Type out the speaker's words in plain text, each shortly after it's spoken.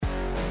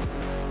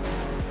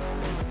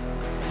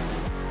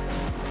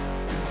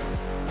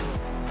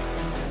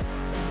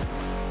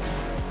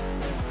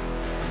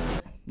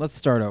let's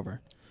start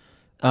over.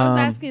 I was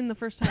asking the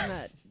first time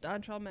that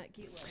Dontrell met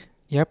Caitlin.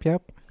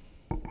 Yep.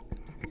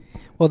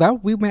 Well,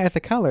 that we met at the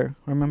Color,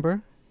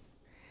 remember?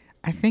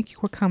 I think you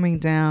were coming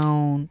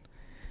down.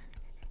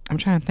 I'm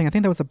trying to think. I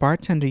think there was a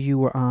bartender you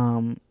were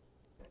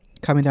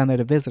coming down there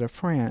to visit a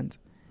friend.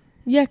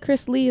 Yeah,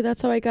 Chris Lee.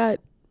 That's how I got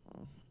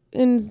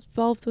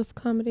involved with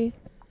comedy.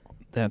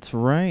 That's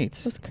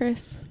right. Was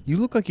Chris. You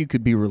look like you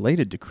could be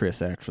related to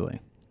Chris, actually.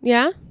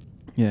 Yeah?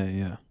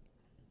 Yeah.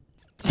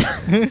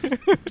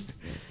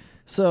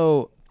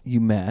 So you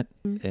met,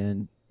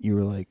 and you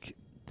were like,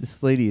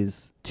 this lady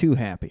is too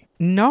happy.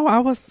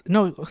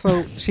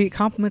 So she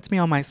compliments me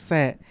on my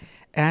set,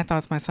 and I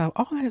thought to myself,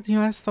 oh,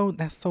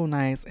 that's so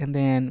nice. And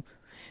then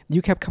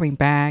you kept coming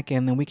back,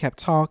 and then we kept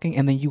talking,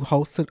 and then you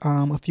hosted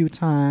a few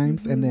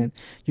times, and then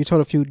you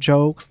told a few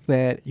jokes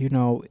that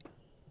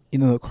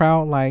the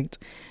crowd liked.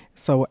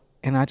 So,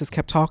 and I just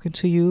kept talking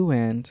to you,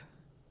 and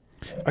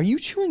Are you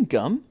chewing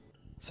gum?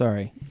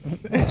 Sorry.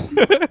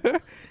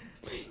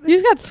 You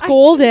just got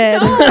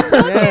scolded.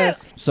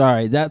 yes,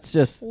 Sorry, that's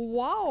just...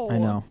 Wow. I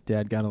know.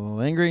 Dad got a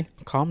little angry.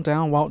 calm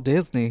down, Walt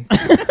Disney.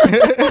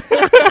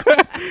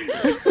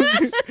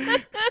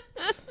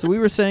 So we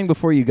were saying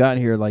before you got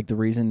here, like the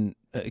reason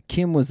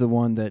Kim was the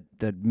one that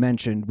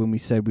mentioned when we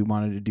said we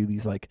wanted to do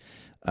these, like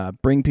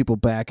bring people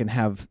back and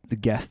have the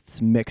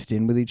guests mixed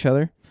in with each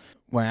other.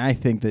 Why I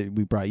think that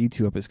we brought you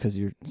two up is because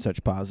you're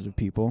such positive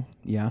people.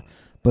 Yeah.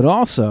 But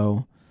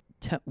also,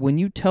 when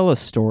you tell a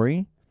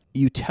story,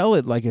 you tell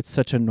it like it's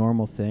such a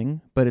normal thing,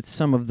 but it's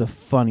some of the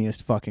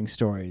funniest fucking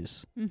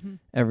stories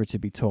ever to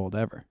be told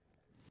ever.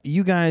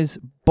 You guys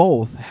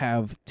both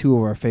have two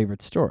of our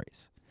favorite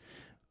stories.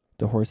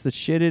 The horse that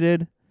shitted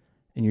it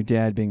and your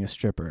dad being a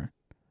stripper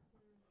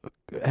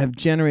have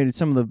generated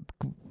some of the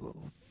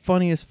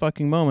funniest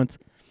fucking moments.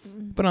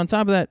 But on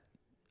top of that,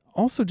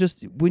 also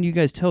just when you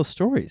guys tell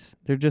stories,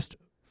 they're just...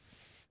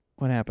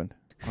 What happened?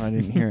 Oh, I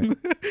didn't hear it.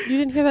 You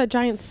didn't hear that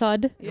giant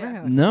thud?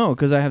 Yeah. No,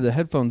 because I have the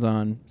headphones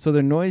on. So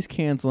they're noise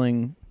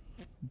canceling,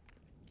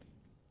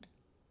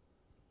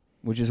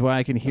 which is why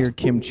I can hear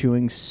Kim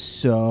chewing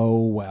so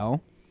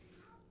well.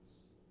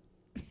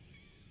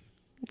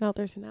 Now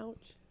there's an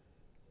ouch.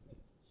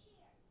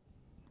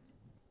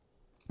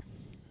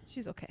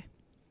 She's okay.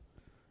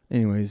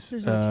 Anyways,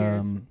 There's no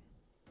tears.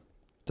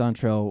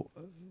 Dontrell,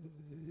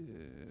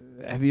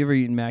 have you ever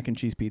eaten mac and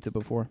cheese pizza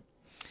before?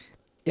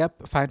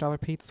 Yep,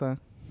 $5 pizza.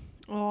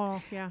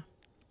 Oh, yeah.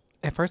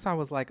 At first, I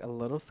was like a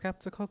little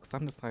skeptical because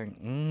I'm just like,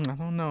 I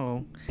don't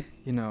know,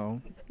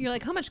 You're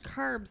like, how much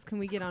carbs can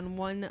we get on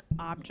one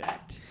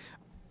object?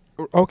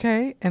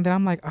 Okay, and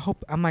then I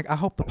hope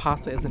the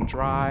pasta isn't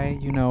dry,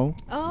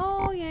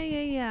 Oh,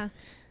 yeah.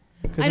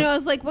 I know. I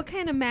was like, what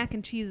kind of mac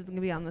and cheese is going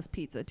to be on this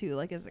pizza, too?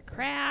 Like, is it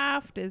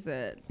Kraft? Is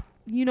it,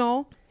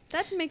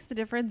 that makes the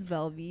difference.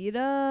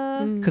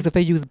 Velveeta. Because if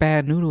they use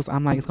bad noodles,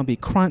 I'm like, it's going to be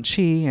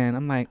crunchy, and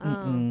I'm like,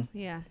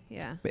 Yeah.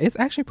 But it's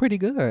actually pretty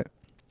good.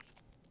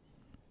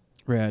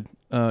 Rad.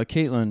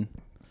 Caitlin,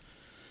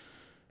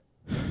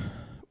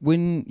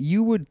 when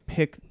you would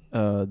pick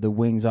the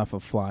wings off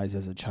of flies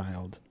as a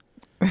child,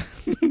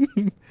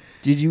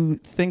 did you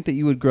think that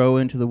you would grow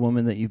into the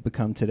woman that you've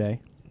become today?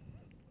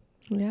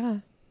 Yeah.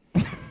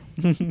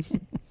 I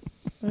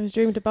was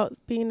dreamed about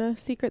being a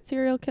secret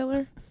serial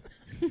killer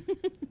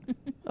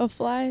of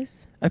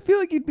flies. I feel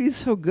like you'd be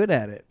so good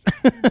at it.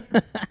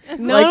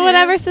 No one would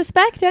ever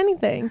suspect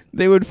anything.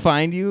 They would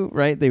find you,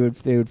 right? They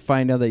would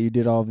find out that you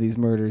did all of these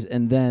murders,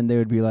 and then they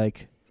would be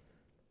like,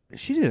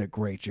 she did a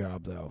great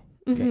job, though.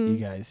 Okay, you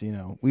guys,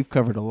 we've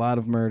covered a lot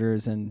of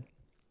murders, and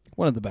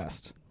one of the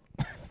best.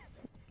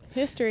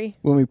 History.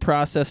 When we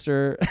processed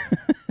her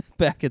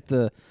back at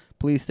the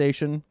police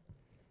station,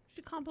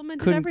 She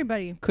complimented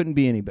everybody. couldn't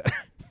be any better.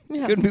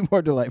 Yeah. Couldn't be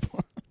more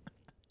delightful.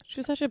 She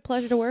was such a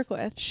pleasure to work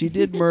with. She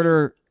did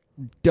murder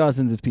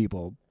dozens of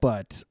people,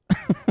 but...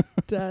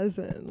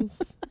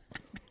 Dozens.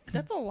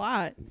 That's a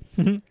lot.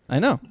 I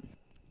know.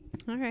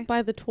 Okay.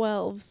 By the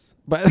 12s.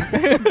 But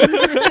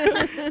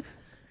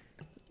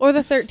Or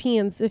the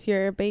 13s if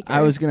you're a baker.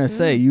 I was going to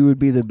say, you would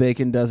be the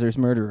Bacon Doesers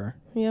murderer.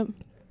 Yep.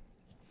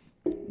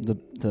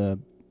 The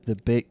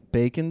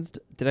Bacons...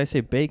 Did I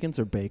say Bacons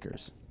or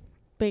Bakers?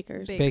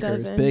 Bakers.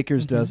 Bakers. Dozen.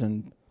 Baker's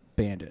Dozen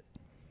Bandit.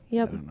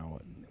 Yep. I don't know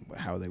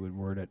how they would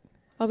word it.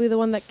 I'll be the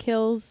one that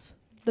kills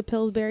the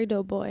Pillsbury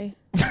Doughboy.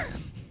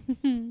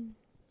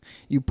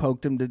 You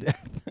poked him to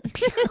death.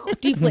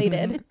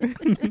 Deflated.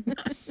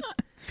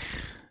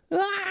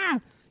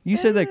 You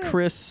said that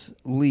Chris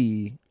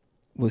Lee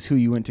was who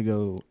you went to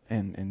go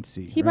and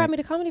see. He brought me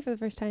to comedy for the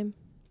first time.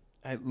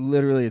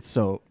 It's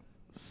so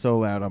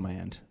loud on my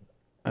end.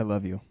 I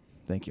love you.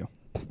 Thank you.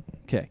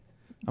 Okay.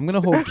 I'm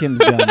going to hold Kim's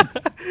gun.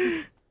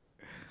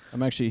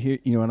 I'm actually here.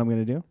 You know what I'm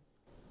going to do?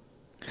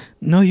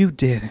 No, you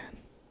didn't.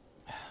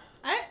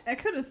 I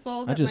could have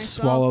swallowed I it just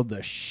myself. swallowed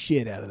the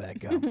shit out of that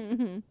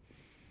gum.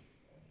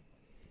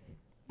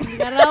 You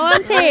got it all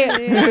on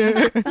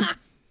tape.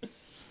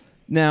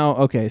 Now,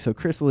 okay, so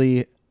Chris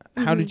Lee,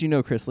 how did you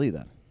know Chris Lee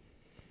then?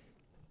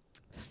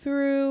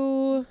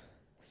 Through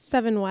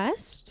 7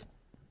 West.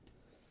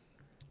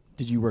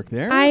 Did you work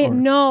there?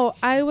 No,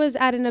 I was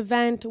at an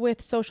event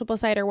with Sociable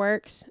Cider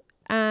Works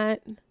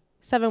at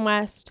 7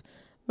 West.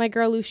 My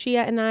girl Lucia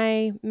and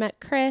I met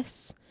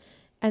Chris,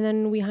 and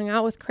then we hung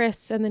out with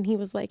Chris, and then he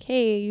was like,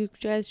 hey, you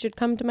guys should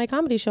come to my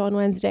comedy show on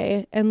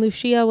Wednesday. And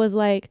Lucia was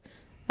like,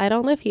 I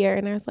don't live here.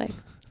 And I was like,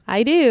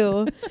 I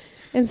do.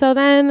 And so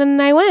then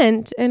I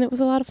went, and it was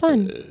a lot of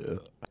fun.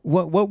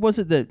 What was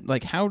it that,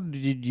 like, how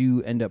did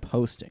you end up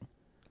hosting?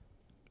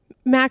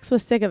 Max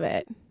was sick of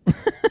it.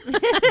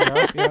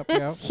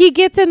 Yep. He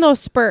gets in those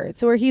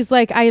spurts where he's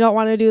like, I don't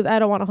want to do that. I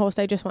don't want to host.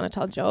 I just want to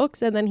tell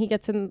jokes. And then he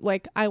gets in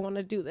like, I want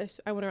to do this.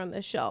 I want to run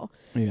this show.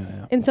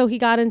 Yeah. And so he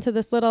got into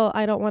this little,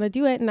 I don't want to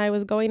do it. And I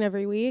was going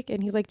every week.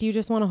 And he's like, do you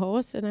just want to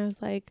host? And I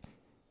was like,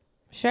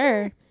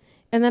 sure.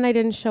 And then I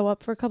didn't show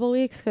up for a couple of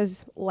weeks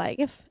because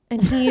life.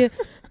 And he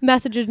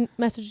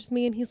messages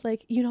me and he's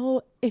like, you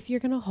know, if you're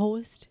going to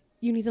host,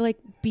 you need to like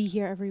be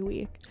here every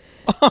week.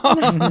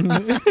 And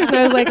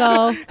I was like,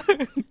 oh,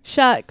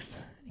 shucks.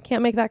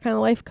 Can't make that kind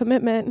of life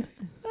commitment.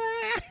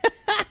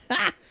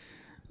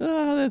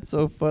 Oh, that's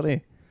so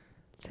funny.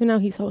 So now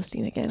he's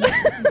hosting again.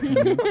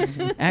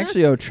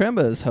 Actually,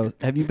 Otremba is host.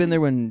 Have you been there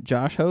when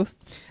Josh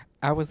hosts?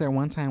 I was there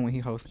one time when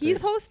he hosted.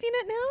 He's hosting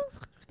it now?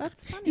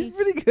 That's funny. He's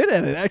pretty good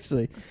at it,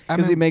 actually, I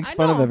because he mean- makes I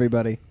fun of know.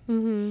 everybody.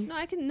 Mm-hmm.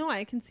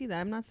 I can see that.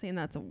 I'm not saying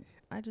that's a.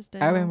 I just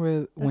didn't. I know.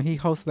 remember when he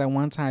hosted that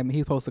one time, he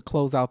was supposed to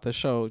close out the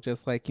show,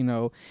 just like, you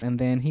know, and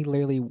then he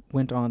literally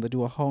went on to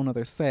do a whole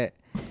nother set.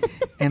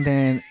 And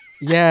then,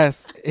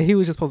 yes, he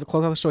was just supposed to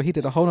close out the show. He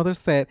did a whole nother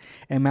set.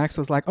 And Max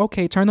was like,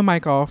 okay, turn the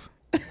mic off.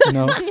 You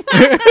know?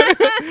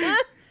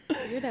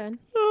 You're done.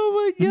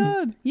 Oh my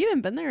God! You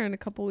haven't been there in a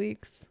couple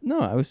weeks.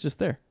 No, I was just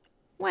there.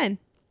 When?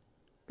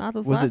 Not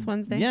this Was last it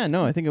Wednesday. Yeah,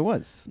 no, I think it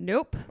was,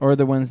 Nope. or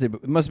the Wednesday.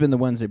 It must have been the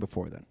Wednesday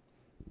before then.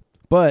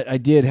 But I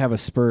did have a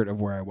spurt of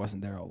where I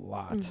wasn't there a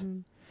lot. Mm-hmm.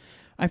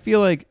 I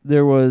feel like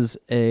there was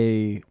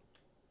a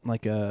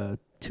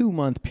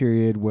 2-month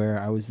period where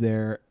I was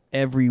there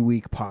every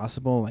week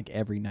possible, like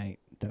every night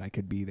that I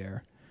could be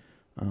there.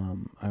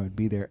 I would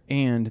be there,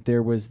 and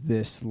there was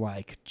this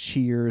like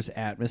Cheers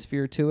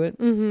atmosphere to it.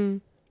 Mm-hmm.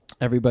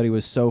 Everybody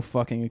was so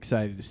fucking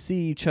excited to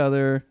see each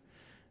other,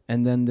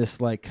 and then this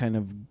like kind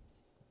of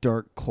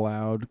dark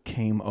cloud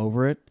came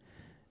over it,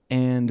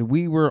 and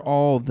we were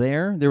all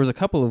there. There was a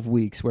couple of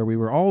weeks where we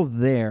were all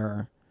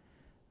there.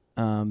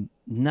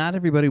 Not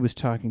everybody was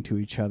talking to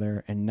each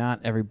other, and not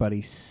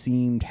everybody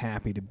seemed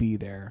happy to be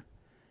there,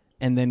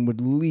 and then would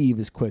leave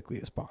as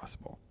quickly as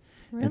possible.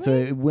 Really? And so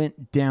it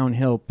went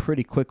downhill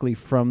pretty quickly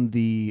from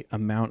the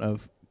amount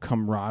of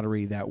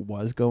camaraderie that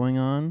was going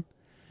on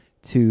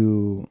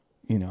to,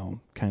 you know,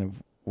 kind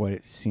of what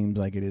it seems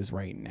like it is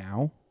right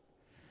now,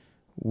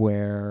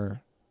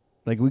 where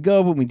like we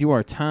go and we do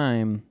our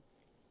time,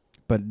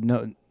 but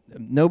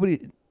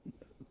nobody,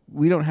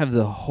 we don't have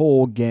the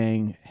whole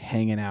gang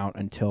hanging out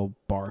until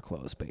bar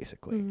close,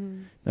 basically.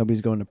 Mm-hmm.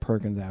 Nobody's going to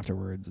Perkins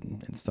afterwards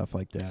and stuff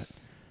like that.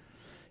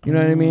 You know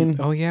what I mean?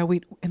 Oh yeah,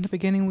 we in the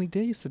beginning we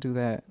did used to do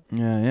that.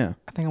 Yeah.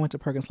 I think I went to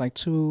Perkins like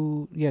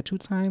two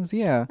times.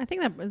 Yeah. I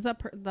think that is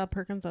that the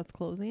Perkins that's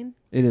closing.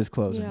 It is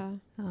closing. Yeah.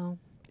 Oh,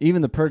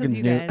 Even the Perkins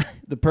you knew. guys.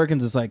 The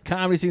Perkins was like,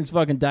 comedy scene's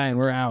fucking dying.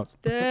 We're out.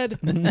 Dead.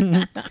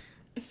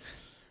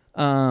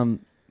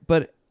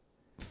 But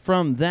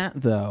from that,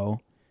 though,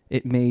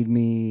 it made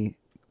me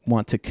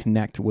want to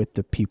connect with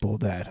the people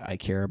that I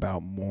care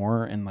about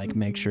more and, like,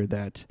 make sure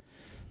that,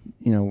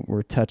 you know,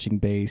 we're touching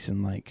base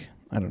and, like,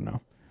 I don't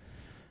know.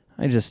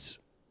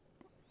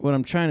 What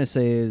I'm trying to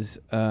say is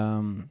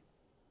I'd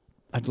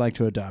like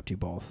to adopt you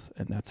both,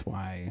 and that's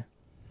why.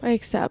 I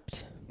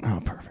accept.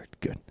 Oh, perfect.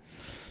 Good.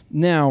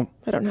 Now,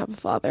 I don't have a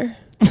father.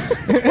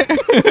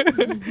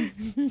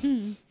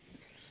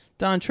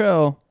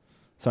 Dontrell,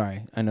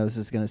 sorry, I know this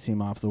is going to seem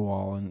off the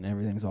wall and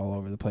everything's all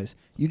over the place.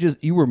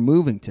 You were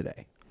moving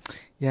today.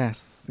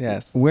 Yes.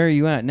 Where are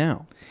you at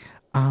now?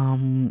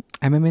 I'm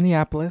in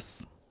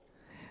Minneapolis.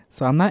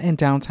 So I'm not in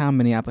downtown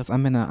Minneapolis.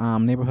 I'm in a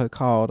neighborhood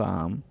called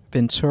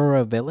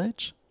Ventura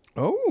Village.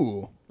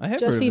 Oh, I have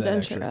Jesse heard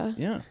of that, Ventura.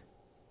 actually.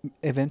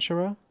 Yeah.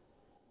 Ventura?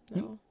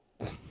 No.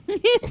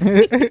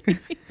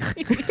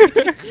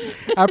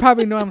 I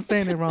probably know I'm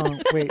saying it wrong.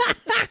 Wait.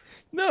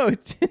 No,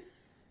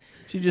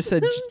 she just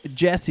said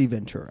Jesse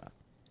Ventura.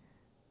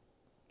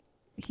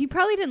 he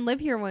probably didn't live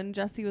here when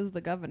Jesse was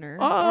the governor.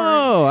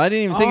 Oh, I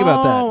didn't even think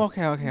about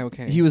that.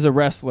 Okay. He was a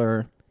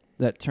wrestler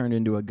that turned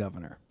into a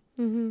governor.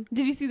 Mm-hmm.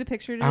 Did you see the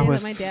picture today I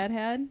was that my dad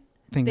had?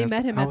 They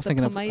met him I at was the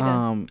thinking of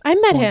Palmyra. I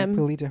met someone him.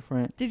 completely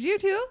different. Did you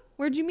too?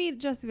 Where'd you meet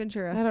Jesse I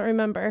Ventura? don't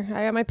remember.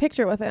 I got my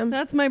picture with him.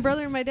 That's my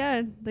brother and my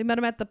dad. They met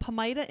him at the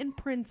Palmyra in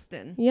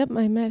Princeton. Yep,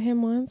 I met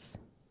him once.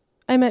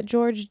 I met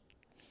George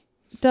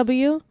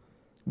W.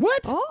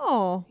 What?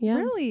 Oh, Yeah.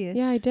 really?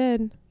 Yeah, I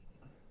did.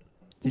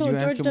 Did no, you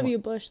ask George him W.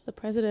 Bush, the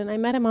president. I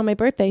met him on my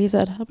birthday. He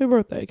said, "Happy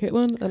birthday,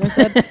 Caitlin." And I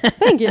said,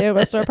 "Thank you,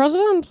 Mr.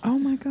 President." Oh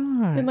my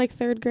God. In like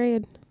 3rd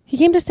grade. He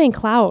came to St.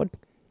 Cloud.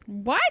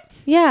 What?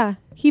 Yeah.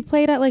 He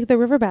played at like the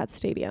Riverbat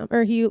Stadium.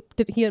 Or he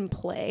didn't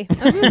play.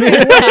 I was gonna say,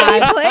 what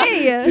did he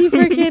play? He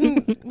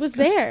freaking was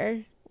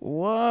there.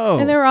 Whoa.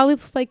 And there were all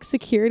these like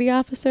security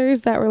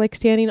officers that were like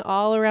standing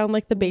all around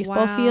like the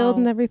baseball field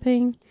and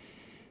everything.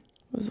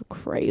 It was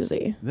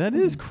crazy. That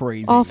is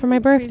crazy. All for my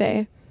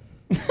birthday.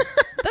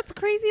 That's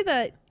crazy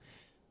that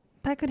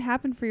could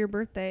happen for your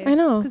birthday. I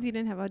know. Because you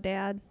didn't have a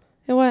dad.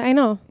 I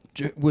know.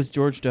 Was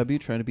George W.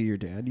 trying to be your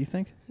dad, do you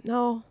think?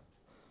 No.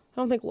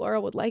 I don't think Laura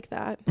would like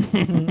that.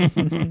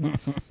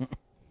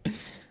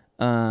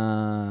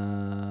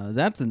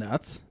 That's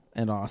nuts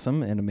and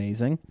awesome and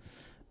amazing.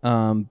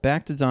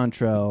 Back to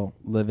Dontrell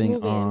living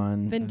Moving.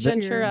 on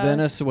Ventura.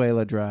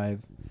 Venezuela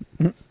Drive.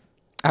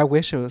 I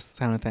wish it was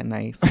sounded that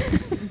nice.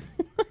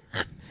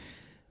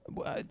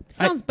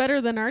 Sounds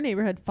better than our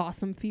neighborhood,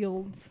 Fossum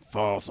Fields.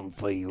 Fossum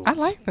Fields. I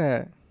like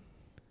that.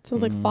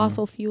 Sounds like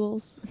fossil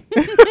fuels.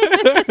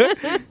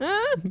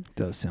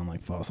 Does sound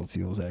like fossil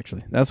fuels,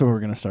 actually. That's what we're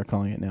going to start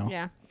calling it now.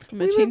 Yeah.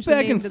 We live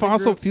back in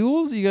fossil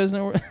fuels. You guys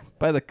know where,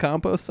 by the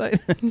compost site?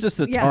 It's just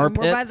a tar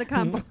pit. Yeah, we're by the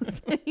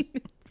compost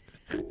site.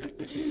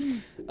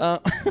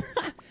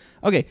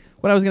 Okay,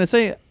 what I was going to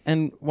say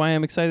and why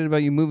I'm excited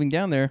about you moving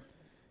down there,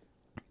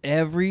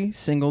 every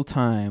single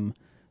time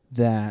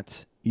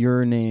that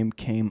your name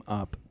came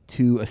up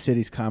to a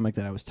Cities comic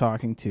that I was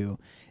talking to,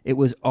 it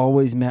was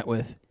always met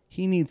with,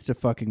 he needs to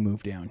fucking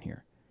move down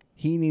here.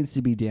 He needs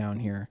to be down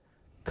here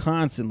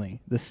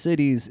constantly. The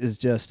Cities is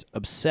just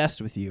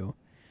obsessed with you,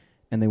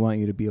 and they want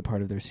you to be a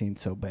part of their scene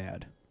so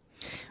bad.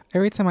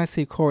 Every time I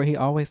see Corey, he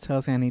always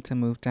tells me I need to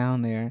move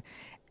down there.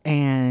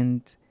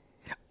 And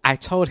I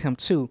told him,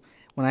 too,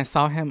 when I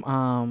saw him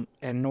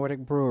at Nordic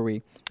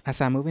Brewery, I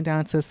said, I'm moving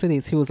down to the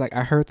Cities. He was like,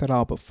 I heard that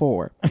all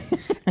before.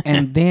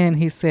 And then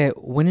he said,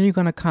 when are you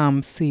going to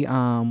come see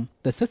the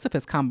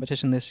Sisyphus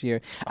competition this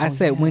year? I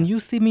said, when you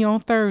see me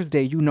on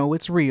Thursday, you know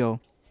it's real.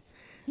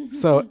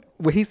 So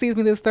when he sees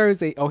me this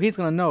Thursday, he's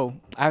going to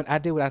know. I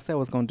did what I said I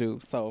was going to do.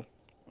 So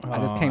I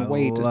just can't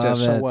wait to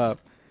just show up.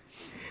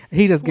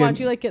 He just Why don't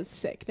you like get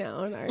sick now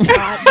on our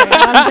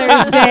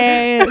on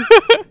Thursday?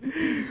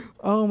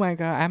 Oh my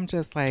God. I'm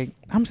just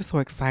so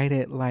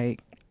excited.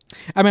 Like,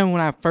 I remember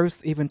when I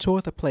first even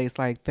toured the place,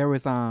 like there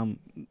was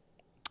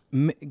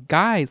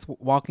guys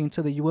walking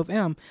to the U of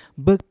M,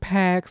 book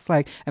packs,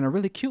 like, and a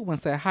really cute one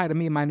said hi to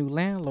me and my new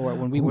landlord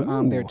when we were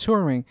there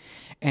touring,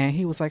 and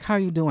he was like, "How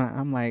you doing?"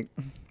 I'm like,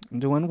 "I'm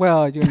doing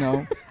well, you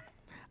know."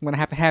 I'm gonna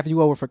have to have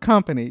you over for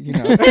company, you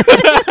know.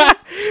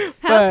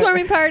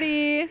 Housewarming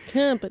party.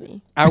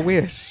 Company. I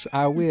wish.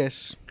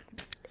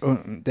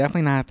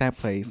 Definitely not at that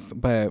place,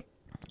 but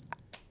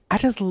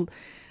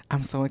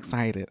I'm so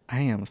excited.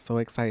 I am so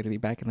excited to be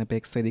back in the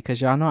big city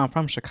because y'all know I'm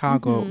from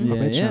Chicago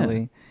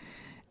originally.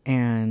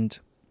 And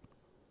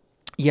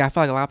yeah, I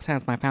feel like a lot of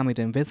times my family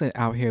didn't visit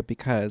out here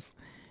because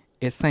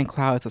it's St.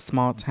 Cloud. It's a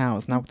small town.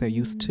 It's not what they're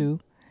used to.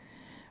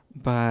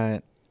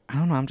 But I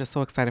don't know. I'm just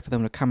so excited for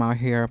them to come out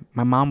here.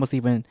 My mom was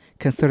even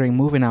considering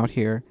moving out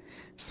here.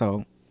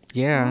 So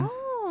yeah.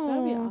 Oh,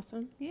 That'd be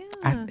awesome.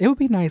 Yeah. It would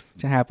be nice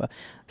to have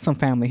some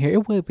family here.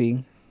 It would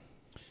be.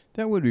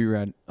 That would be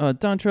rad.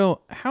 Dontrell,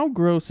 how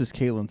gross is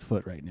Caitlin's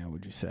foot right now,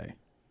 would you say?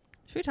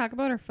 Should we talk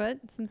about her foot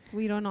since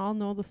we don't all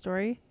know the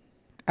story?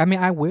 I mean,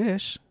 I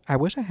wish I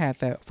had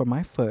that for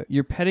my foot.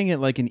 You're petting it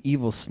like an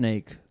evil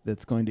snake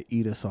that's going to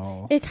eat us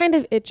all. It kind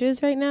of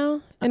itches right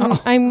now, and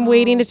I'm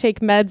waiting to take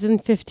meds in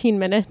 15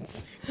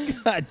 minutes.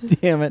 God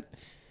damn it.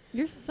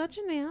 You're such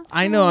an asshole.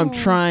 I know I'm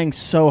trying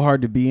so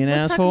hard to be an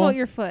Let's asshole. talk about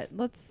your foot.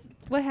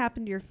 What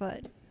happened to your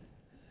foot?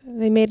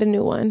 They made a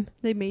new one.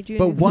 They made you a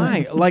But new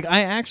why? foot.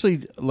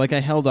 I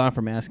held off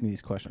from asking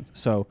these questions.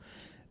 So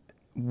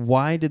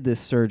why did this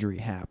surgery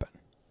happen?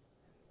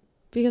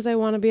 Because I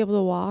want to be able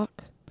to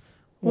walk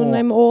when Well-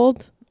 I'm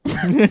old.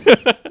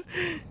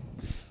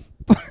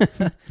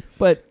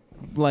 But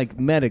like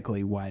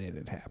medically, why did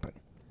it happen?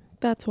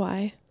 That's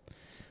why.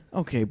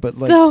 Okay, but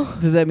like, So-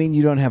 does that mean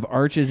you don't have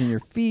arches in your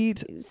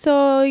feet?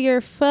 So your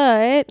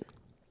foot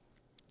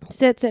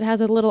sits, it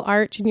has a little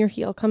arch, and your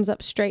heel comes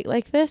up straight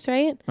like this,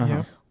 right?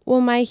 Uh-huh. Well,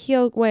 my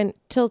heel went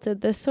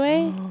tilted this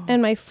way,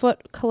 and my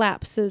foot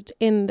collapsed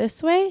in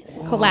this way.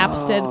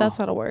 Collapsed. That's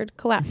not a word.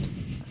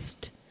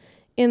 Collapsed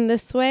in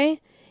this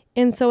way.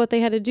 And so what they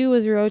had to do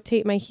was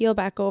rotate my heel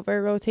back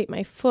over, rotate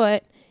my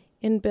foot,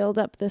 and build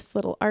up this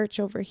little arch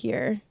over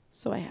here.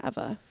 So I have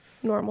a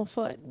normal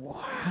foot.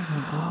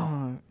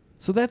 Wow.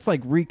 So that's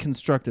like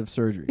reconstructive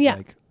surgery. Yeah.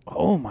 Like,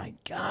 oh my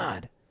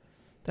God.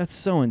 That's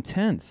so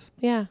intense.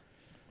 Yeah.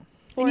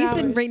 And you 4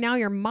 said hours. right now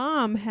your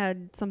mom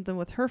had something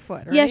with her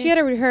foot, right? Yeah, she had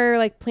her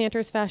like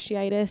plantar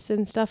fasciitis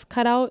and stuff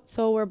cut out.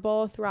 So we're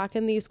both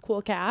rocking these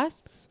cool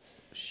casts.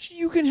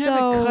 You can have it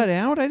So- cut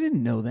out? I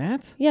didn't know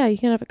that. Yeah, you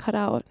can have it cut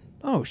out.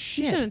 Oh, You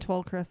shit. shouldn't have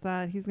told Chris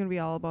that. He's going to be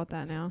all about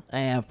that now.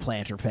 I have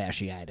plantar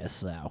fasciitis,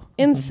 so.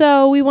 And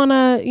so we want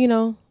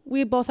to,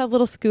 we both have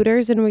little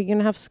scooters, and we're going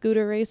to have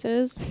scooter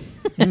races.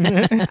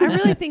 I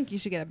really think you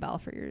should get a bell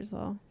for yours,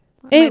 though.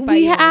 I might buy We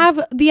you one.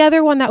 have, the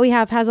other one that we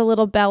have has a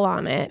little bell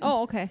on it.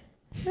 Oh, okay.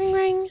 Ring,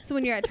 ring, So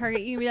when you're at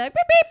Target, you can be like,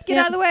 beep, beep, get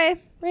Yep. out of the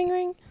way. ring,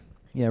 ring.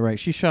 Yeah, right.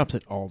 She shops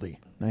at Aldi.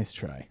 Nice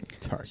try.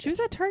 Target. She was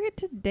at Target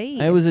today.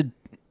 It was a joke.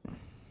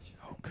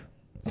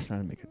 I was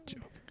trying to make a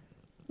joke.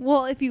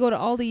 Well, if you go to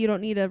Aldi, you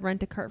don't need to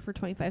rent a cart for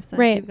 25 cents.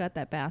 Right. You've got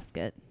that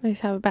basket. I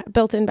just have a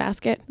built-in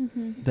basket.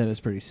 Mm-hmm. That is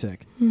pretty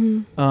sick.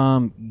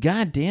 Mm-hmm.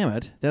 God damn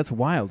it. That's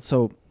wild.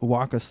 So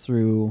walk us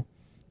through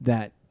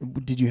that.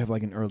 Did you have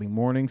like an early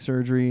morning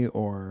surgery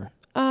or?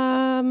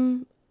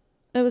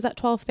 It was at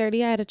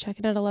 12:30. I had to check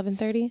in at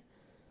 11:30.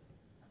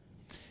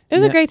 It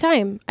was a great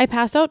time. I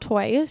passed out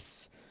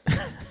twice.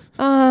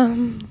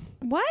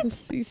 What?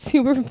 It's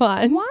super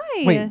fun.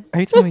 Why? Wait, are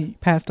you telling me you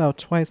passed out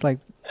twice? Like,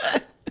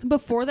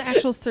 Before the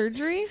actual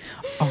surgery?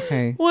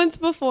 okay. Once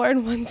before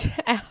and once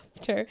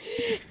after. And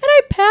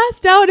I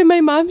passed out and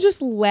my mom's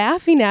just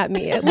laughing at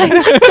me.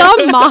 Like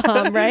some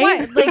mom,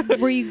 right? What? Like,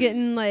 were you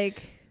getting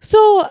like...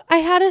 So I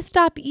had to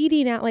stop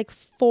eating at like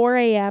 4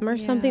 a.m. or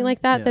something Yeah.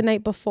 like that Yeah. the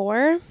night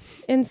before.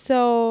 And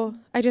so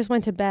I just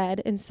went to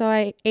bed. And so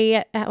I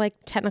ate at like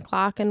 10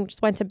 o'clock and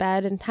just went to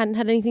bed and hadn't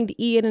had anything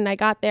to eat. And I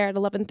got there at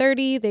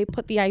 11:30. They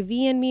put the IV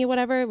in me,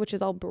 whatever, which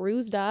is all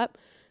bruised up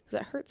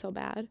because it hurt so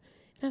bad. And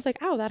I was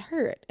like, ow, that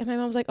hurt. And my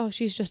mom's like, oh,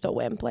 she's just a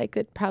wimp. Like,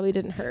 it probably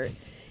didn't hurt.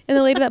 And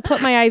the lady that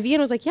put my IV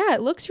in was like, yeah,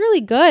 it looks really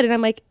good. And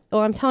I'm like,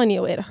 oh, I'm telling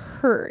you, it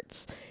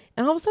hurts.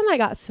 And all of a sudden I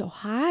got so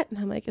hot. And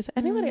I'm like, is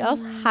anybody else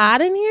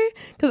hot in here?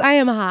 Because I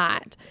am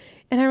hot.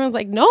 And everyone's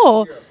like,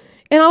 no.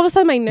 And all of a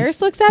sudden my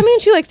nurse looks at me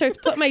and she like starts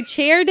putting my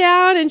chair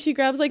down and she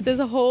grabs like this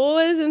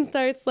hose and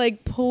starts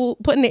like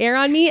putting air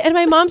on me. And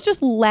my mom's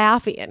just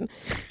laughing.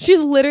 She's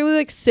literally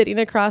like sitting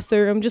across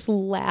the room just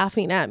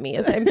laughing at me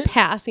as I'm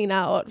passing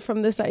out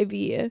from this IV.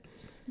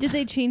 Did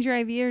they change your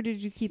IV or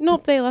did you keep...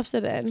 Nope, they left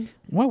it in.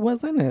 What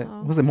was in it?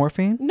 Oh. Was it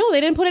morphine? No, they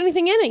didn't put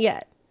anything in it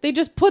yet. They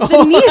just put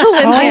the needle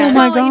in Oh there.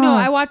 my You know, God.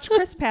 I watched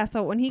Chris pass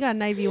out when he got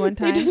an IV one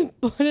They time.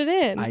 just put it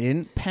in. I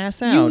didn't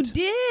pass You out.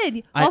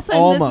 did. I All of a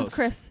sudden, almost. this is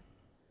Chris.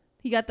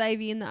 He got the IV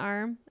in the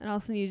arm, and all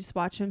of a sudden you just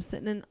watch him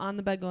sitting on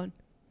the bed going...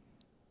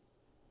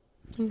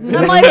 Mhm.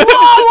 I'm like, whoa,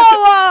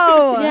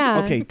 whoa, whoa.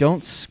 Yeah. Okay,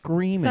 don't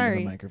scream into Sorry.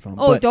 the microphone.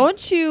 Oh, but don't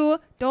chew.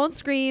 Don't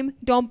scream.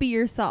 Don't be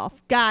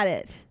yourself. Got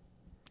it.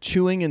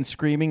 chewing and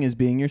screaming is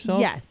being yourself?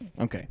 Yes.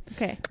 Okay.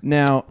 Okay.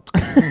 Now,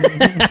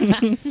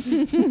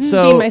 Being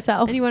so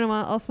myself. Anyone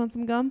else want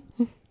some gum?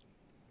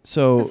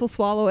 so Chris will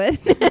swallow it.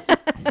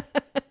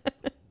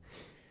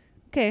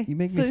 Okay. you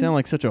make me so sound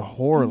like such a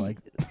whore. Like,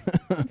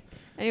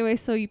 Anyway,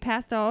 so you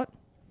passed out.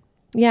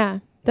 Yeah.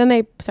 Then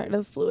they started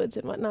the fluids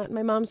and whatnot.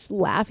 My mom's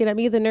laughing at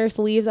me. The nurse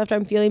leaves after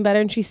I'm feeling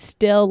better and she's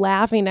still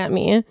laughing at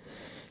me.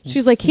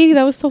 She's like, Katie,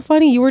 that was so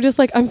funny. You were just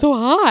like, I'm so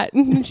hot.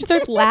 And she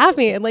starts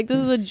laughing. Like, this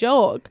is a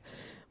joke.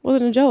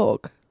 Wasn't a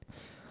joke.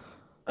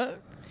 So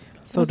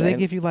do they Listen.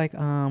 give you like,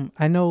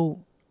 I know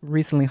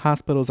recently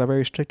hospitals are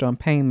very strict on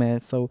pain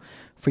meds. So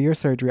for your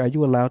surgery, are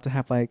you allowed to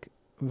have like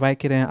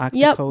Vicodin,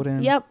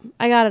 oxycodone? Yep.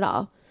 I got it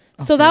all.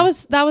 So Okay.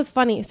 that was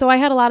funny. So I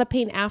had a lot of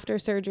pain after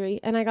surgery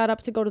and I got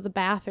up to go to the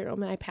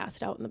bathroom and I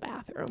passed out in the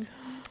bathroom.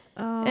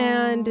 Oh.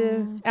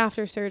 And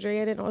after surgery,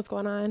 I didn't know what was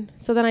going on.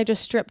 So then I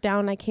just stripped down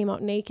and I came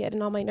out naked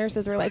and all my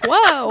nurses were like,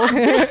 whoa.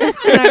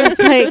 And I was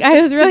like, I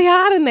was really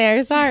hot in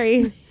there.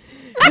 Sorry.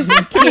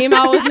 Just came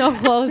out with no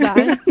clothes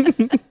on.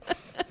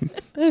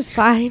 It was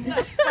fine.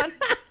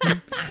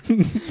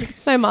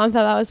 My mom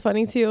thought that was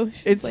funny too.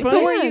 She's It's like, funny.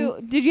 So were "Yeah."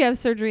 did you have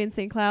surgery in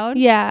St. Cloud?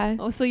 Yeah.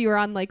 Oh, so you were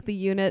on like the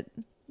unit.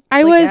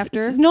 I Like was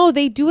after? no,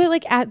 they do it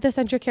like at the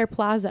Centricare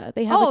Plaza.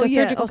 They have Oh, like a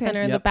yeah, surgical okay. center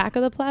in the Yep. back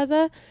of the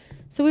plaza.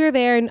 So we were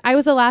there, and I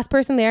was the last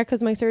person there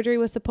because my surgery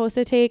was supposed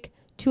to take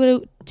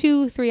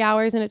 3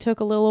 hours, and it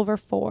took a little over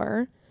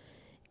 4.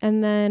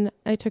 And then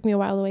it took me a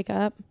while to wake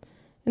up,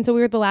 and so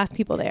we were the last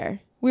people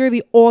there. We were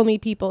the only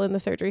people in the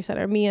surgery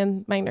center, me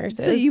and my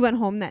nurses. So you went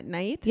home that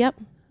night? Yep.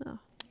 Oh.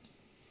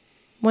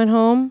 Went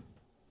home,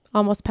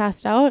 almost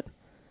passed out.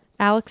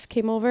 Alex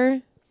came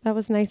over. That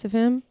was nice of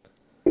him.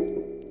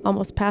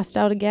 Almost passed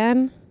out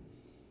again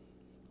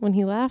when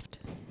he left.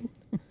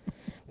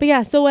 But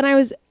yeah, so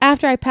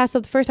after I passed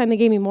out the first time, they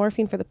gave me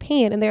morphine for the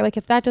pain. And they're like,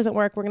 if that doesn't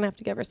work, we're going to have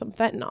to give her some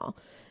fentanyl.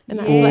 And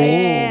I was like,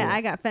 Yeah,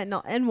 I got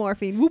fentanyl and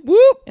morphine. Whoop,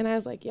 whoop. and I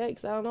was like,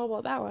 yikes, I don't know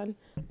about that one.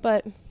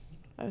 But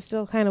I was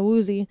still kind of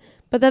woozy.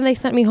 But then they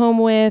sent me home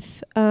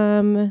with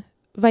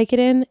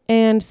Vicodin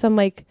and some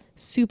like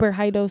super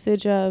high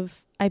dosage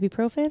of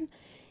ibuprofen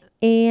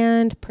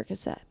and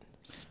Percocet.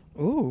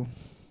 Ooh.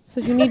 So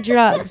if you need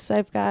drugs,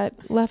 I've got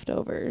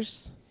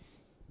leftovers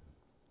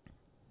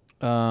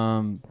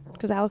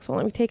because Alex won't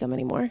let me take them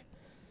anymore.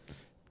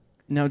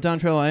 Now,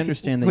 Dontrell, I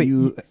understand that Wait,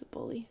 you He's a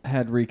bully.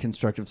 had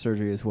reconstructive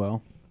surgery as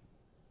well.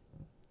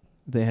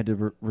 They had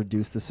to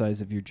reduce the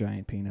size of your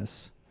giant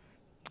penis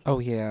Oh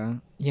yeah.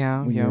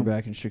 Yeah. when you Yeah. were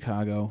back in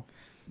Chicago.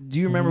 Do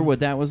you remember Mhm. what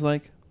that was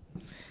like?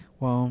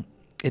 Well,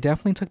 it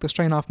definitely took the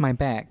strain off my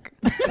back.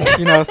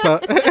 You know, so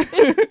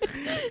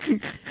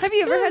Have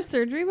you ever had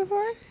surgery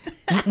before?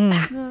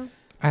 mm-mm.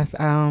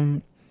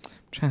 No.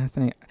 Trying to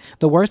think.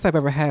 The worst I've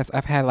ever had is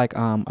I've had like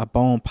a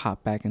bone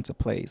pop back into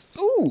place.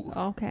 Ooh,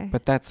 Okay.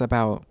 But that's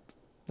about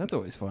that's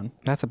always fun.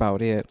 it.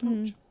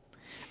 Mm.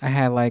 I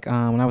had like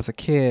when I was a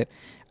kid,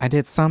 I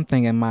did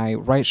something and my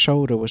right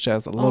shoulder was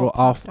just a little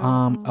off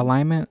popped out.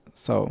 alignment.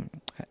 So,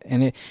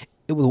 and it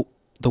was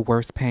the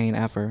worst pain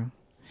ever.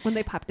 When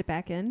they popped it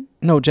back in?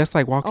 No, just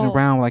like walking Oh.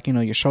 around, like,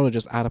 your shoulder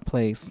just out of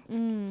place.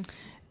 Mm.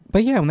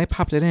 But yeah, when they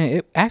popped it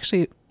in,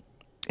 it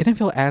didn't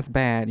feel as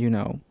bad,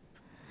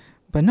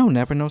 But no,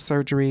 never no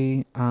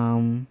surgery.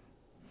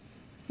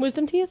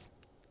 Wisdom teeth?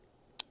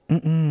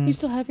 Mm-mm. You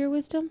still have your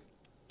wisdom?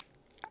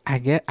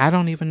 I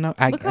don't even know.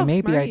 Look how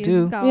Maybe smart I he is. do.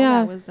 He's got all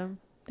Yeah. that wisdom.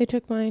 They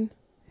took mine.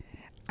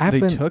 They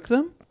took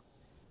them?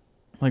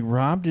 Like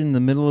robbed in the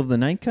middle of the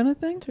night kind of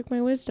thing? Took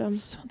my wisdom.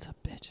 Sons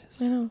of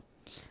bitches. I know.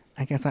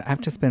 I guess I've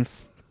just been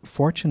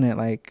fortunate.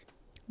 Like,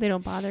 They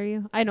don't bother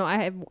you. I know.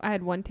 I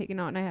had one taken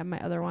out, and I have my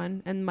other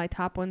one, and my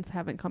top ones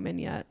haven't come in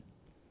yet.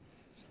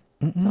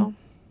 mm-mm. So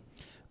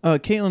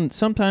Caitlin,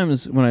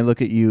 sometimes when I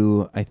look at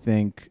you, I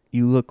think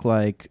you look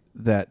like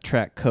that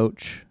track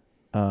coach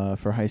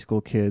for high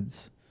school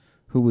kids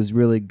who was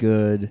really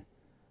good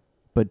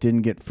but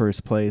didn't get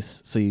first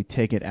place, so you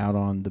take it out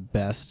on the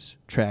best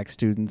track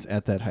students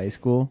at that high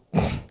school.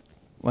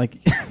 Like,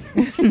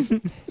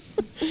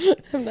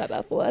 I'm not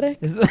athletic.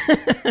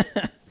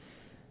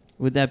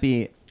 would that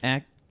be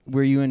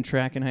were you in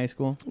track in high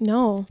school?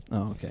 No.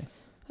 Oh, okay.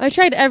 I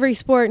tried every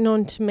sport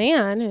known to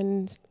man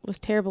and was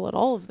terrible at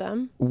all of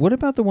them. What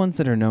about the ones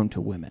that are known to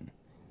women?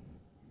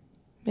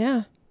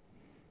 Yeah,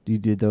 You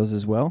did those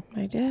as well?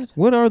 I did.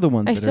 What are the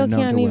ones I that still are known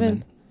can't to even.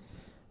 women?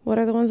 What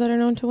are the ones that are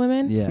known to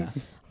women? Yeah.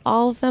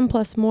 All of them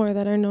plus more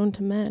that are known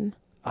to men.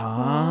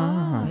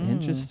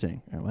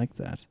 Interesting. I like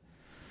that.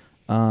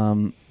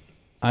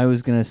 I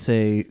was going to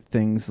say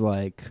things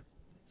like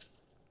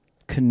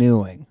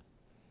canoeing,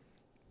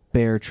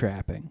 bear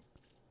trapping.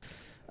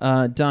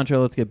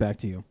 Dontra, let's get back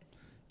to you.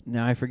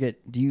 Now I forget,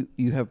 do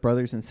you have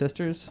brothers and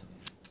sisters?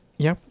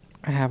 Yep.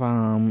 I have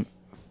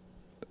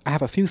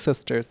a few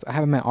sisters. I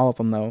haven't met all of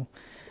them though.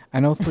 I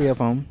know 3 of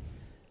them.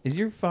 Is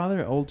your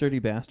father an old dirty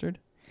bastard?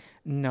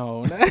 No.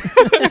 like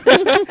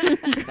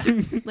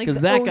Because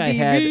the that guy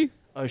had ODB.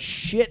 a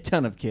shit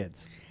ton of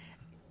kids.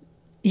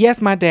 Yes,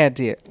 my dad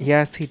did.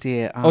 Yes, he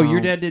did. Oh,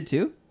 your dad did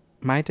too?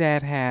 My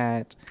dad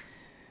had,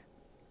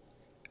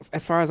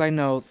 as far as I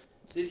know,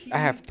 I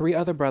have 3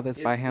 other brothers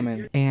by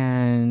him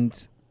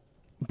and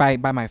by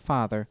my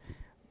father.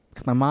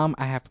 Because my mom,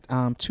 I have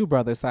 2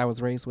 brothers that I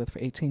was raised with for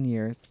 18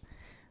 years.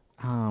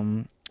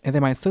 And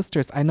then my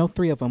sisters, I know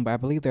 3 of them, but I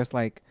believe there's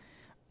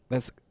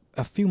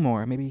a few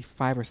more, maybe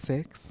 5 or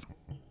 6.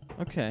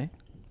 Okay.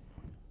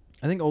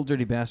 I think old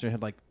dirty bastard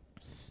had like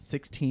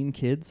 16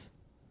 kids.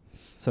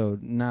 So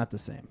not the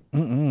same.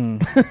 Mm-mm.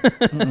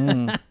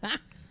 Mm-mm.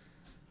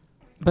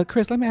 But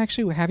Chris, let me ask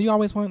you: have you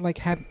always wanted,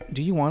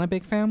 do you want a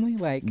big family?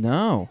 Like,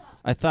 No,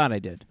 I thought I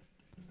did.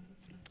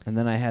 And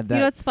then I had that. You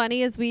know what's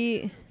funny is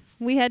we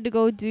had to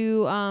go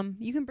do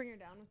you can bring her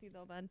down with you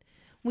though, bud.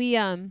 We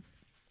had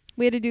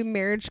to do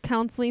marriage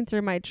counseling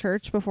through my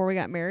church before we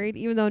got married,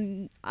 even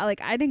though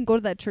I didn't go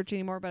to that church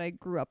anymore, but I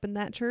grew up in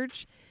that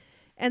church.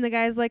 And the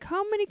guy's like,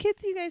 "How many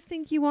kids do you guys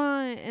think you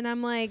want?" And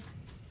I'm like,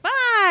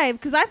 5,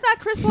 because I thought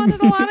Chris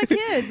wanted a lot of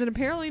kids, and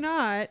apparently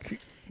not.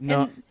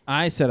 No, and-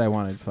 I said I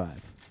wanted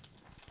 5.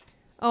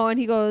 Oh, and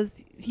he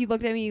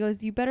looked at me, he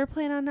goes, "You better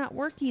plan on not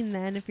working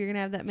then if you're going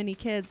to have that many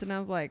kids." And I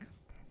was like,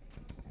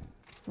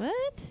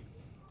 what?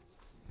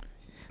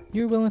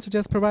 you're willing to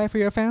just provide for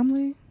your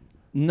family?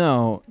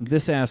 No,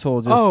 this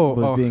asshole just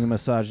was being a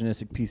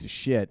misogynistic piece of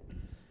shit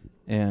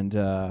and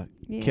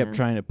kept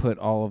trying to put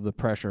all of the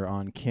pressure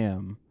on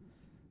Kim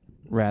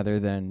rather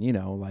than,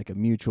 like a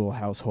mutual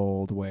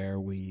household where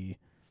we,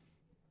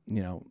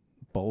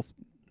 both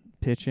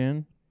pitch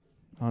in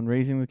on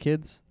raising the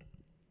kids.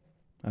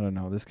 I don't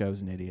know. This guy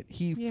was an idiot.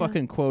 He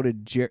fucking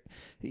quoted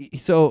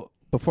So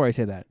before I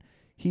say that,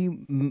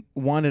 he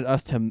wanted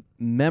us to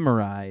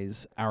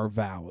memorize our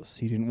vows.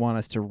 He didn't want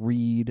us to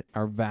read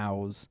our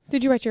vows.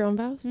 Did you write your own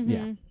vows? Mm-hmm.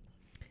 Yeah.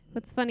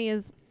 What's funny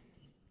is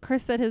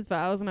Chris said his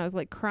vows, and I was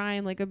like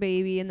crying like a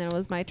baby, and then it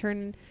was my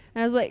turn,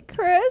 and I was like,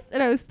 "Chris,"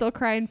 and I was still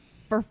crying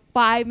for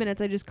 5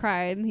 minutes. I just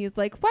cried, and he's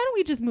like, "Why don't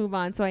we just move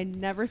on?" So I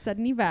never said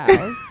any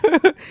vows.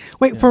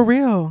 Wait, for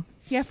real?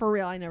 Yeah, for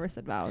real, I never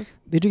said vows.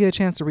 Did you get a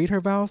chance to read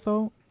her vows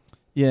though?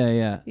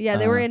 Yeah. Yeah,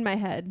 they were in my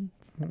head.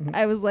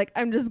 I was like,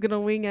 I'm just gonna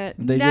wing it.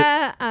 They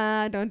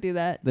Don't do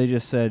that. They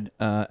just said,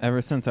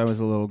 ever since I was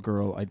a little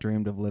girl, I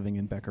dreamed of living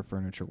in Becker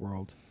Furniture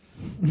World.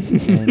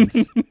 And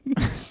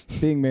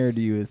being married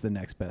to you is the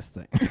next best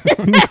thing.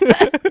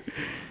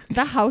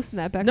 The house in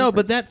that back. No,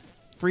 but that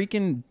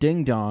freaking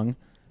ding-dong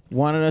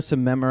wanted us to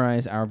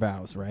memorize our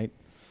vows, right?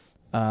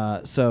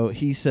 So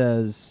he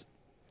says,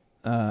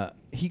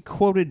 he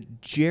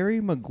quoted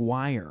Jerry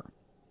Maguire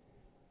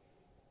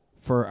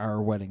for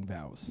our wedding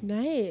vows.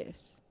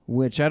 Nice.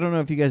 Which I don't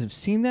know if you guys have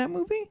seen that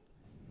movie.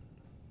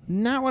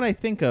 Not what I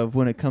think of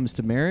when it comes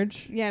to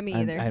marriage. Yeah, me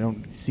either. I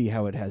don't see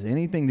how it has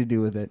anything to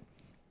do with it.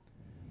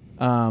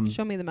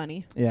 Show me the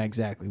money. Yeah,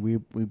 exactly. We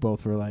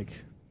both were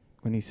like,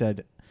 when he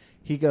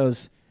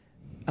goes,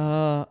 in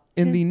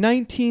the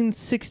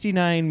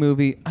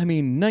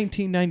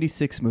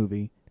 1996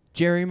 movie,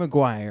 Jerry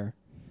Maguire,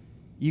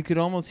 you could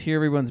almost hear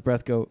everyone's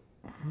breath go,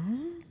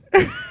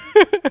 huh?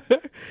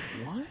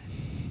 What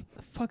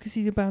the fuck is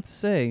he about to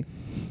say?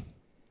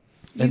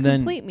 You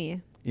complete me.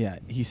 Yeah,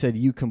 he said,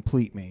 "You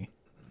complete me."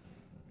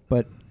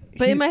 But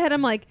in my head,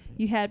 I'm like,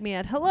 you had me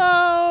at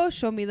hello,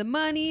 show me the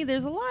money.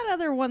 There's a lot of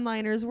other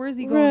one-liners. Where's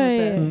he going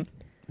with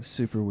this?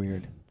 super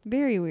weird.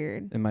 Very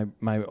weird. And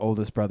my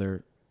oldest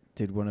brother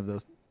did one of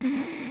those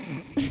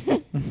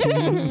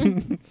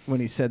when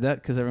he said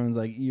that, because everyone's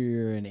like,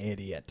 "You're an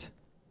idiot."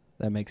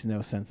 That makes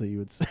no sense that you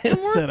would say. And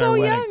we're so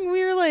young.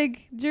 We were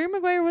like, Jerry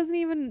Maguire wasn't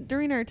even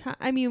during our time.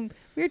 I mean,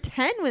 we were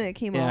 10 when it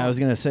came out. Yeah, I was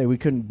gonna say we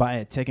couldn't buy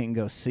a ticket and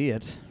go see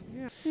it.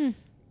 Yeah.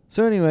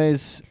 So,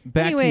 anyways,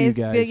 back to you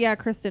guys. But yeah,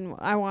 Kristen,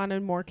 I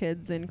wanted more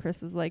kids, and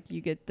Chris is like, you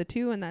get the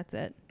 2, and that's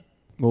it.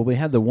 Well, we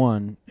had the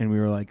 1, and we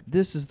were like,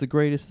 "This is the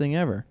greatest thing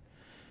ever."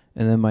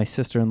 And then my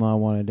sister-in-law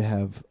wanted to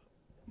have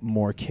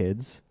more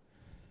kids,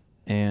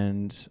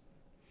 and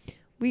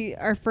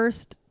Our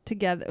first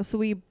together, so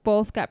we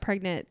both got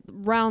pregnant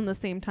around the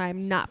same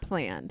time, not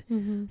planned.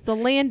 Mm-hmm. So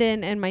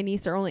Landon and my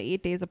niece are only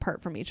 8 days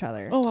apart from each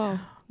other. Oh, wow.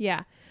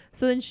 Yeah.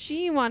 So then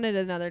she wanted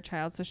another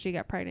child, so she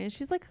got pregnant. And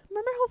she's like,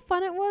 "Remember how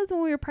fun it was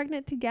when we were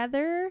pregnant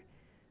together?"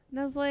 And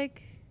I was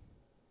like,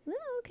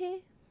 "Oh,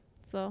 okay."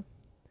 So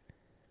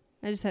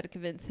I just had to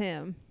convince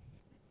him.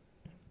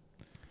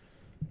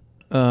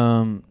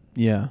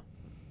 Yeah.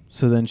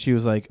 So then she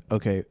was like,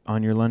 "Okay,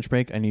 on your lunch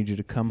break, I need you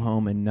to come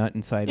home and nut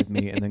inside of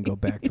me, and then go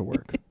back to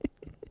work."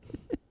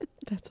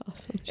 That's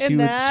awesome. And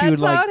that's how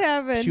it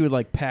happened. She would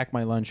like pack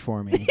my lunch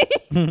for me.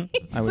 I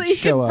would so you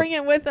show could up. bring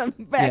it with him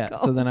back Yeah.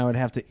 home. So then I would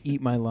have to eat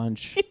my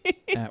lunch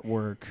at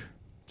work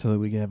so that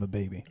we could have a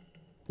baby.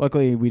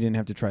 Luckily, we didn't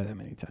have to try that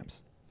many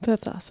times.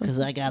 That's awesome.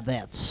 Because I got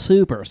that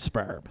super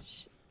sperm.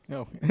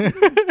 No. Did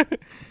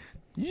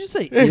you just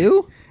say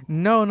ew?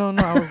 No.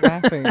 I was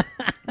laughing.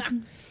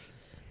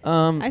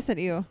 I said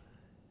ew.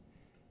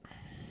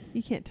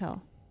 You can't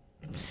tell.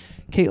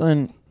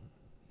 Caitlin,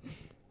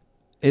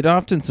 it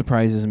often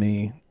surprises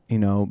me,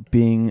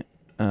 being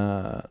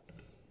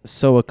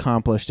so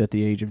accomplished at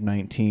the age of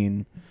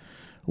 19.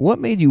 What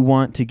made you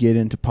want to get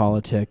into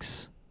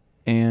politics?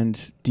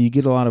 And do you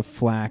get a lot of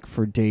flack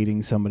for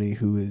dating somebody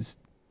who is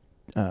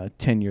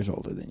 10 years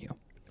older than you?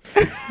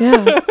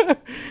 Yeah.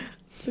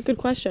 It's a good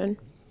question.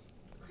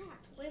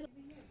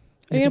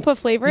 Are you going to put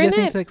flavor You in just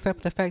need it? to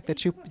accept the fact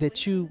that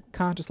you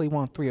consciously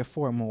want 3 or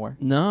 4 more.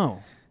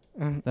 No.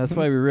 That's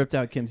why we ripped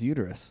out Kim's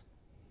uterus.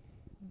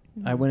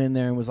 I went in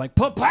there and was like,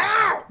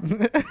 "Pow!"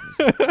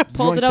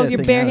 Pulled it out with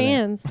your bare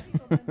hands.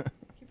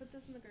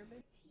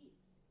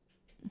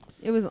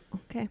 It was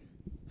okay.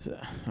 So,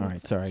 all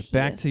right, sorry.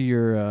 Back to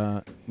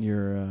your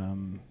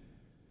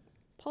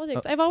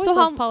Politics. I've always So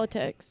loved how-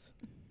 politics.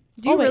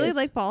 Do you really Always.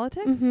 like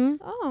politics? Mm-hmm.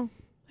 Oh.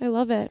 I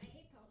love it.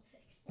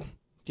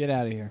 get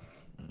out of here.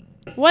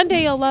 One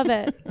day you'll love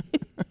it.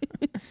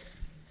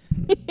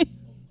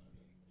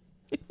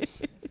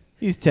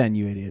 He's 10,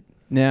 you idiot.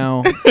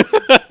 Now,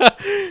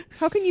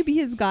 How can you be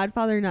his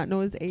godfather and not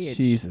know his age?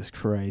 Jesus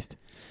Christ.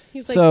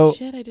 He's like, So-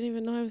 shit, I didn't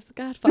even know I was the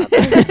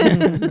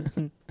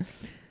godfather.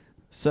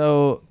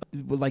 So,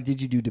 like,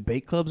 did you do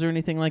debate clubs or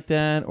anything like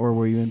that? Or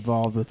were you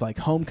involved with, like,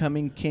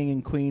 homecoming king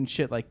and queen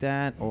shit like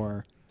that?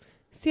 Or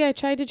See, I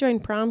tried to join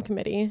prom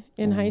committee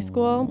in high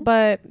school,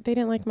 but they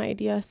didn't like my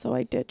idea, so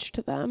I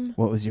ditched them.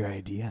 what was your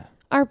idea?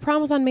 Our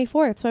prom was on May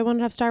 4th, so I wanted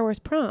to have Star Wars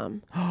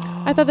prom.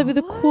 I thought that'd be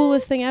the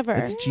coolest thing ever.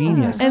 It's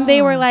genius. And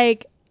they were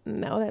like,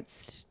 no,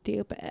 that's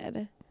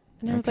stupid.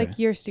 And I was Okay. like,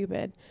 you're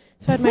stupid.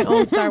 So I had my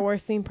own Star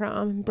Wars themed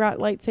prom and brought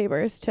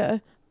lightsabers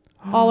to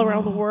all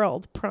around the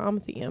world prom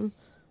theme.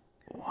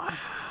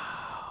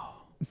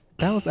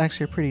 That was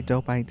actually a pretty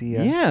dope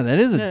idea. Yeah, that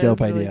is a That dope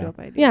is a really idea. dope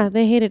idea. Yeah,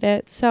 they hated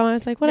it. So I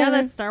was like, whatever.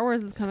 Now that Star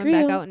Wars is coming Screw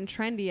back you. out and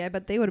trendy, I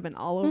bet they would have been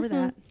all over Mhm.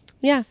 that.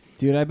 Yeah,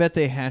 Dude, I bet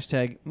they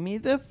hashtag "May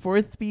the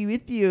Fourth be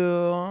with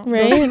you"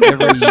 right?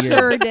 every year.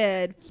 Sure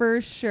did.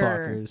 For sure.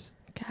 Fuckers.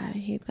 God, I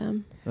hate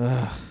them.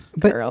 Ugh.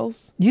 But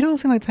Girls. you don't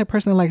seem like the type of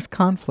person that likes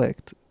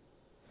conflict.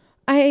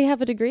 I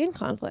have a degree in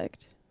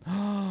conflict.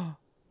 Oh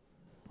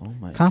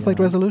my Conflict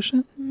God.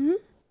 resolution? Mm-hmm.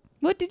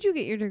 What did you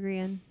get your degree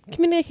in?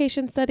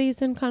 Communication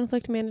studies and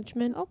conflict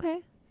management.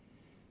 Okay.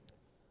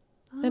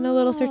 And a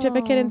little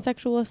certificate in Oh.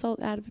 sexual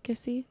assault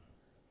advocacy.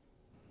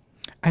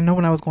 I know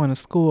when I was going to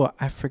school,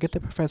 I forget the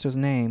professor's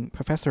name,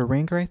 Professor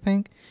Ringer, I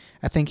think.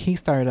 I think he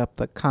started up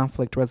the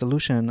conflict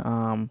resolution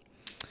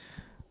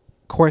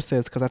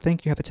courses because I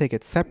think you have to take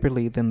it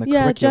separately than the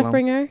curriculum. Jeff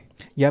Ringer.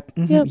 Yep.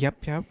 Yep.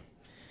 Yep.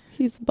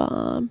 He's the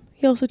bomb.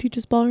 He also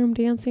teaches ballroom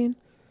dancing.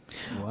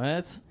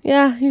 What?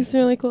 Yeah, he's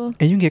really cool.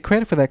 And you can get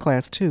credit for that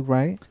class too,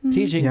 right?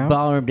 Teaching Yeah.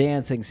 ballroom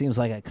dancing seems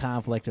like a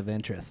conflict of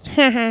interest.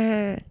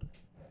 Did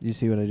you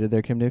see what I did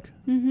there, Kim Duke?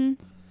 Mm-hmm.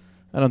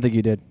 I don't think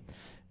you did.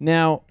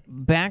 Now,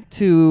 back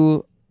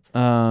to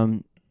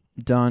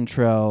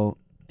Dontrell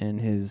and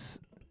his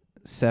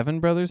 7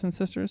 brothers and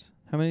sisters.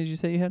 How many did you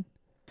say you had?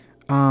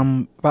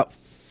 About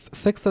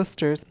 6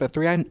 sisters, but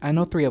 3 I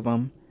know 3 of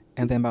them,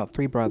 and then about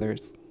 3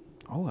 brothers.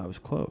 Oh, I was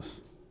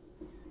close.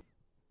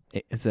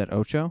 Is that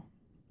Ocho?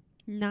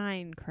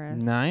 9, Chris.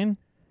 9?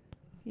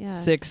 Yeah.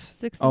 6.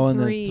 6 Oh, and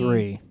three. then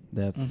 3.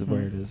 That's Mhm.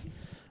 where it is.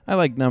 I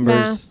like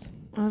numbers.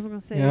 I was going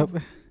to say, Yep.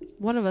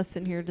 one of us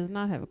in here does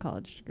not have a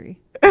college degree.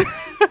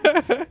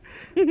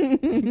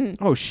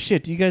 Oh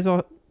shit! Do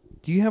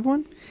you have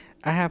one?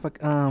 I have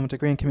a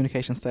degree in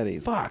communication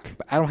studies. Fuck.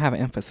 But I don't have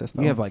an emphasis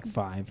though. You have like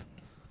 5.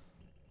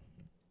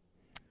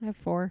 I have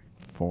 4.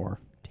 4.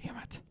 Damn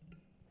it.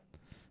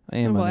 I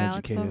am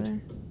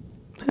uneducated.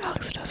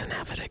 Alex doesn't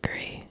have a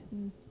degree.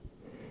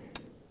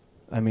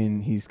 I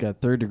mean, he's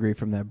got 3rd degree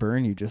from that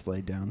burn you just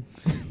laid down.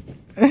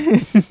 He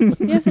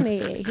has an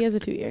AA. He has a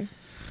 2-year.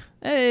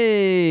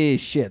 Hey,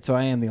 shit. So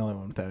I am the only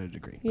one without a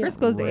degree. Yeah. Chris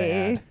goes to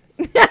AA.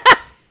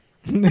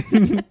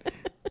 Rad.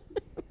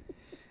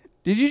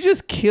 Did you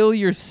just kill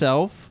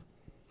yourself?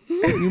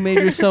 You made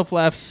yourself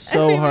laugh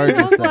so hard I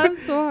just then. laughed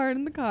so hard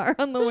in the car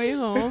on the way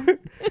home.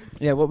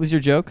 Yeah, what was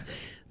your joke?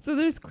 So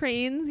there's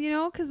cranes,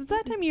 because it's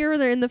that time of year where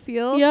they're in the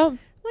field. Yep. I'm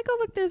like, oh,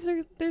 look,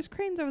 there's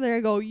cranes over there. I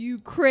go, you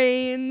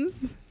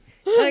cranes.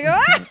 And I go,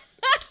 ah!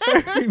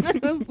 I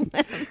was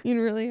laughing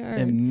really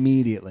hard.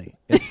 Immediately.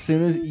 As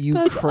soon as you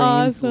That's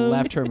cranes awesome.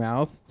 left her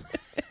mouth,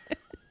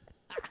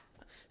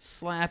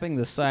 slapping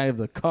the side of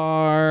the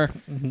car.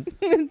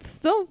 It's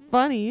still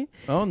funny.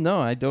 Oh, no,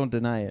 I don't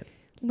deny it.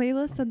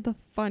 Layla said the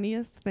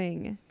funniest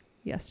thing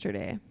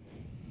yesterday.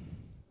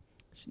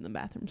 She's in the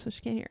bathroom, so she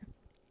can't hear.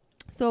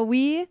 So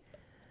we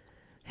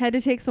had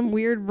to take some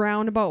weird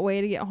roundabout way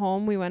to get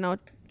home. We went out,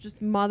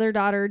 just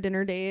mother-daughter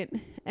dinner date.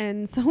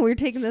 And so we were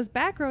taking this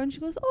back road, and she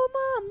goes,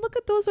 oh, Mom, look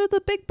at those are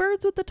the big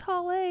birds with the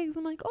tall legs.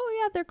 I'm like, oh,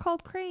 yeah, they're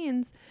called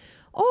cranes.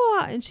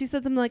 Oh, and she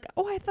said something like,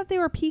 oh, I thought they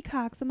were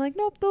peacocks. I'm like,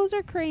 nope, those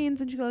are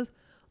cranes. And she goes,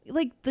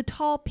 like the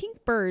tall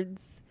pink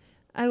birds.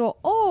 I go,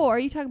 oh, are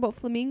you talking about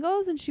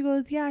flamingos? And she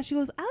goes, yeah. She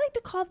goes, I like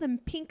to call them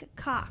pink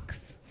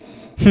cocks.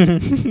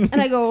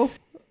 And I go,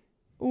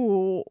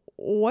 ooh,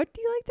 what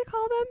do you like to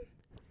call them?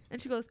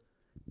 And she goes,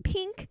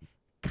 pink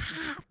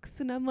cocks.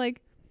 And I'm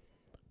like,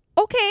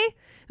 okay.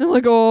 And I'm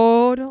like,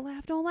 oh, don't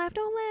laugh.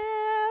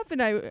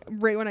 And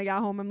right when I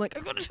got home, I'm like,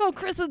 I'm going to tell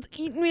Chris it's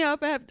eating me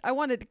up. I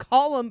wanted to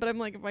call him, but I'm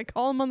like, if I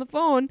call him on the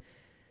phone,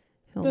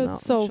 he'll know.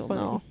 That's so She'll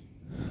funny. know.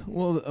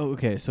 Well,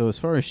 okay, so as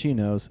far as she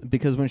knows,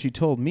 because when she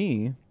told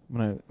me,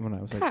 when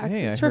I was like, Cocks,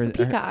 hey, it's short for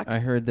peacock. I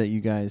heard that you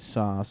guys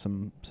saw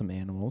some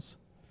animals.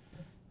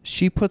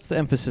 She puts the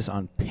emphasis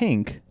on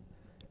pink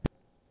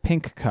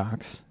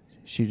cocks.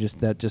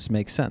 That just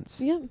makes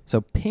sense. Yep.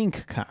 So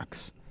pink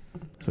cocks.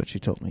 That's what she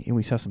told me. And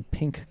we saw some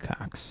pink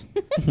cocks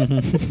in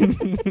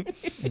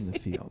the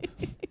field.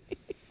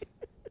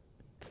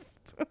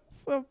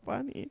 So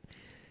funny.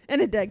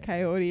 And a dead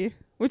coyote,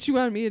 which you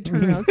wanted me to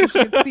turn around so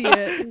she could see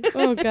it.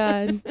 Oh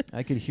God.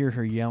 I could hear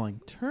her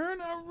yelling, "Turn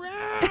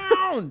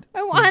around!"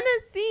 I want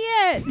to see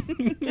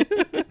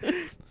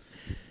it.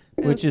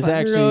 Which is fun.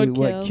 actually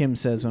what Roadkill. Kim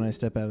says when I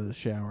step out of the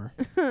shower.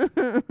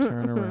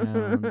 Turn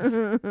around.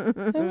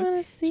 I want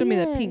to see Show me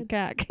it. that pink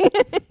cock.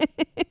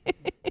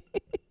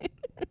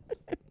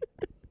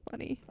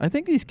 Funny. I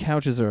think these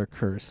couches are a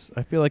curse.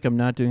 I feel like I'm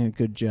not doing a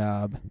good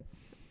job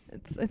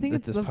I think at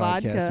it's this the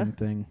vodka. podcasting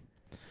thing.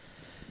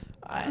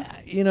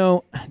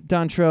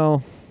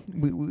 Dontrell,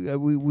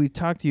 we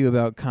talked to you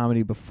about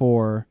comedy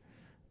before.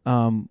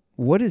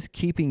 What is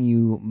keeping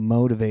you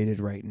motivated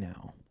right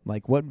now?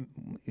 Like what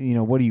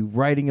are you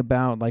writing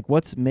about? Like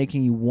what's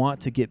making you want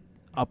to get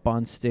up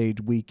on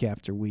stage week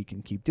after week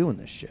and keep doing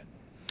this shit?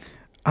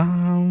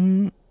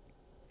 Well,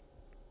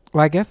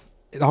 I guess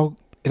it all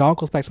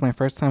goes back to my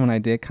first time when I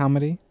did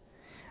comedy.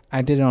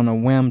 I did it on a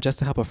whim just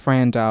to help a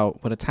friend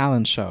out with a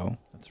talent show.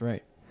 That's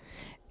right.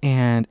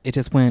 And it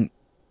just went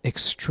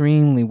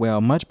extremely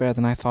well, much better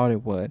than I thought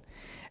it would.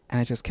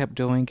 And I just kept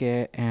doing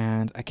it,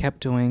 and I kept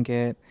doing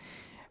it.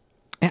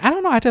 And I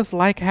don't know, I just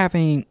like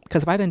having,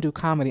 because if I didn't do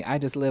comedy, I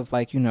just live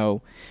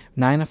 9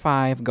 to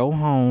 5, go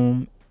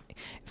home.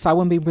 So I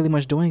wouldn't be really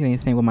much doing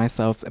anything with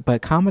myself.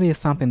 But comedy is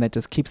something that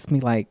just keeps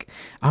me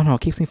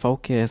keeps me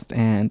focused.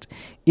 And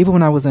even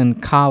when I was in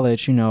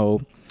college,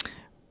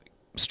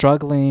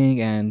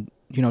 struggling and,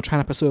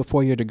 trying to pursue a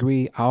 4-year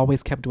degree, I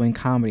always kept doing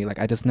comedy.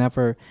 I just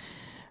never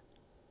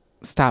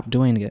stopped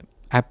doing it.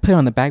 I put it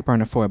on the back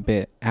burner for a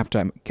bit after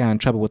I got in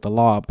trouble with the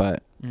law,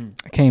 but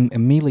I came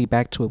immediately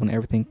back to it when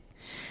everything,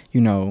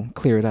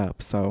 cleared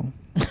up. So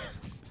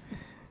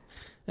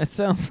That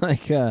sounds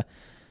like you're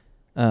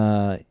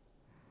I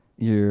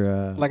had you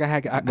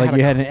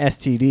had an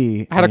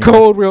STD. I had a and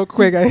cold real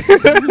quick. As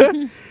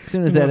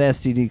soon as that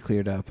STD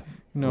cleared up,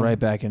 right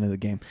back into the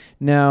game.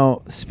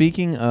 Now,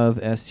 speaking of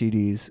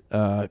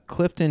STDs,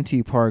 Clifton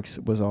T. Parks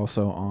was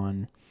also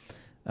on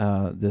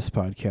this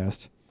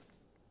podcast.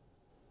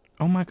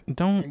 Oh my!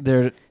 Don't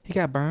There, he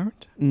got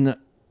burned?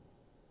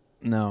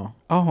 no,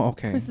 Oh,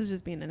 okay. Chris is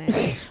just being an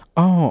ass.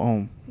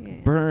 Oh, Yeah.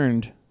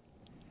 burned.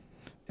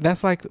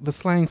 that's like the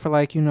slang for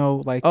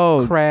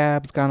Oh.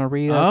 crabs,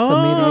 gonorrhea,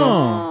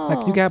 Oh.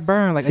 chlamydia. You got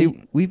burned.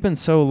 See, we've been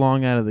so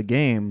long out of the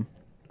game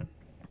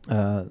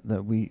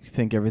that we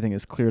think everything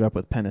is cleared up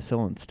with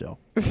penicillin still.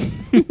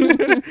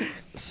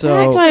 So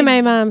That's why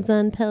my mom's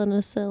on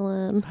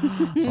penicillin.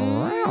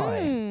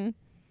 Really?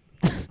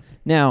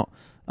 Now,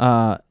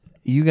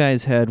 you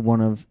guys had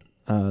one of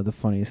the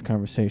funniest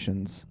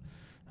conversations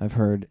I've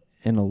heard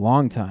in a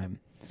long time,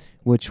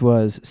 which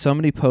was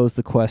somebody posed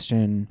the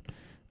question,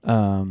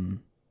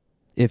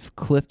 if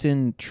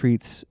Clifton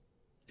treats,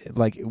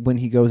 like when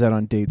he goes out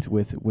on dates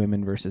with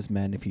women versus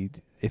men,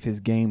 if his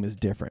game is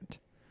different,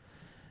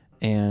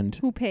 and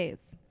Who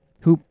pays?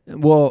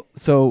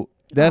 so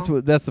that's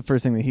Oh. that's the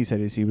first thing that he said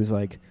is he was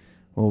like,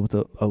 well, with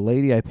a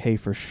lady I pay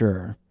for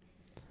sure,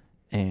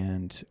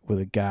 and with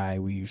a guy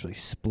we usually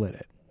split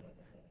it.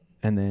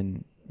 And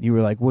then you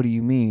were like, what do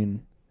you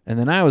mean? And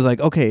then I was like,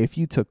 okay, if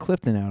you took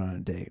Clifton out on a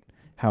date,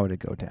 how would it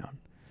go down?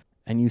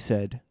 And you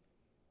said,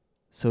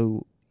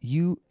 so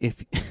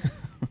if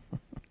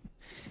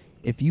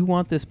if you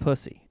want this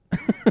pussy,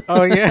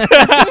 Oh yeah.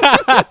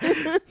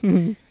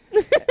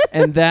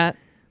 and that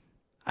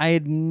I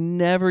had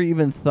never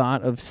even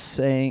thought of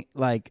saying,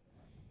 like,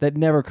 that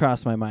never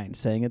crossed my mind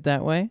saying it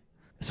that way.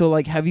 So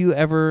like, have you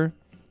ever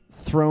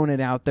thrown it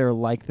out there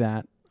like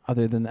that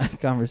other than that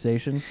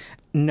conversation?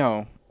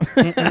 No.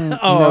 Oh,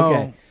 No.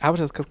 okay. I was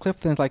just because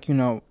Clifton's like,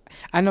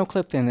 I know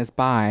Clifton is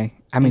bi.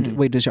 I mean, Mhm.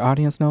 wait, does your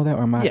audience know that,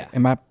 or am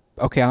I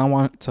okay? I don't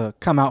want to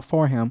come out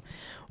for him,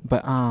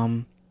 but no.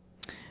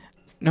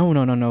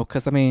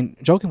 Because I mean,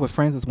 joking with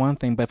friends is one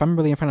thing, but if I'm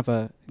really in front of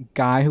a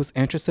guy who's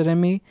interested in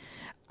me,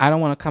 I don't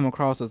want to come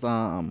across as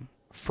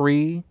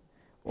free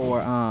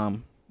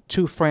or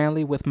too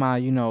friendly with my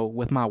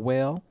with my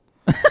will,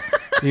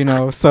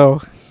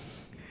 So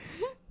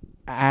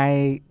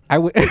I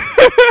would.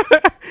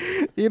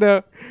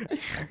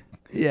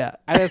 Yeah.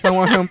 I just don't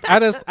want him.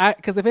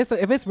 Because if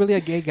it's really a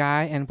gay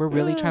guy and we're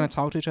really trying to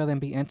talk to each other and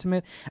be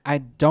intimate, I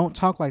don't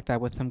talk like that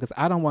with him because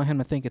I don't want him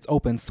to think it's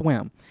open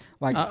swim,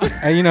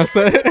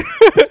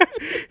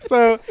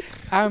 so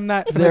I'm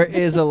not. There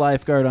is a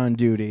lifeguard on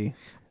duty.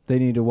 They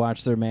need to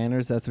watch their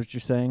manners. That's what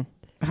you're saying?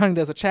 Honey,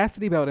 there's a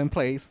chastity belt in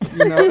place.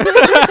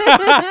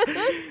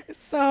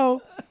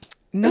 So.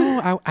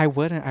 No, I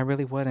wouldn't. I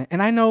really wouldn't.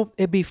 And I know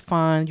it'd be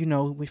fun,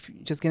 we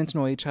just getting to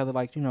know each other,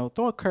 like, throw a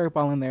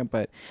curveball in there.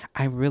 But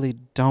I really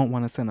don't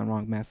want to send the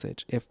wrong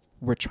message if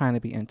we're trying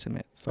to be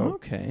intimate. So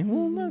Okay.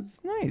 Well,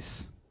 that's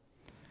nice.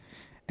 I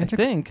And to-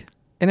 think.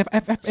 and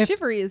if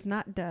Chivalry is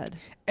not dead.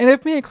 and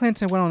if me and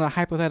Clinton went on a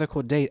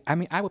hypothetical date, I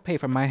mean, I would pay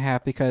for my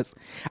half because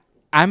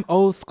I'm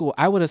old school.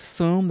 I would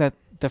assume that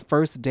the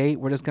first date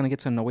we're just gonna get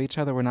to know each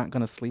other. We're not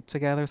gonna sleep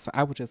together. So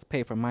I would just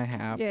pay for my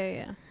half.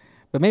 Yeah.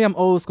 But maybe I'm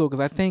old school because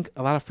I think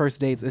a lot of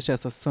first dates it's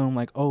just assume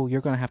like, oh, you're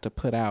gonna have to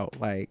put out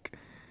like,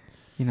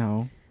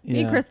 Me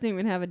and Chris didn't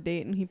even have a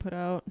date, and he put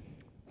out.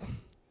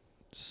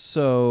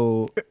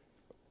 So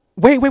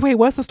Wait.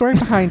 What's the story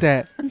behind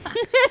that?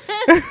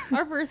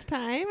 Our first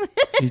time.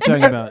 you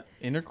talking about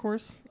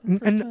intercourse?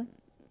 And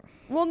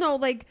Well, no,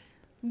 like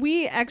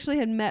we actually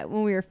had met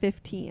when we were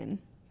 15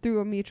 through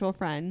a mutual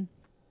friend,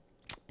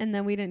 and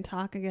then we didn't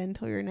talk again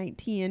until we were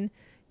 19.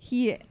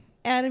 He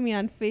added me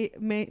on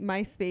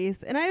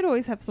MySpace, and I'd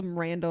always have some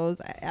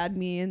randos add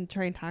me and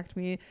try and talk to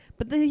me,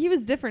 but he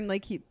was different.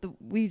 Like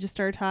we just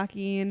started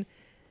talking,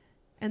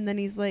 and then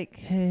he's like,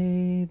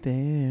 Hey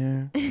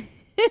there.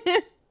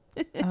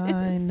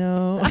 I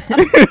know.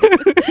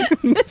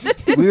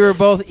 We were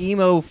both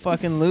emo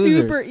fucking losers.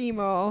 super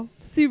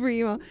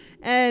emo,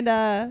 and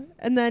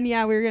then we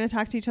were gonna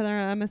talk to each other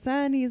on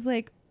MSN. He's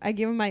like, I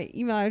gave him my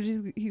email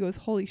address. He goes,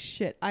 holy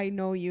shit, I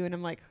know you. And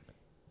I'm like,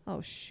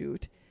 oh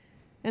shoot.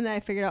 And then I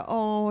figured out,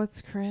 oh,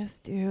 it's Chris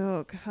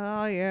Duke.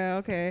 Oh yeah,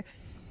 okay.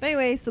 But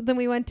anyway, so then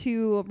we went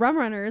to Rum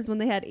Runners when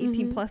they had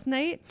 18 plus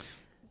night.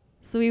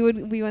 So we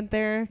went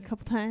there a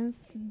couple times,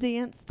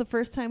 danced. The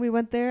first time we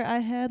went there, I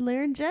had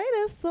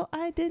laryngitis, so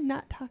I did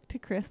not talk to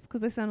Chris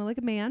because I sounded like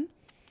a man.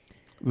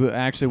 Well,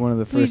 actually, one of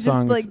the So we first just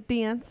songs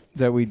danced.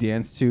 that we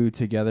danced to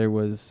together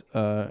was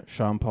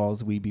Sean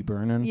Paul's "We Be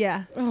Burnin'."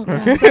 Yeah. Oh,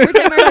 Yeah. God. So every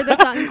time I heard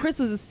that song, and Chris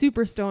was a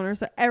super stoner,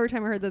 so every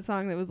time I heard that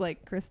song, that was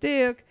like Chris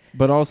Duke.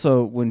 But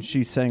also, when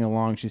she sang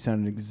along, she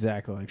sounded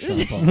exactly like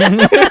Sean Paul.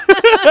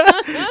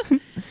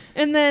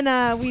 And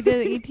then we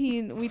did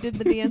 18. We did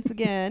the dance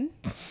again.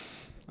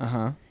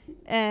 Uh-huh.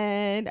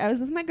 And I was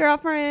with my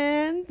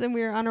girlfriends, and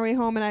we were on our way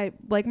home. And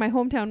my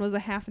hometown was a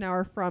half an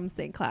hour from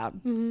St. Cloud.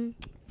 Mm-hmm.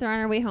 So we're on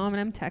our way home, and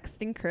I'm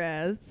texting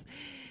Chris,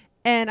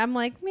 and I'm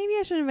like, maybe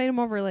I should invite him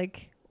over.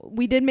 Like,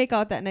 we did make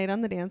out that night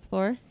on the dance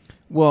floor.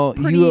 Well,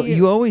 Pretty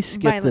you always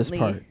skip this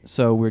violently. part.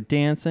 So we're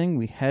dancing.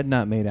 We had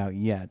not made out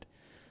yet.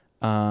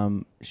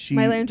 My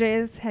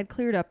laryngitis had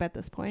cleared up at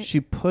this point. She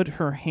put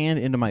her hand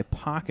into my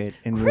pocket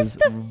and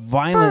Christopher! was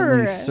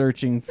violently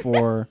searching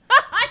for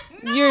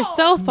Your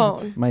cell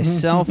phone. my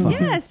cell phone.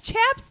 Yes,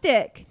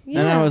 chapstick. And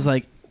I was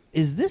like,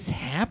 is this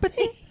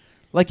happening?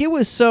 Like, it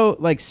was so,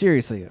 like,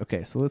 seriously.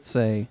 Okay, so let's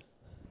say,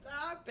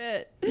 Stop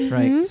it.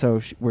 right, so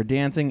we're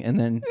dancing, and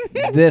then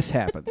this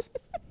happens.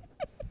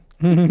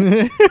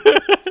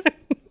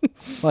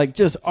 Like,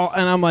 just all,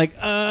 and I'm like,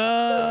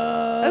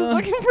 I was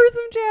looking for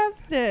some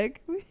chapstick.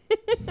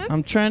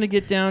 I'm trying to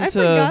get down I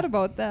forgot to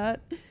about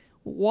that.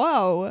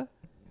 Whoa.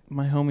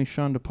 my homie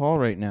Sean DePaul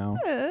right now.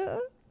 Uh,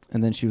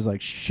 And then she was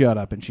like, shut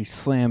up, and she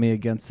slammed me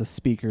against the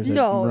speakers at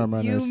Rum no,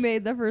 Runners. you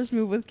made the first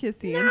move with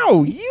kissing.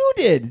 No, you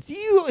did.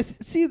 You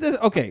see this?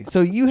 Okay,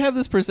 so you have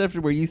this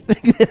perception where you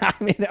think that I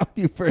made out with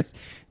you first.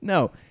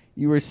 No,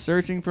 You were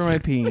searching for my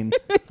peen.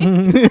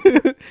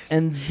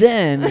 And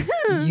then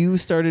you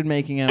started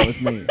making out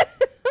with me.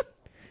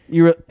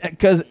 You were,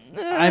 because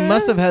I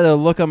must have had a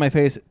look on my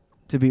face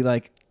to be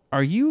like,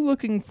 are you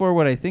looking for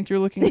what I think you're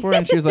looking for?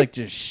 And she was like,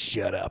 just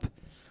shut up.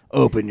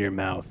 Open your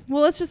mouth.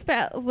 Well, let's just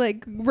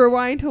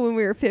rewind to when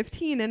we were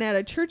 15 and at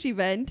a church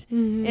event,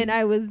 and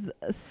I was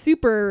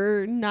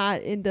super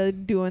not into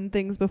doing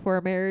things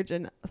before marriage,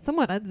 and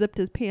someone unzipped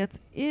his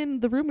pants in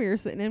the room we were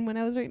sitting in when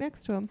I was right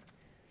next to him.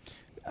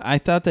 I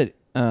thought that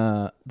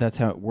that's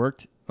how it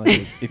worked.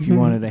 Like if you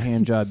wanted a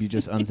hand job, you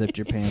just unzipped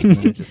your pants and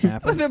then it just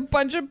happened. With a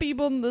bunch of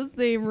people in the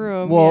same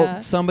room. Well, yeah.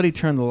 somebody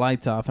turned the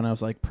lights off, and I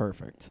was like,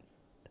 perfect.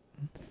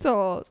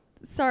 So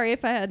sorry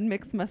if I had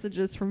mixed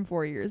messages from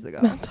 4 years ago.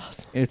 That's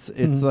awesome.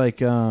 It's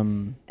like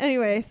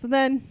Anyway, so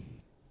then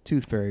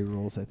Tooth Fairy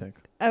rules, I think.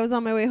 I was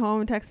on my way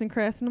home texting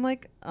Chris, and I'm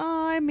like,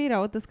 oh, I made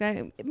out with this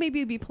guy. Maybe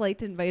it'd be polite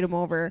to invite him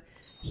over.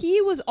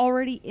 He was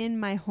already in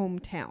my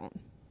hometown.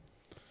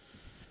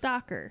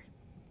 Stalker.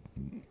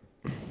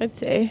 I'd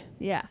say.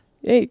 Yeah.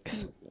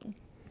 Yikes.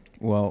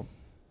 Well,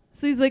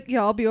 So he's like,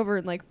 yeah, I'll be over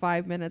in like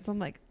 5 minutes. I'm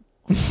like,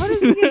 how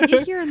does he gonna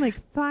get here in like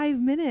 5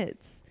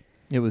 minutes?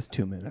 it was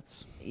 2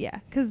 minutes. Yeah,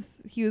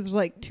 because he was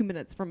like 2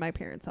 minutes from my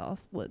parents'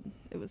 house.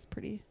 It was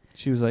pretty.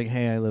 She was like,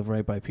 hey, I live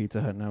right by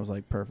Pizza Hut. And I was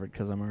like, perfect,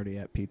 because I'm already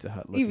at Pizza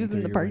Hut. He was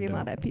in the parking window.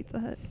 lot at Pizza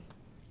Hut.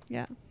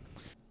 Yeah.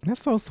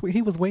 That's so sweet.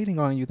 He was waiting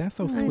on you. That's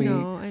so sweet.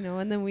 I know.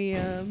 And then we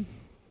Yeah.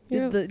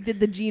 did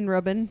the Gene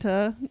rubbing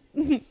to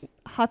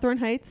Hawthorne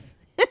Heights.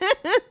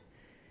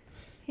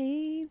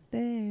 Hey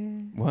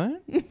there.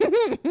 What?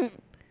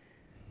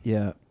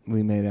 Yeah,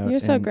 we made out. You're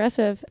so and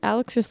aggressive.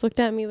 Alex just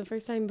looked at me the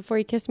first time before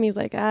he kissed me. He's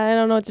like, I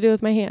don't know what to do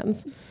with my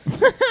hands.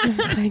 I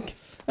was like,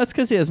 That's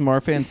because he has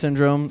Marfan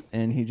syndrome,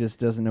 and he just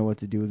doesn't know what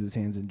to do with his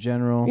hands in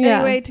general. Yeah.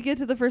 Anyway, to get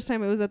to the first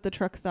time, it was at the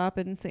truck stop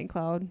in St.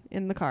 Cloud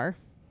in the car.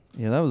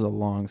 Yeah, that was a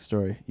long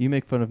story. You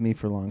make fun of me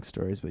for long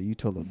stories, but you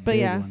told a big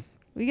yeah. one.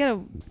 We got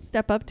to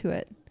step up to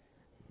it.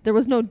 There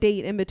was no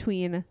date in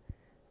between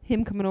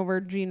him coming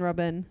over, Gene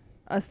rubbing,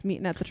 us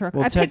meeting at the truck.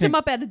 Well, I picked him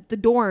up at the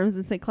dorms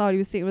in St. Cloud. He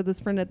was staying with his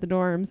friend at the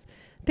dorms.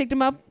 Picked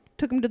him up,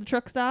 took him to the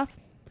truck stop,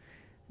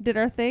 did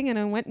our thing, and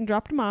I went and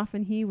dropped him off,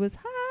 and he was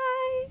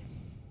hi.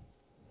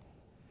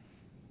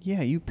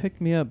 Yeah, you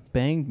picked me up,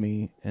 banged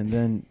me, and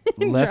then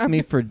left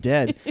me for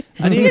dead.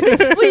 I He need. had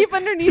to sleep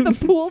underneath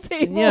a pool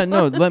table. Yeah,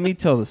 no, let me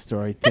tell the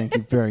story. Thank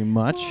you very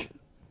much.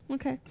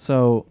 Okay.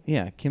 So,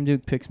 yeah, Kim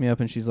Duke picks me up,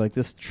 and she's like,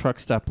 this truck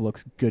stop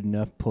looks good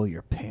enough. Pull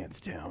your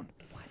pants down.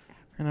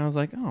 And I was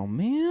like, oh,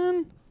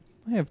 man,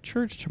 I have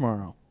church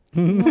tomorrow.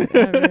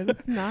 Whatever.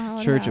 That's not how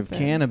it Church of happened.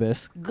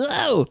 Cannabis.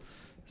 Go!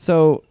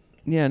 So,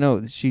 yeah,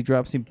 no, she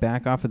drops me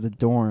back off at the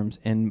dorms,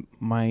 and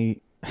my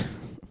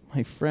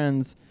my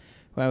friends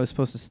who I was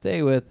supposed to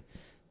stay with,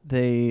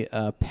 they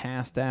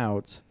passed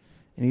out.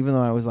 And even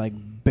though I was, like,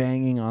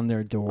 banging on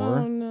their door,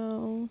 oh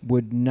no.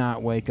 would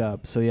not wake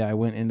up. So, yeah, I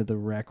went into the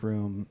rec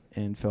room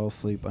and fell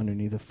asleep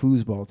underneath a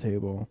foosball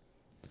table.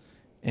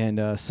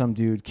 And some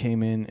dude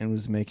came in and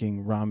was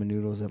making ramen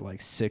noodles at, like,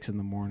 6 in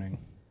the morning.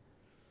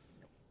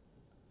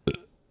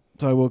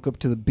 So I woke up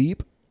to the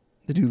beep.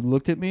 The dude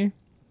looked at me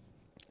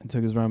and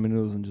took his ramen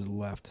noodles and just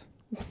left.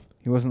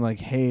 He wasn't like,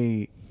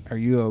 hey, are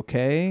you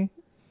okay?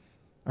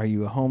 Are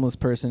you a homeless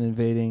person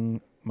invading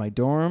my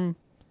dorm?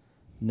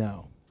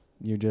 No.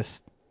 You're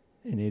just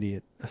an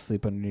idiot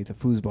asleep underneath a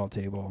foosball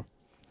table.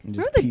 And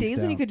just Remember the peaced days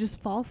when you out. could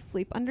just fall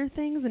asleep under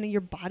things and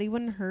your body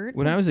wouldn't hurt?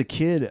 When I was a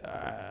kid,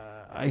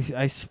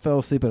 I fell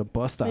asleep at a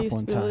bus I stop used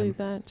one to believe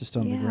time. that. Just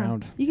on the Yeah.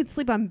 ground. You could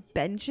sleep on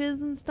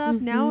benches and stuff.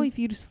 Now, Mhm. if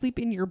you sleep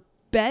in your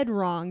bed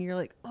wrong, you're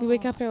like, You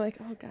wake up and you're like,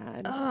 oh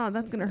God. oh,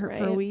 that's going to hurt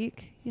for a Right.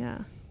 week. Yeah.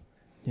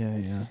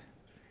 Yeah.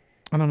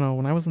 I don't know.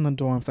 When I was in the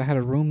dorms, I had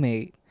a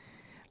roommate.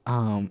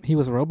 He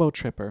was a robo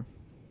tripper.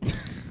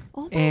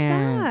 Oh, my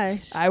And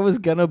gosh. I was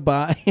going to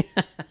buy.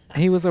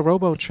 He was a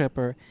robo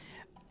tripper,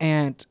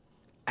 and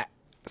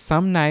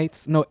some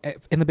nights,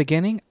 in the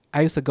beginning,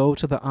 I used to go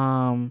to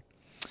the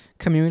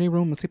community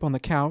room and sleep on the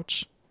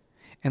couch,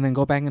 and then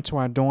go back into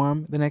our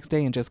dorm the next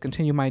day and just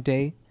continue my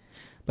day.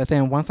 But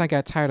then once I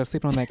got tired of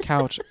sleeping on that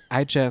couch,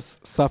 I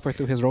just suffered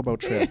through his robo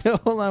trips.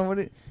 Hold on.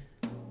 What?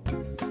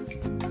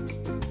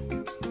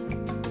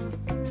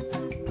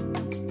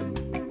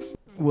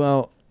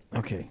 Well,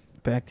 okay.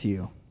 Back to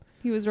you.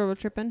 He was robo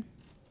tripping.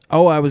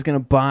 Oh, I was going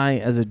to buy,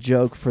 as a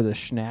joke for the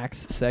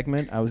Schnacks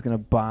segment, I was going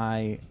to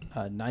buy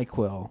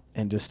NyQuil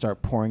and just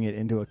start pouring it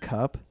into a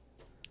cup.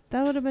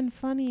 That would have been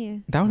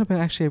funny. That would have been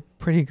actually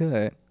pretty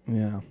good.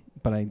 Yeah,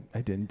 but I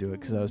didn't do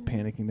it because I was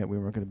panicking that we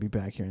weren't going to be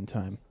back here in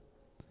time.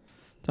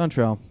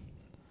 Dontrell,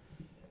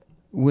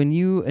 when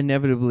you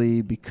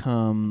inevitably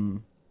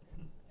become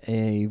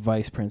a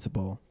vice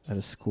principal at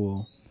a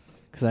school,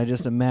 because I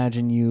just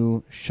imagine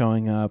you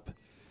showing up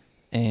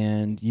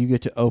and you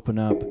get to open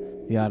up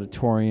the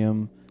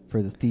auditorium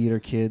for the theater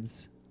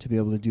kids to be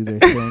able to do their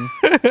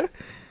thing.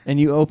 And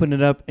you open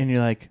it up and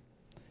you're like,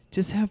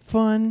 just have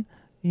fun.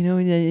 You know,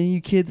 and you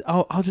kids,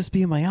 I'll just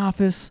be in my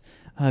office.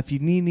 If you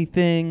need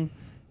anything,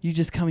 you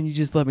just come and you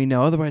just let me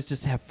know. Otherwise,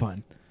 just have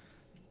fun.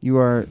 You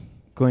are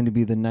going to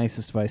be the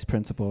nicest vice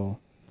principal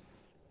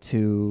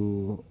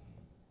to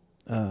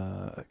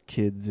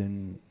kids,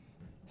 and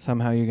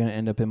somehow you're going to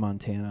end up in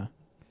Montana.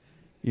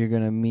 You're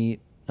going to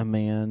meet a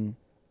man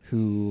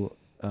who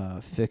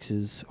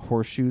fixes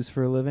horseshoes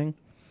for a living.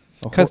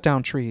 Cuts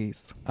down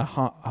trees. A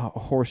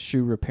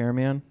horseshoe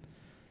repairman,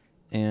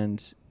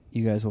 and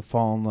you guys will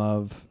fall in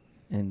love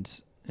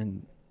and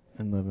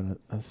live in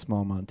a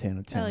small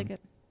Montana town. I like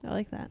it. I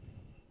like that.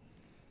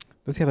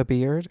 Does he have a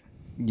beard?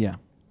 Yeah.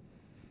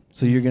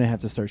 So you're going to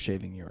have to start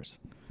shaving yours.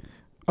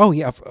 Oh,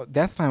 yeah.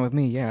 That's fine with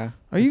me, yeah.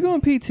 Are you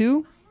going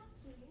P2?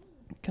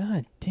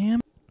 God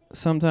damn.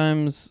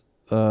 Sometimes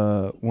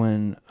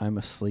when I'm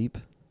asleep,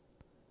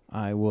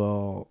 I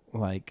will,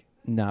 like,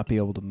 not be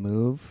able to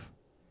move.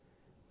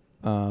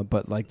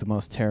 But, like, the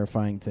most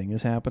terrifying thing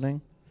is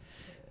happening.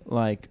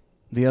 Like,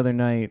 the other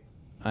night,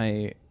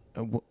 I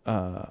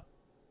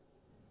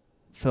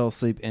fell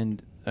asleep,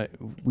 and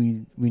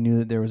we knew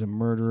that there was a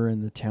murderer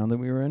in the town that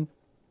we were in.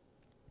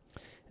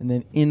 And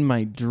then in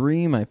my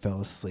dream, I fell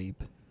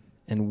asleep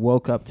and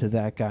woke up to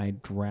that guy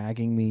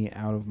dragging me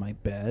out of my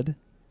bed.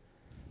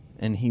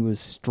 And he was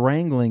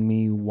strangling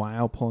me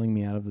while pulling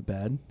me out of the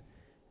bed.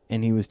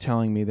 And he was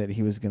telling me that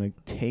he was going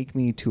to take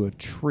me to a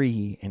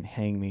tree and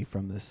hang me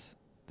from this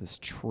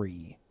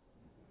tree.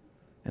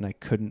 And I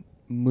couldn't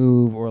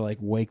move or, like,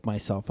 wake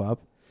myself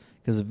up.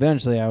 Because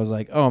eventually I was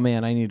like, oh,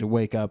 man, I need to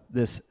wake up.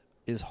 This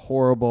is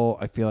horrible.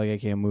 I feel like I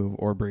can't move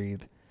or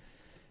breathe.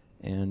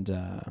 And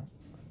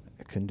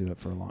I couldn't do it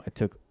for long. It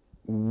took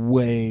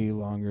way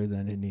longer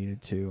than it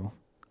needed to.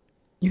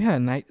 You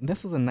had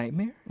this was a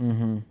nightmare?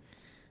 Mm-hmm.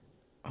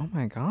 Oh,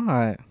 my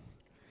God.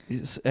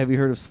 Have you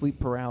heard of sleep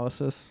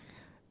paralysis?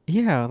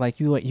 Yeah, like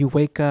you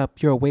wake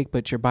up, you're awake,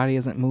 but your body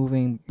isn't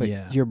moving,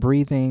 but you're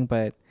breathing,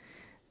 but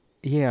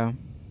yeah.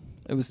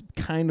 It was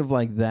kind of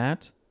like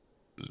that,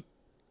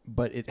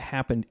 but it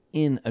happened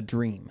in a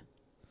dream.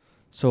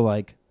 So,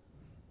 like,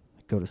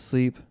 I go to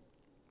sleep,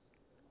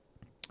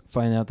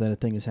 find out that a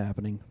thing is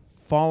happening,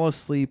 fall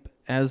asleep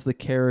as the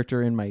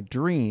character in my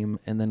dream,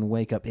 and then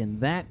wake up in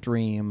that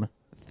dream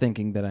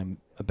thinking that I'm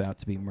about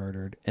to be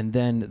murdered. And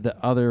then the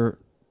other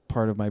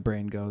part of my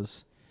brain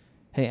goes,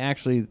 hey,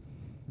 actually,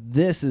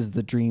 this is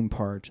the dream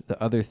part.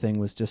 The other thing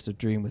was just a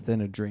dream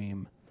within a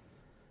dream.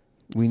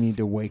 We need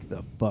to wake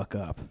the fuck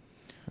up.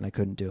 And I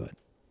couldn't do it.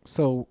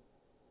 So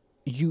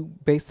you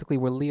basically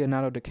were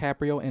Leonardo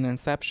DiCaprio in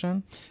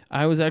Inception?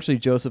 I was actually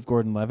Joseph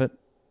Gordon-Levitt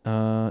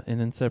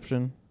in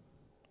Inception.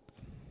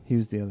 He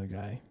was the other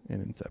guy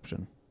in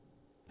Inception.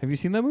 Have you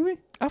seen that movie?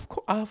 Of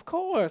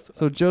course.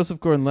 So Joseph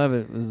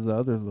Gordon-Levitt was the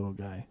other little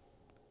guy.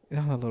 The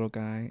other little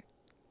guy.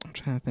 I'm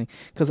trying to think.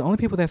 Because the only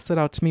people that stood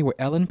out to me were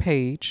Ellen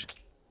Page.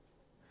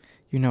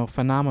 You know,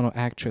 phenomenal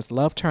actress.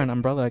 Loved her in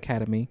Umbrella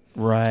Academy.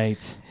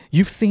 Right.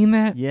 You've seen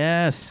that?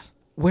 Yes.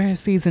 Where is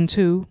season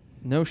 2?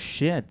 No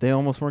shit. They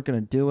almost weren't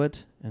going to do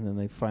it, and then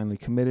they finally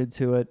committed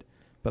to it.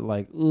 But,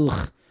 like,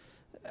 ugh.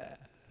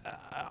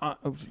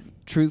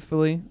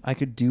 Truthfully, I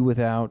could do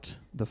without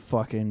the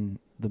fucking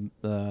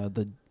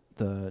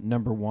the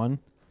number one.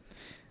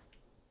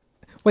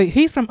 Wait,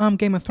 he's from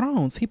Game of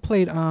Thrones. He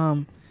played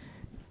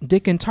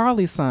Dick and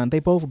Tarly's son. They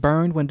both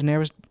burned when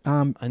Daenerys.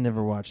 I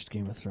never watched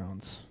Game of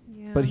Thrones,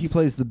 Yeah. but he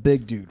plays the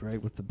big dude,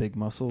 right, with the big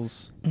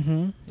muscles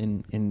Mm-hmm.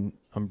 in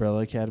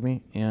Umbrella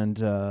Academy,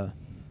 and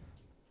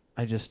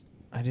I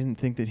didn't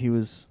think that he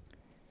was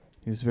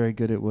very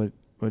good at what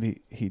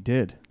he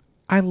did.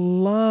 I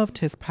loved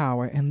his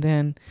power, and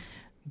then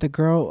the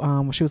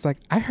girl, she was like,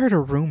 "I heard a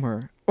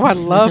rumor." Oh, I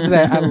love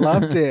that. I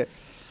loved it.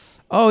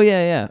 Oh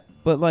yeah.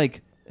 But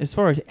like, as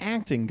far as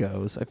acting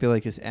goes, I feel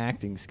like his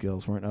acting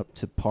skills weren't up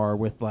to par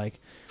with like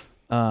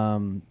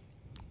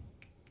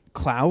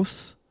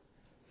Klaus,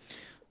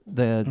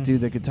 the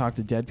dude that could talk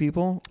to dead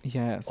people.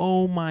 Yes.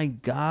 Oh my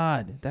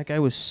God, that guy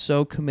was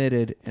so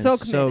committed and So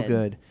so committed.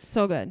 good.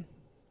 So good.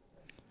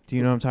 Do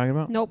you know what I'm talking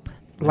about? Nope.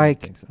 I don't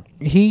Like think so.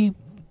 he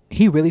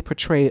really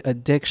portrayed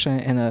addiction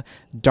in a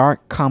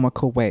dark,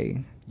 comical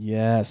way.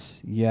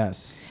 Yes,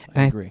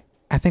 I And agree.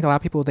 I think a lot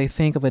of people, they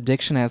think of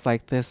addiction as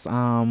like this,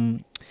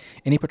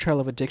 any portrayal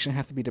of addiction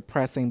has to be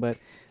depressing, but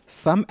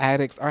some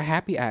addicts are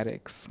happy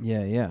addicts,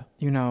 Yeah.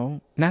 you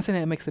know. Not saying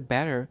that it makes it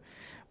better,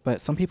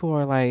 but some people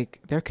are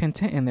like, they're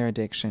content in their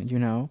addiction, you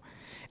know.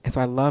 And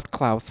so I loved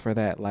Klaus for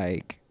that,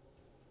 like,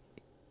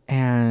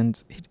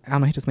 and I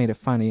don't know, he just made it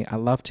funny. I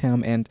loved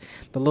him. And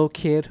the little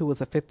kid who was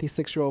a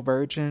 56-year-old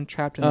virgin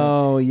trapped in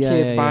a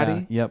kid's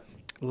body. Yep.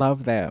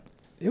 Loved that.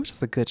 It was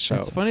just a good show.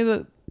 It's funny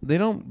that they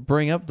don't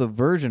bring up the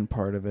virgin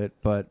part of it,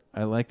 but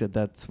I like that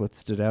that's what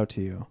stood out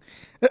to you.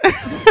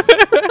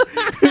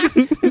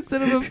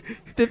 Instead of a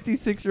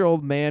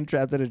 56-year-old man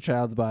trapped in a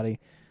child's body,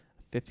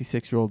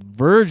 56-year-old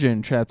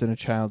virgin trapped in a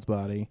child's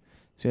body.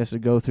 She has to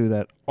go through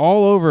that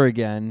all over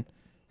again,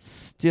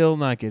 still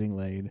not getting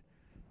laid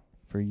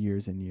for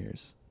years and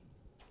years.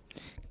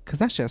 Because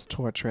that's just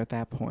torture at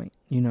that point,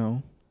 you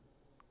know.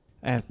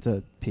 I have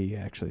to pee,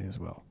 actually, as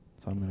well.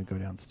 So I'm going to go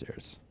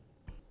downstairs.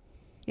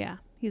 Yeah.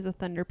 He's a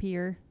thunder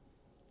peer.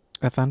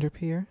 A thunder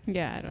peer?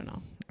 Yeah, I don't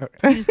know.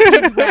 He just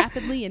pees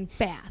rapidly and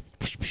fast.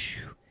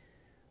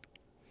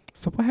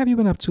 So what have you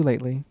been up to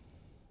lately?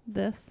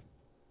 This.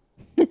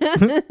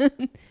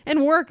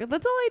 And work.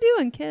 That's all I do,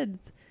 and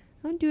kids.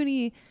 I don't do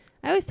any.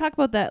 I always talk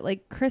about that.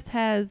 Like Chris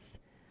has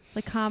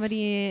like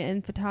comedy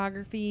and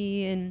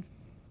photography and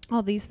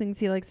all these things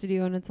he likes to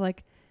do, and it's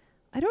like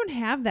I don't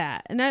have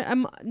that, and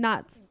I'm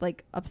not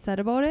like upset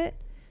about it,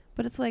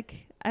 but it's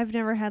like I've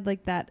never had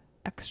like that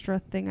extra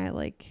thing I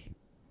like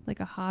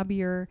a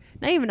hobby, or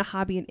not even a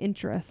hobby, an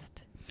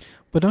interest.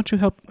 But don't you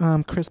help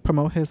Chris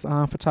promote his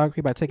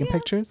photography by taking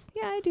pictures?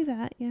 Yeah, I do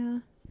that. Yeah,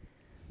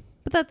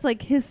 but that's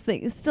like his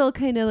thing. It's still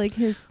kind of like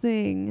his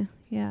thing.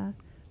 Yeah,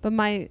 but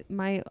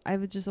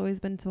I've just always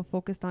been so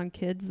focused on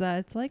kids that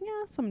it's like,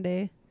 yeah,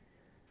 someday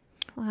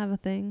I'll have a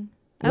thing.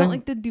 I don't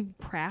like to do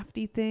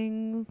crafty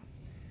things.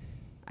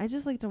 I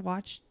just like to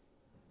watch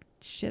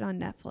shit on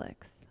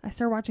Netflix. I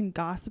started watching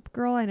Gossip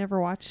Girl. I never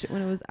watched it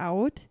when it was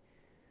out.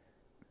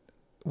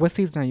 What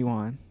season are you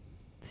on?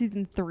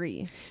 Season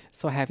 3.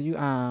 So have you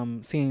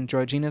seen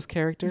Georgina's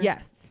character?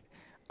 Yes.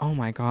 Oh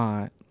my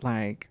God.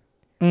 Like,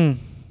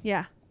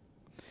 Yeah.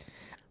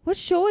 What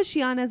show is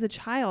she on as a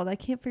child? I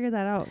can't figure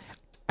that out.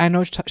 I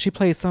know she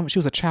plays she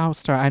was a child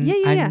star. I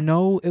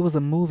know it was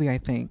a movie, I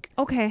think.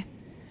 Okay.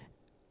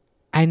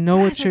 I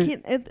know Gosh,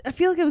 I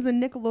feel like it was a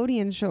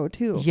Nickelodeon show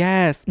too.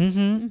 Yes.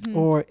 Mm-hmm.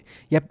 Or,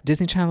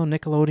 Disney Channel,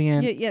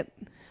 Nickelodeon. Yep.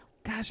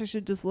 Gosh, I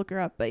should just look her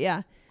up. But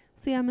yeah.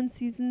 So yeah, I'm in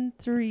season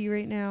 3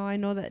 right now. I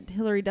know that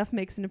Hilary Duff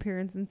makes an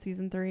appearance in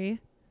season 3.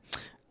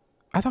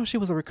 I thought she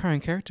was a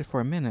recurring character for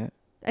a minute.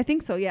 I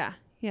think so, yeah.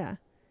 Yeah.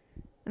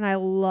 And I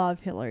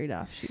love Hilary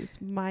Duff. She's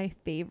my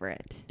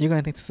favorite. You're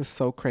gonna think this is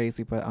so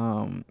crazy, but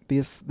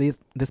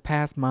this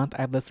past month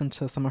I've listened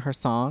to some of her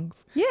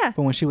songs. Yeah.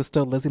 But when she was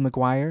still Lizzie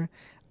McGuire.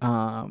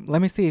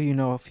 Let me see if you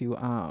know a few.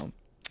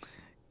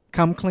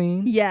 Come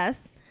Clean.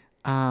 Yes.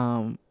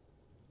 Why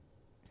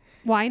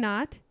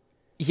Not?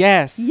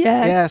 Yes.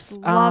 Yes.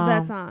 Love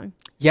that song.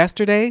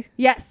 Yesterday.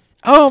 Yes.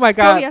 Oh my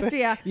God. So yesterday,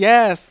 yeah.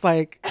 Yes.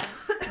 Like.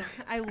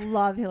 I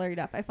love Hilary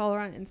Duff. I follow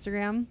her on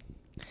Instagram.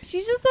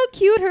 She's just so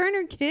cute. Her and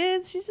her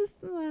kids. She's just,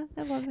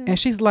 I love her. And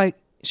she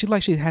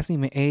hasn't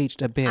even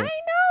aged a bit. I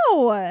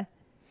know.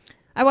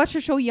 I watch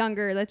her show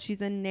Younger that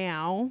she's in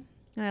now.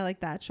 And I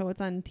like that show.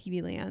 It's on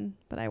TV Land,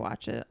 but I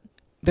watch it.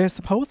 They're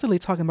supposedly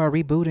talking about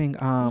rebooting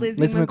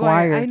Lizzie McGuire.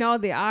 McGuire. I know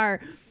they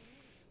are.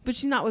 But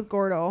she's not with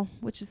Gordo,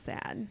 which is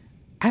sad.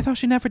 I thought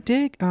she never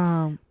did.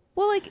 Well,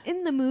 like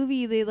in the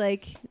movie, they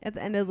like at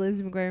the end of the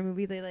Lizzie McGuire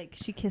movie, they like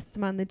she kissed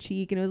him on the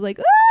cheek and it was like,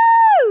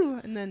 ooh!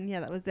 And then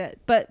that was it.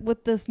 But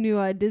with this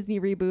new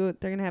Disney reboot,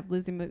 they're gonna have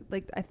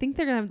I think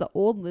they're gonna have the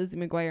old Lizzie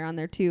McGuire on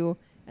there too,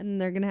 and then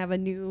they're gonna have a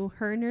new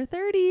her in her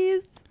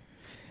 30s.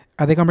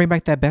 Are they gonna bring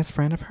back that best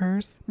friend of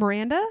hers,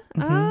 Miranda?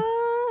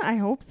 Mm-hmm. I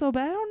hope so,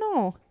 but I don't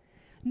know.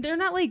 They're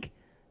not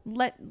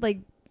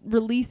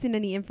releasing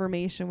any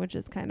information, which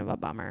is kind of a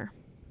bummer.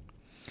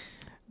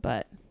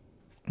 But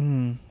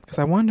because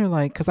I wonder,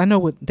 because I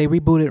know they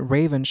rebooted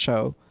Raven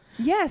show.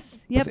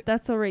 Yes, yep,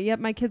 that's all right. Yep,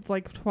 my kids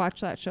like to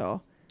watch that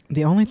show.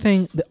 The only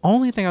thing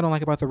I don't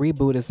like about the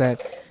reboot is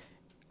that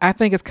I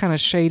think it's kind of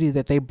shady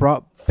that they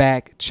brought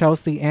back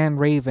Chelsea and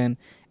Raven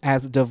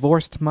as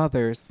divorced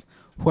mothers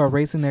who are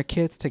raising their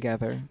kids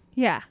together.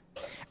 Yeah.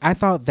 I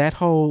thought that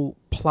whole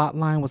plot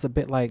line was a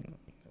bit like,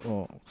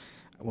 well,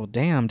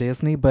 damn,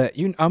 Disney, but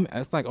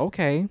it's like,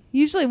 okay.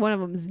 Usually one of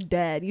them's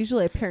dead.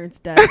 Usually a parent's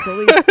dead,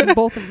 so at least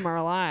both of them are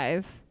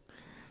alive.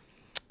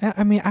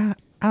 I mean, I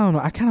don't know.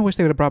 I kind of wish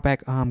they would have brought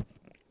back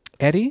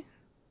Eddie.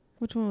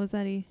 Which one was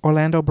Eddie?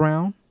 Orlando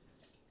Brown.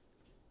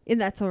 In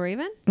That's So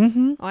Raven?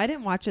 Mm-hmm. Oh, I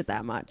didn't watch it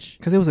that much.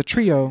 Because it was a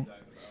trio.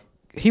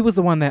 He was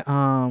the one that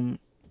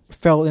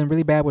fell in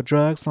really bad with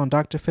drugs on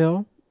Dr.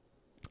 Phil.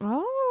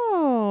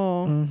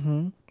 Oh.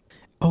 Mm-hmm.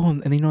 Oh,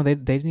 and they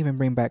didn't even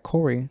bring back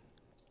Corey.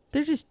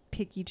 They're just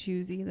picky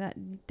choosy,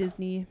 that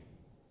Disney.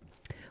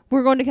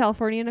 We're going to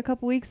California in a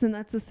couple weeks, and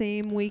that's the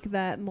same week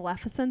that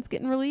Maleficent's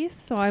getting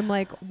released. So I'm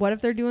like, what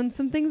if they're doing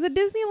some things at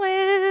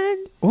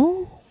Disneyland?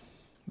 Oh,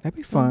 that'd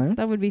be fun.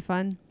 That would be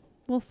fun.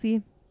 We'll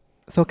see.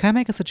 So can I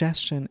make a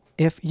suggestion?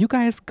 If you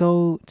guys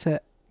go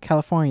to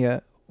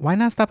California, why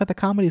not stop at the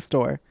Comedy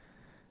Store?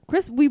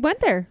 Chris, we went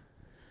there.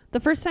 The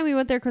first time we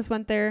went there, Chris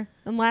went there.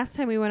 And last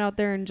time we went out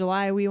there in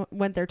July, we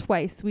went there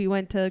twice. We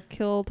went to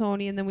Kill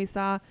Tony, and then we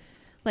saw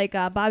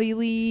Bobby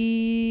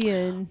Lee,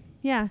 and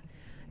yeah.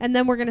 And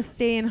then we're going to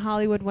stay in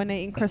Hollywood one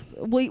night. And Chris,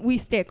 we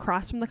stay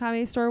across from the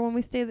Comedy Store when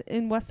we stay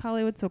in West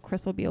Hollywood. So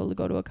Chris will be able to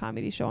go to a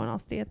comedy show, and I'll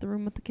stay at the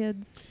room with the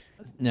kids.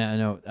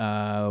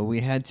 No.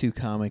 We had 2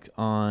 comics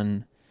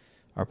on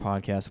our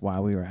podcast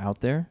while we were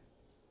out there.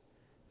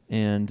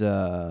 And,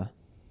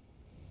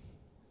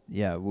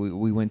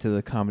 we went to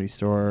the Comedy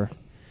Store.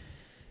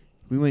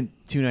 We went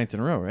 2 nights in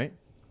a row, right?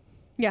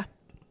 Yeah.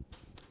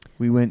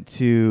 We went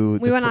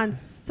on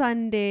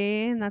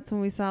Sunday, and that's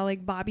when we saw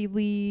Bobby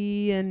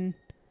Lee and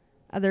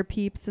other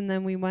peeps, and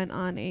then we went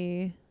on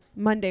a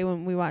Monday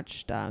when we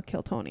watched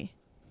Kill Tony.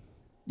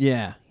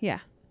 Yeah. Yeah.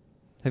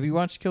 Have you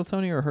watched Kill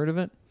Tony or heard of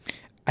it?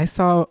 I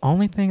saw,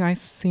 only thing I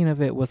seen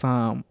of it was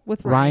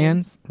with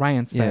Ryan's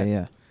set.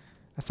 Yeah.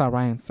 I saw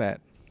Ryan's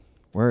set.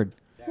 Word.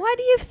 Why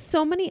do you have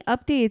so many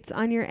updates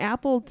on your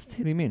Apple What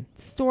do you mean?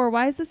 store?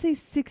 Why does it say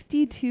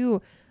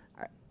 62?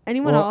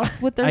 Anyone Well,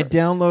 else with their I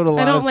download a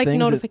lot don't of like things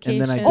and then I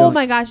notifications. don't. Oh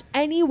my gosh,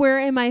 anywhere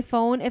in my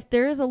phone, if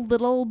there's a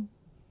little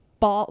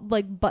ball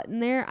like button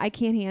there, I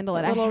can't handle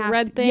it. A little I have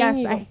red to, thing, Yes,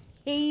 you I go-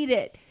 hate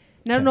it.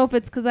 And I don't Okay. know if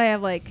it's because I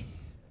have like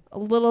a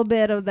little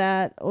bit of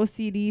that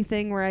OCD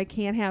thing where I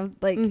can't have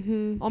like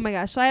Mm-hmm. oh my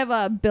gosh. So I have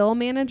a bill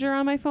manager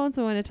on my phone,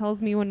 so when it tells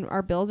me when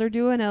our bills are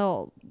due, and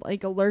it'll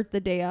like alert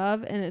the day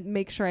of, and it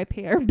makes sure I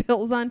pay our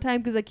bills on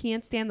time because I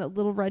can't stand that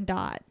little red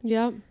dot.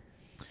 Yep.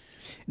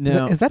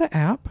 No. Is that an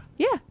app?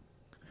 Yeah,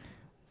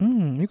 You're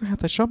going to have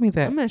to show me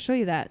that. I'm gonna show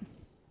you that.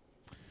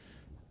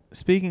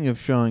 Speaking of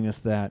showing us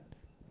that,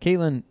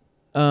 Caitlin,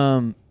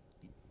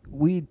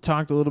 we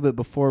talked a little bit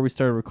before we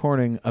started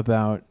recording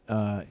about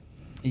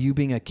you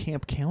being a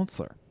camp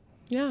counselor.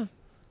 Yeah.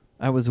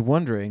 I was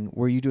wondering,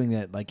 were you doing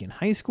that like in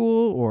high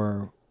school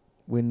or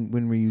when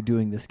were you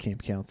doing this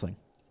camp counseling?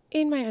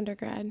 In my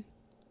undergrad,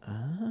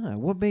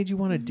 What made you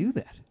want to do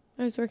that?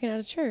 I was working at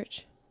a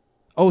church.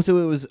 Oh, so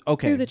it was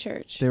okay. Through the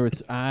church. There were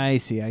I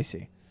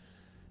see.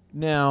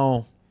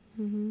 Now,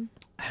 Mm-hmm.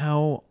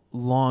 how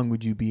long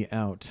would you be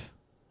out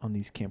on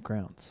these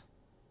campgrounds?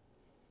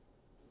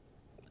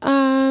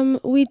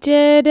 We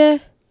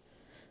did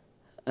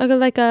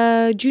like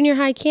a junior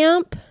high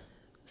camp.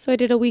 So I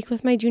did a week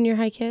with my junior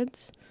high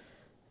kids.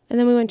 And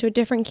then we went to a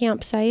different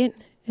campsite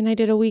and I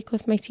did a week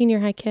with my senior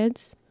high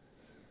kids.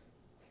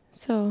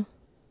 So,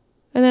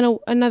 and then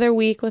another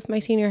week with my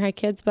senior high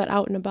kids, but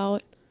out and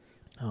about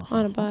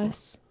on a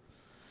bus.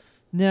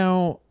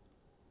 Now,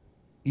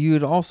 you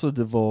had also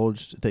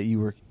divulged that you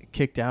were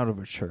kicked out of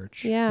a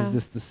church. Yeah. Is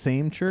this the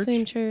same church?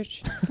 Same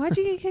church. Why'd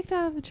you get kicked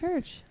out of a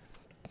church?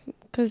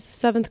 Because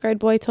the 7th grade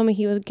boy told me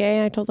he was gay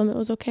and I told him it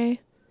was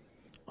okay.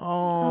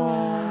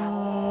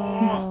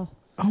 Oh.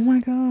 Oh my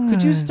God.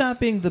 Could you stop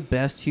being the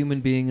best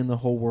human being in the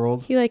whole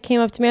world? He like came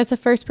up to me. I was the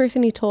first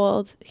person he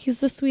told. He's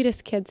the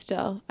sweetest kid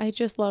still. I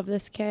just love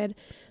this kid.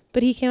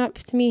 But he came up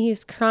to me.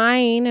 He's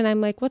crying. And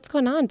I'm like, what's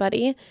going on,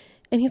 buddy?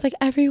 And he's like,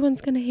 everyone's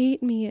going to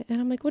hate me.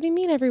 And I'm like, what do you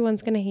mean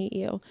everyone's going to hate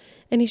you?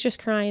 And he's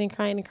just crying and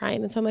crying and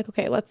crying. And so I'm like,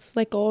 okay, let's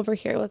like go over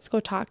here. Let's go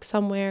talk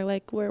somewhere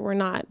like where we're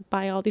not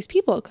by all these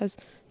people because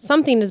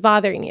something is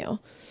bothering you.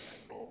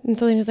 And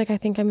so then he's like, I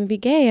think I'm going to be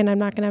gay and I'm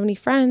not going to have any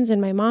friends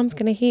and my mom's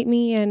going to hate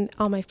me and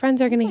all my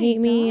friends are going to hate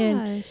me.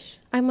 And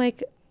I'm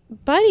like,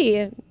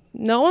 buddy,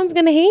 no one's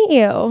going to hate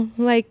you.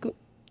 Like,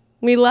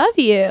 we love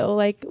you.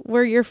 Like,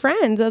 we're your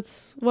friends.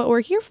 That's what we're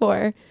here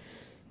for.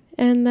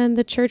 And then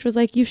the church was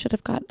like, you should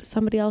have got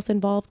somebody else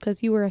involved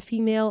because you were a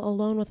female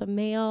alone with a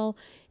male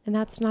and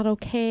that's not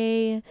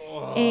okay.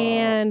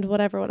 And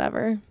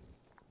whatever.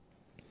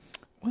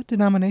 What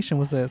denomination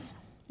was this?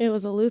 It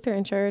was a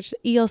Lutheran church,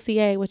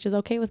 ELCA, which is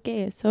okay with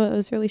gays. So it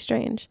was really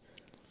strange.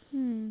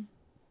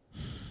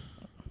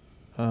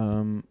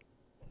 I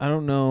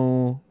don't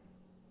know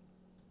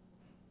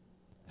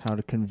how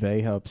to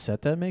convey how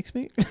upset that makes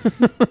me.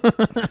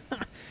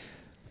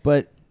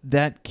 But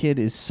that kid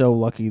is so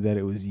lucky that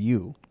it was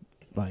you.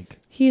 Like,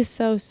 He's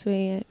so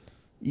sweet.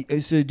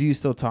 so do you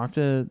still talk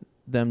to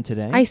them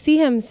today? I see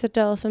him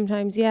still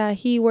sometimes. Yeah,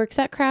 he works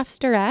at Crafts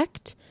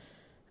Direct.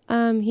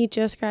 He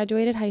just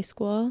graduated high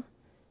school.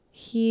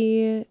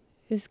 He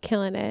is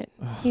killing it.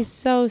 He's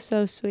so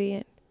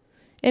sweet.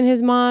 And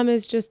his mom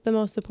is just the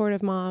most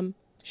supportive mom.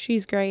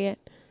 She's great.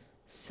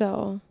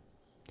 So,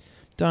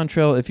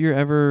 Dontrell, if you're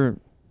ever,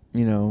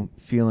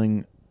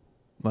 feeling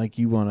like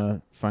you want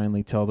to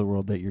finally tell the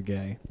world that you're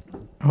gay,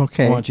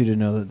 Okay. I want you to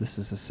know that this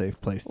is a safe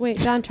place. wait,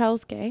 John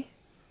Trell's gay?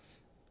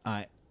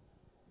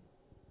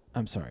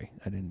 I'm sorry.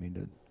 I didn't mean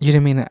to. You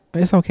didn't mean it.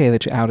 It's okay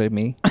that you outed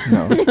me.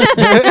 No.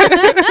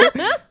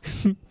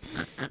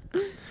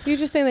 You're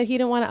just saying that he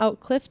didn't want to out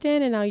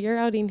Clifton and now you're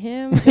outing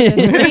him.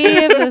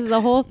 This is the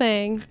whole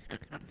thing.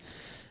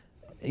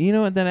 You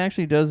know what? That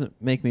actually does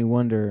make me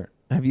wonder.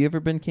 Have you ever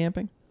been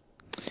camping?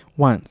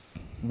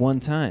 Once. One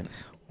time.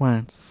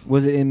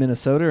 Was it in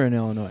Minnesota or in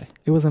Illinois?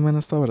 It was in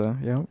Minnesota.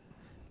 Yep.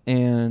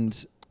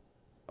 And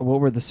what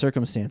were the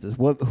circumstances?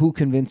 Who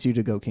convinced you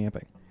to go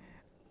camping?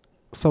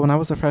 So when I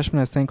was a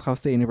freshman at St. Cloud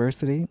State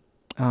University,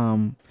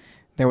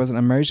 there was an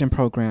immersion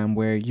program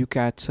where you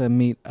got to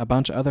meet a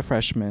bunch of other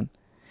freshmen.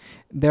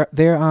 Their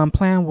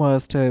plan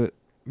was to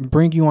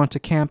bring you onto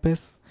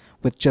campus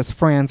with just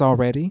friends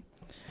already.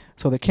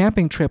 So the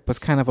camping trip was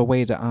kind of a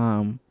way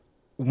to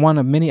one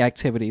of many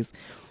activities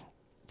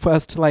for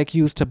us to like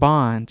use to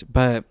bond.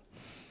 But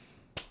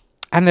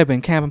I'd never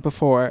been camping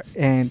before,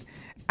 and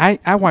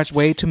I watched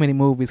way too many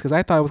movies because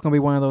I thought it was going to be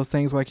one of those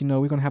things where, like,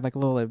 we're going to have like a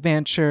little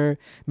adventure.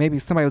 Maybe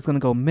somebody was going to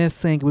go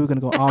missing. We were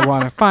going to go all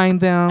around and find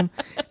them,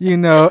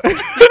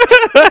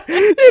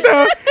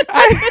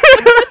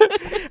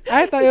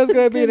 I thought it was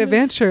going to be an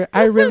adventure.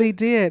 I really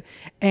did.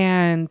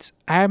 And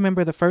I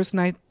remember the first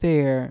night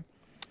there,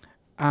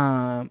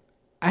 I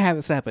had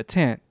to set up a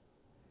tent.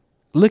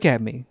 Look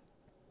at me.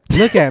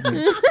 Set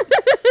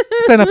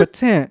up a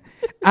tent.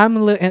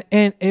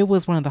 And it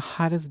was one of the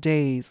hottest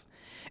days.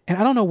 And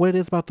I don't know what it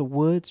is about the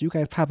woods. You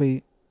guys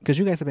probably, because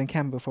you guys have been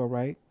camping before,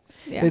 right?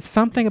 Yeah. It's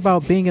something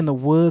about being in the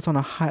woods on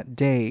a hot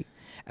day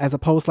as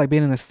opposed to like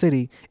being in a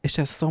city. It's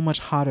just so much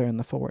hotter in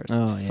the forest.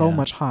 Oh, So yeah.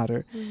 much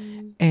hotter.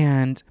 Mm.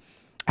 And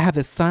I have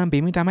the sun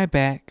beaming down my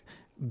back,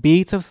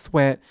 beads of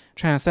sweat,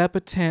 trying to set up a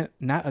tent,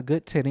 not a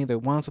good tent either,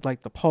 ones with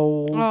like the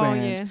poles Oh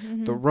and yeah.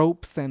 Mhm. the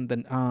ropes and the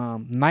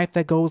knife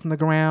that goes in the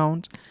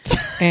ground.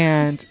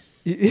 And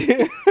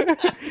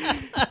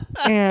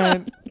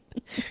and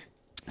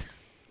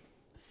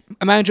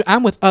mind you,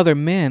 I'm with other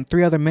men,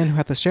 3 other men who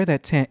have to share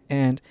that tent,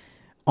 and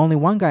only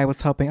one guy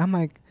was helping. I'm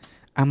like,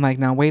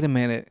 now wait a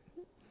minute.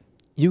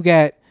 You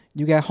got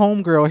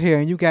homegirl here,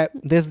 and you got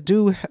this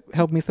dude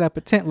help me set up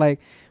a tent. Like,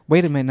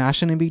 wait a minute, I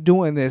shouldn't be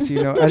doing this.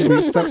 You know, I should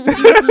be.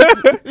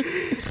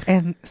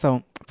 And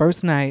so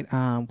first night,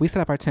 we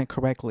set up our tent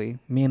correctly.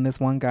 Me and this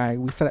one guy,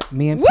 we set up.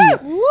 Me and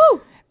Pete.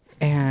 Woo!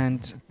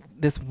 And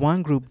this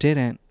one group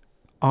didn't.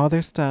 All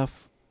their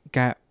stuff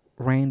got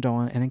rained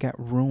on, and it got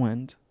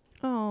ruined.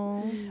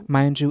 Oh.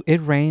 Mind you, it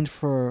rained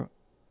for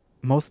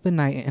most of the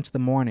night and into the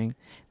morning.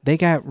 They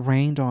got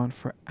rained on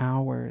for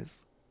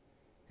hours.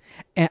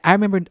 And I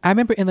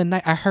remember in the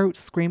night I heard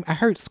screaming, I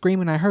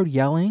heard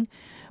yelling,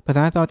 but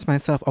then I thought to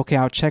myself, okay,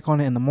 I'll check on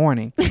it in the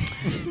morning.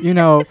 You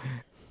know,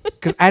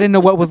 because I didn't know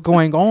what was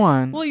going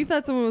on. Well, you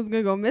thought someone was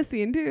gonna go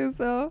missing too,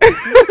 so.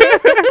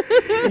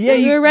 Yeah,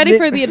 You were ready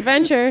for the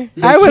adventure.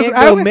 They I was- can't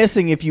I go was-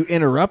 missing if you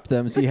interrupt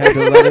them, so you had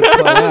to let it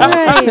play out.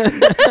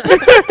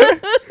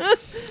 Right.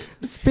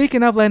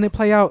 Speaking of letting it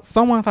play out,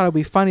 someone thought it would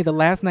be funny. The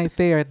last night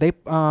there,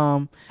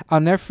 I'll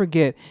never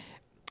forget.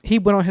 He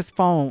went on his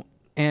phone,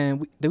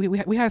 and we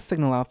had a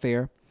signal out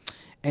there,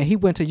 and he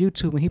went to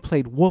YouTube and he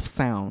played wolf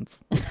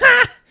sounds.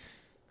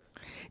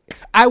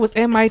 I was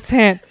in my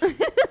tent,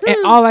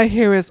 and all I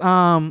hear is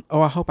I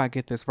hope I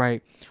get this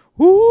right.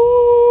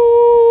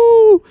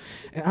 Woo!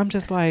 And I'm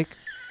just like,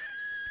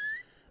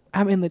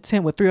 I'm in the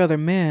tent with 3 other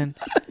men.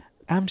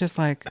 I'm just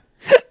like,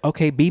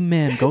 okay, be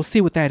men, go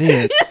see what that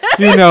is,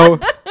 you know.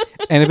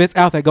 And if it's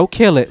out there, go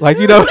kill it. Like,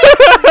 you know.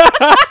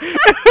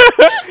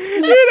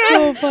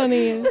 So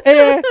funny.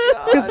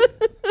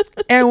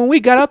 And when we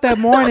got up that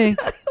morning,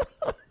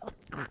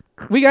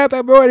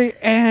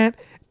 and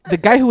the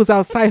guy who was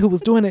outside who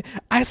was doing it,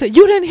 I said,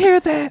 you didn't hear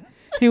that?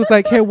 He was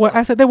like, hear what?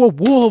 I said, there were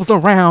wolves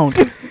around.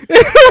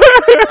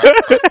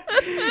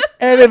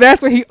 And then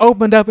that's when he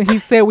opened up and he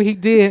said what he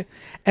did.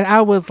 And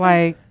I was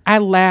like, I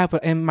laughed,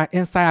 but in my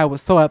inside, I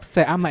was so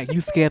upset. I'm like, you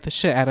scared the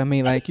shit out of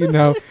me. Like, you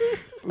know,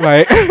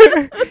 like,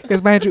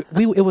 because mind you,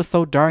 it was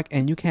so dark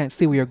and you can't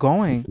see where you're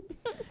going.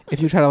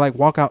 If you try to like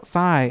walk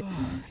outside,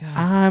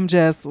 I'm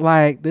just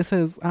like,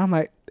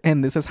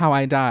 and this is how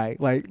I die.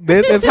 Like,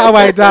 this is how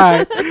I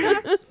die.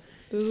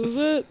 This is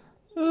it.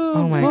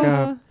 Oh my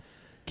God.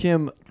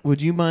 Kim, would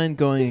you mind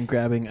going and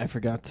grabbing? I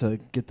forgot to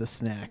get the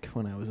snack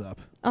when I was up.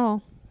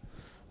 Oh.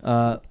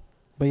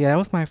 But yeah, that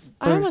was my first.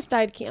 I almost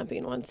died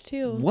camping once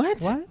too.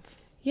 What?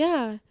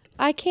 Yeah.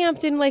 I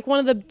camped in like one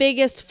of the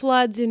biggest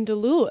floods in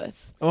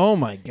Duluth. Oh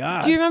my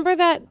God! Do you remember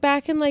that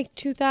back in like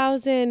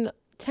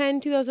 2010,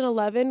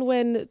 2011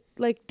 when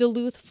like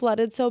Duluth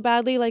flooded so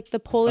badly, like the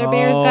polar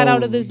bears got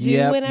out of the zoo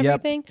and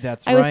everything?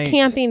 That's I right. was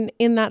camping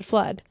in that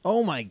flood.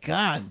 Oh my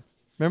God!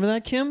 Remember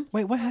that, Kim?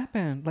 Wait, what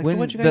happened? Like, When so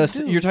what you guys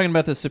do? You're talking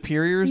about the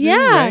Superior Zoo,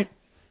 Yeah. right?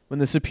 When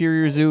the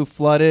Superior Zoo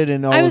flooded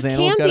and all I was those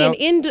animals got out.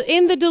 camping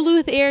in the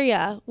Duluth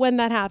area when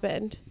that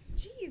happened.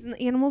 Jeez, and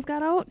the animals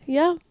got out.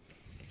 Yeah.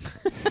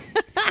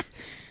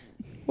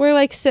 We're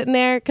like sitting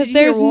there because Did you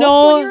hear there's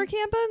wolves when you were no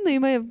camping. They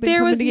might have been there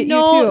coming was to get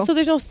no you too. so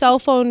there's no cell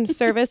phone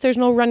service, there's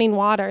no running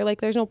water,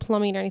 like there's no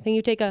plumbing or anything.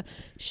 You take a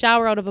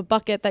shower out of a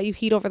bucket that you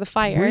heat over the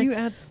fire. Were you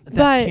at that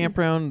But-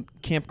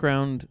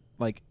 campground,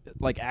 like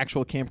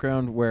actual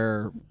campground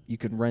where you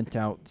could rent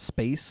out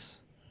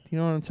space? You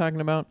know what I'm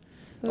talking about?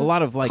 A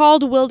lot of It's like.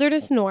 called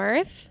Wilderness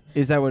North.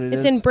 Is that what it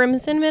is? It's in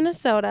Brimson,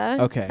 Minnesota.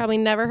 Okay. Probably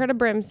never heard of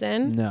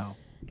Brimson, No.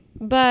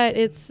 but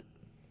it's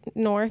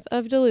north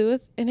of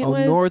Duluth, and it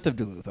was north of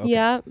Duluth. Okay.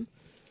 Yeah.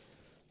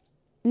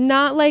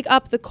 Not like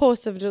up the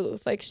coast of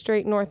Duluth, like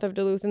straight north of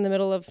Duluth in the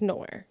middle of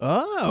nowhere.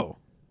 Oh.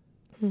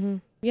 Mm-hmm.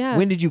 Yeah.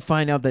 When did you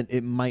find out that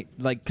it might,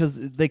 like,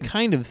 because they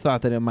kind of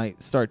thought that it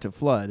might start to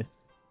flood?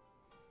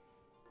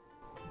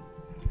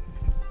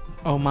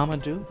 Oh, Mama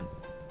Duke.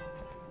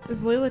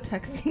 Is Layla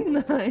texting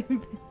the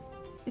hype?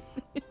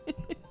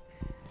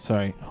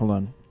 Sorry, hold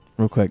on,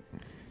 real quick.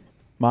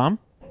 Mom?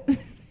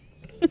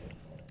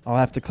 I'll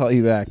have to call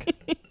you back.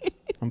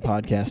 I'm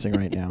podcasting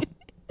right now.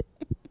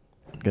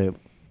 Okay,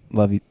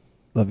 love you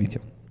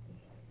too.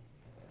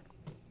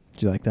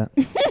 Did you like that?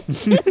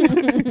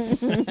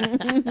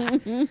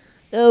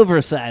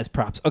 Oversized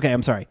props. Okay,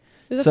 I'm sorry.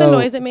 Is that So- the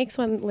noise it makes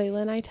when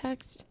Layla and I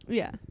text?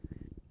 Yeah.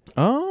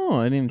 Oh,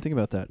 I didn't even think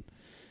about that.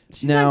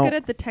 She's Now- not good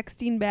at the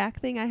texting back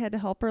thing. I had to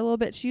help her a little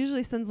bit. She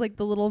usually sends like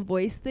the little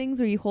voice things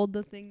where you hold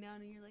the thing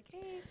down and you're like,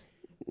 hey.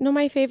 No,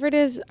 my favorite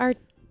is our.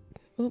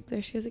 Oh,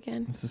 there she is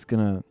again. This is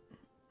gonna.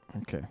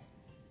 Okay.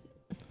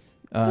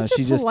 Such a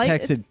She just polite-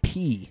 texted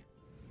P.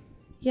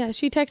 Yeah,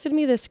 she texted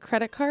me this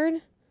credit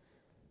card.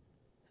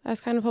 I was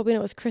kind of hoping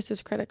it was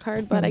Chris's credit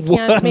card, but I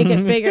can't make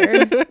it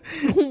bigger.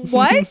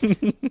 What?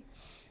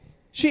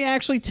 She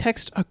actually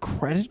texted a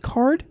credit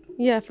card?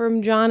 Yeah,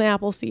 from John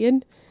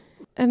Appleseed.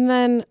 And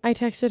then I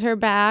texted her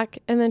back,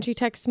 and then she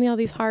texted me all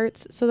these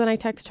hearts. So then I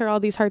text her all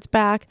these hearts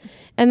back.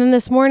 And then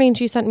this morning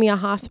she sent me a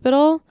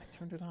hospital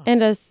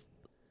and a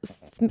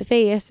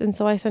face, and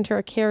so I sent her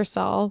a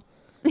carousel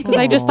because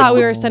I just thought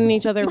we were sending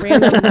each other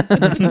random,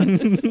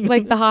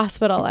 like the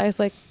hospital. I was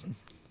like,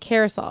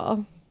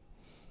 carousel.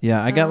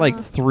 Yeah, I got like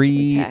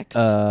 3 text.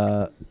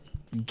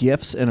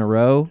 gifts in a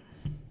row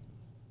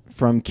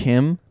from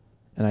Kim,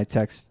 and I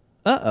text,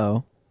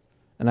 uh-oh.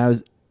 And I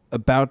was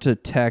about to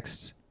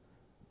text,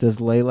 does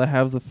Layla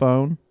have the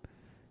phone?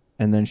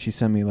 And then she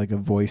sent me like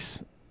one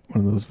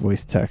of those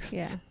voice texts.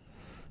 Yeah.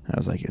 And I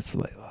was like, it's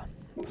Layla.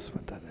 That's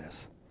what that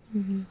is.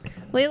 Mm-hmm.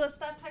 Layla,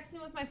 stop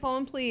texting with my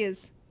phone,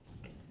 please.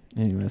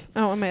 Anyways.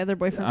 I don't want my other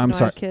boyfriends I'm to know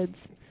sorry. I have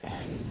kids.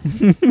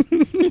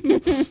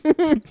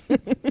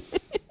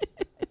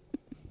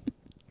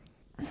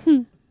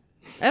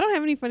 I don't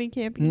have any funny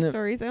camping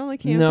stories. I only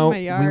camped in my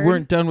yard. we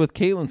weren't done with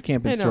Caitlin's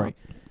camping I know. story.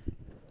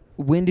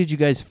 When did you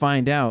guys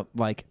find out?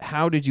 Like,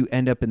 how did you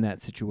end up in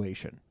that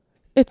situation?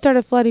 It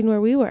started flooding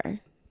where we were.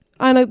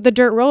 On the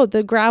dirt road,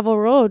 the gravel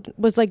road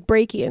was like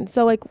breaking.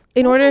 So like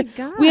in order,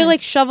 we had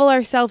like shovel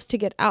ourselves to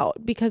get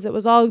out because it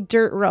was all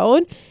dirt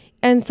road.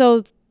 And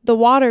so the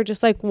water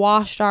just like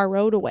washed our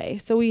road away.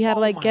 So we had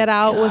to like get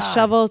out with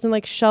shovels and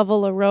like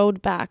shovel a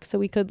road back so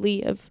we could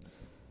leave.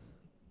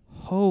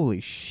 Holy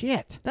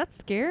shit. That's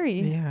scary.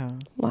 Yeah.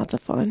 Lots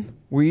of fun.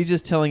 Were you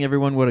just telling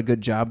everyone what a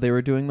good job they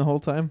were doing the whole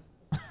time?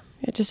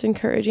 Yeah, just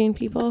encouraging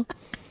people.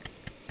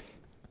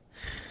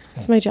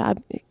 It's my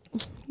job.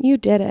 You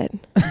did it.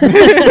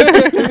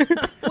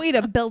 Way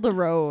to build a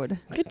road.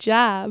 Good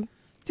job.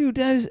 Dude,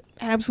 that is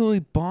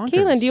absolutely bonkers.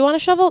 Caitlin, do you want a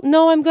shovel?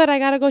 No, I'm good. I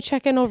got to go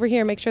check in over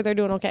here. Make sure they're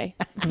doing okay.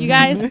 You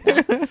guys,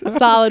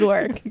 solid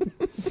work.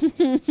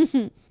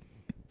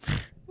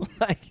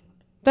 like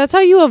That's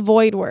how you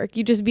avoid work.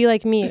 You just be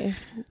like me.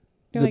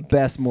 You're the like,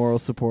 best moral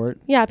support?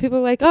 yeah, people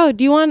are like, oh,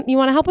 you want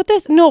to help with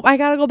this? Nope, I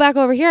got to go back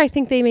over here. I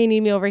think they may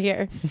need me over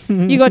here.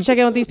 You go check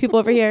in with these people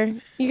over here.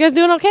 You guys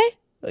doing okay?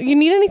 You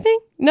need anything?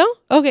 No?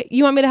 Okay.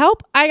 You want me to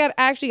help? I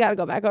actually got to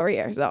go back over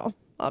here. So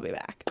I'll be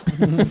back.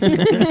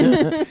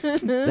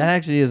 That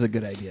actually is a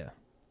good idea.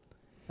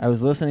 I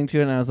was listening to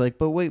it and I was like,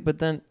 but wait, but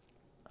then,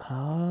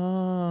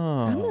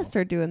 I'm going to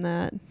start doing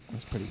that.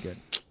 That's pretty good.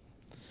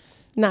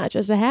 Not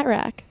just a hat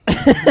rack. I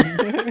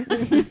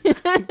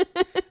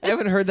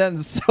haven't heard that in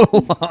so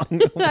long.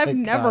 Oh I've my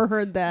never God.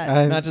 heard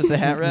that. Not just a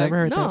hat rack? Never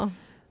heard that. No.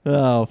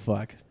 Oh,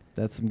 fuck.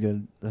 That's some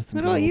good. That's some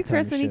What good about you,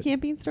 old-timey Chris? Any shit.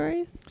 camping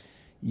stories?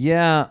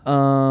 Yeah.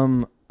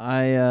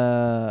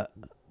 I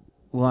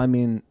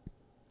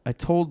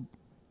told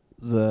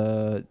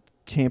the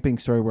camping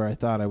story where I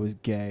thought I was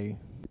gay.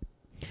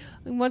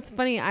 And what's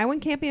funny, I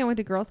went camping. I went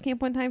to girls'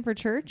 camp one time for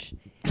church.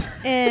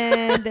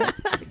 And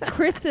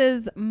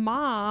Chris's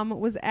mom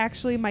was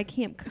actually my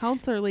camp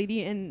counselor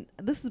lady. And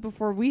this is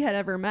before we had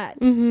ever met.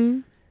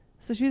 Mm-hmm.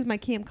 So she was my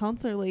camp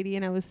counselor lady.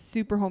 And I was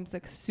super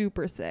homesick,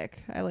 super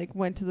sick. I like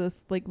went to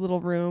this like little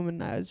room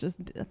and I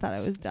thought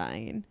I was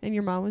dying. And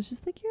your mom was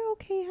just like, "You're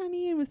okay,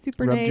 honey." And was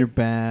super Rubbed nice. your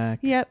back.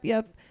 Yep.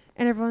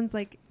 And everyone's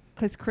like,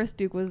 because Chris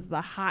Duke was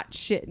the hot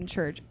shit in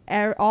church.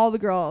 All the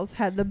girls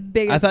had the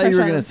biggest. I thought you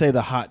were crush on going to him. say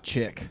the hot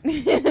chick.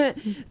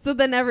 So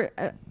then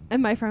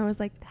and my friend was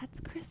like,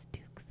 "That's Chris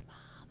Duke's mom."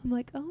 I'm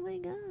like, "Oh my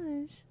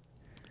gosh."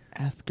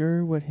 Ask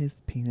her what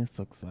his penis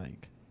looks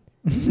like.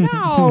 No, Is that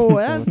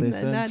what they that's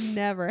said? that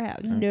never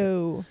happened. Okay.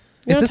 No.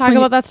 You don't this talk when you-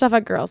 about that stuff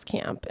at girls'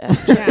 camp.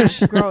 Yeah,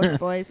 gross,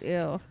 boys.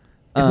 Ew.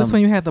 Is this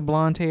when you had the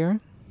blonde hair?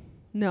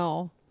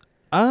 No.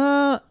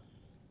 I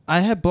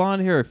had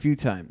blonde hair a few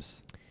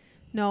times.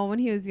 No, when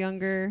he was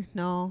younger,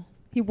 no.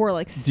 He wore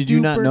like Did you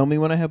not know me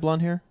when I had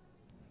blonde hair?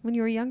 When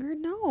you were younger?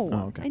 No.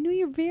 Oh, okay. I knew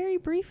you very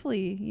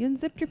briefly. You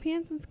unzipped your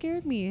pants and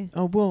scared me.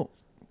 Oh, well,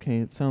 okay.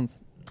 It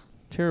sounds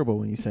terrible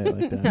when you say it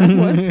like that. I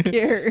was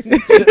scared.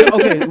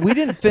 Okay, we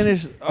didn't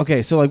finish.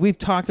 Okay, so like we've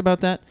talked about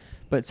that,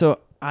 but so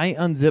I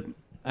unzip.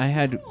 I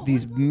had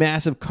these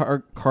massive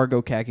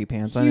cargo khaki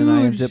pants on, and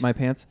I Huge. unzip my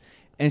pants,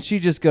 and she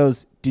just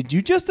goes, "Did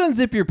you just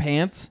unzip your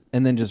pants?"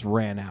 And then just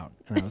ran out,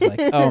 and I was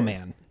like, "Oh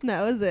man,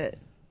 That was it.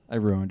 I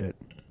ruined it."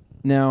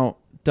 Now,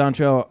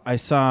 Dontrell, I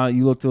saw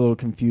you looked a little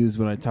confused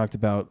when I talked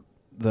about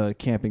the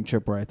camping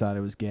trip where I thought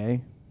it was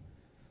gay.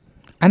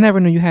 I never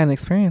knew you had an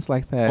experience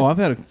like that. Oh, I've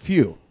had a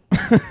few.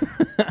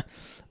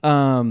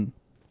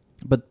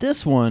 But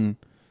this one,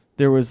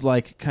 there was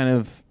like kind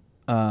of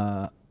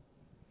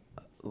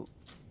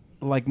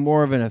like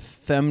more of an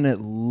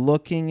effeminate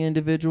looking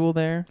individual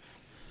there.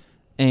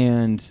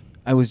 And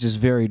I was just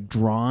very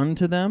drawn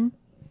to them.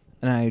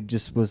 And I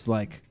just was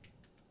like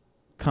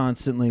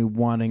constantly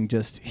wanting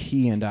just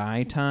he and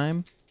I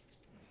time.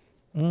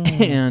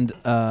 And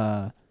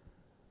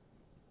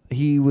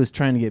he was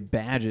trying to get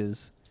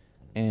badges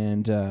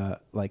and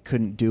like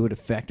couldn't do it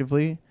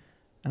effectively.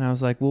 And I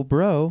was like, well,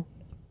 bro,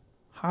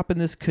 hop in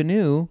this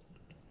canoe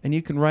and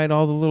you can write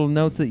all the little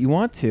notes that you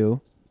want to.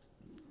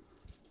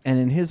 And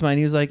in his mind,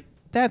 he was like,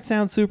 that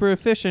sounds super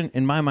efficient.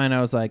 In my mind,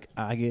 I was like,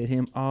 I get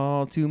him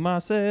all to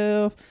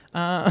myself.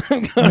 I'm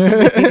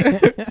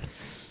gonna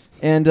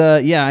and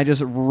yeah, I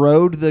just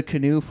rowed the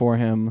canoe for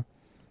him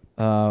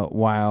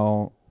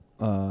while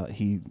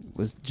he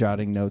was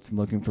jotting notes and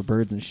looking for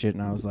birds and shit.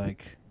 And I was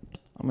like,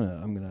 I'm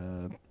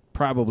gonna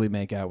probably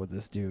make out with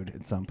this dude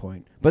at some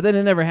point. But then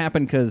it never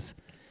happened because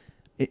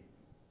it,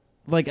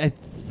 like, I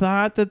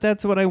thought that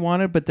that's what I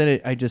wanted, but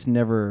then I just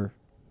never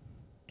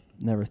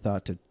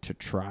thought to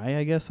try.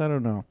 I guess I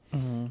don't know.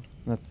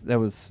 Mm-hmm. That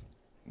was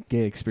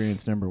gay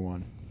experience number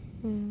 1.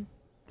 Mm.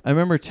 I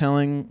remember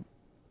telling.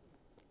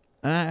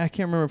 I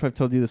can't remember if I've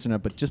told you this or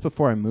not, but just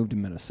before I moved to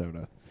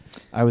Minnesota,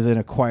 I was in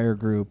a choir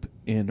group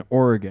in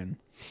Oregon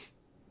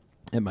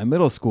at my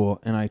middle school,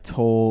 and I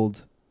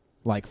told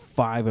like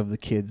 5 of the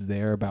kids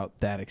there about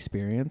that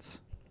experience.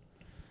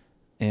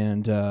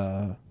 And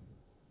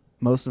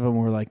most of them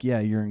were like, yeah,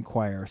 you're in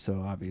choir,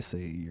 so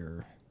obviously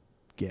you're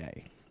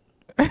gay.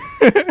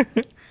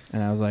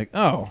 And I was like,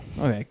 oh,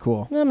 okay,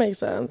 cool. That makes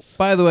sense.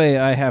 By the way,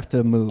 I have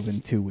to move in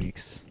 2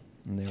 weeks.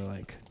 And they were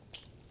like,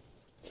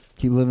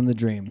 keep living the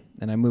dream.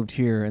 And I moved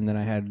here, and then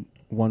I had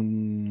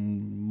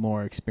one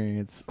more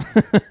experience,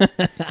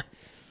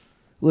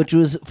 which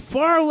was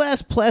far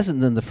less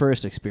pleasant than the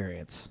first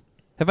experience.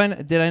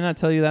 Did I not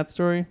tell you that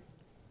story?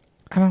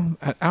 I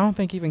don't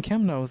think even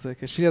Kim knows it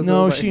because she doesn't.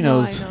 No, like, she No,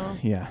 I knows. know.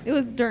 Yeah, It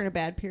was during a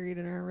bad period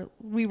in our.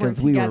 We weren't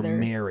because we were together.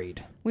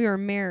 married. We were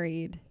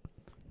married,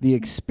 The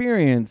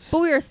experience.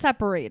 but we were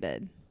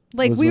separated.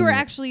 Like Was we when were we-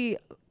 actually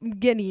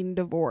getting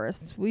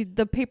divorced.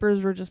 The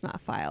papers were just not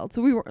filed,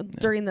 so we were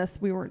during this.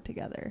 We weren't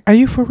together. Are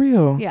you for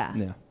real? Yeah.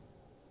 Yeah,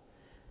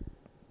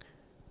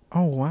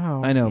 Oh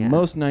wow. I know. Yeah.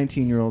 Most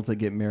 19-year-olds that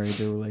get married,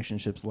 their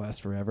relationships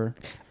last forever.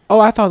 Oh,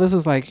 I thought this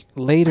was like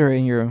later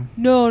in your.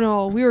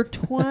 No, we were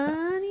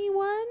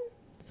 21,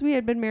 so we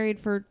had been married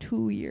for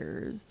 2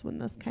 years when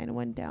this kind of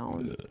went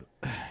down.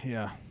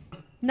 Yeah,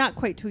 Not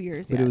quite 2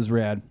 years but yet. it was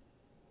rad.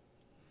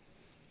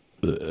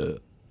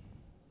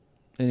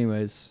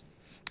 Anyways,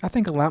 I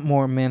think a lot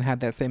more men had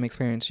that same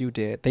experience you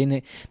did. They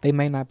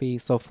may not be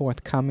so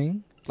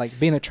forthcoming, like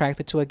being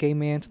attracted to a gay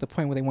man to the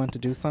point where they want to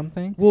do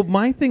something. well,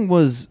 my thing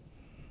was,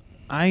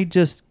 I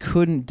just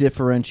couldn't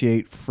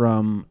differentiate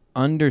from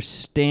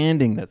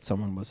understanding that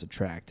someone was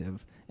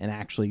attractive and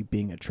actually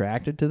being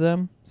attracted to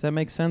them. Does that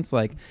make sense?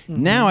 Like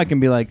now I can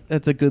be like,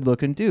 that's a good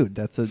looking dude.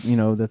 That's a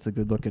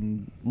good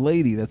looking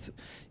lady.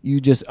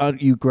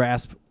 You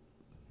grasp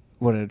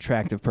what an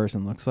attractive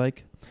person looks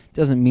like.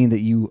 Doesn't mean that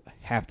you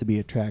have to be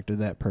attracted to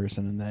that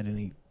person and that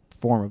any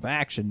form of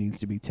action needs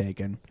to be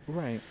taken.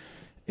 Right.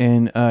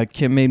 And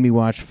Kim made me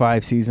watch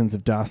 5 seasons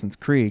of Dawson's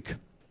Creek.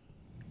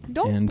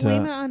 Don't And,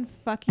 blame it on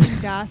fucking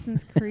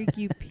Dawson's Creek,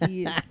 you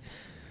piece.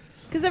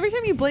 Because every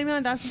time you blame it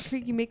on Dawson's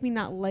Creek, you make me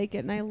not like it,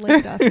 and I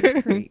like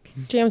Dawson's Creek.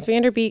 James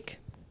Vanderbeek.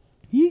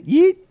 Yeet,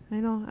 yeet. I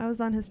know. I was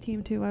on his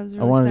team too. I was I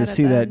really wanted to sad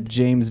see at the that end.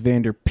 James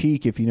Vander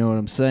Peak, if you know what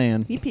I'm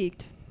saying. He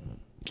peaked.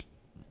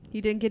 He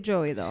didn't get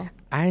Joey though.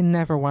 I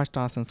never watched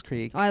Dawson's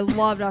Creek. Oh, I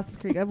love Dawson's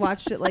Creek. I've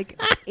watched it like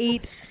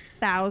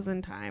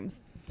 8,000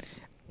 times.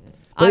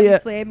 But yeah.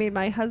 Obviously, I made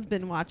my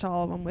husband watch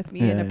all of them with me,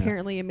 and Yeah.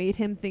 apparently it made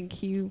him think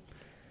he.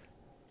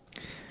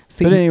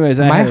 See, But anyways,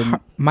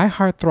 my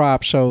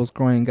heartthrob shows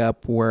growing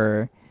up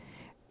were,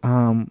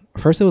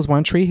 first it was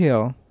One Tree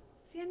Hill,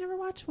 See, I never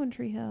watched One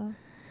Tree Hill.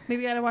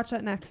 Maybe I gotta watch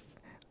that next.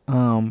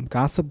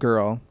 Gossip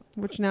Girl,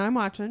 Which now I'm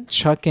watching.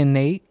 Chuck and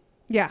Nate.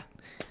 Yeah.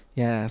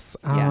 Yes.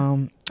 Yeah.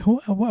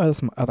 What are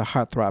some other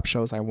heartthrob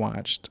shows I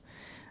watched?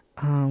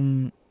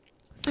 So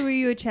were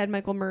you a Chad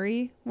Michael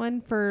Murray one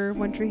for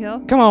One Tree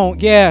Hill? Come on,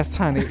 yes,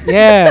 honey,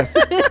 yes.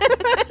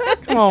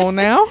 Come on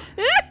now.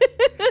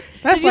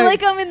 Did you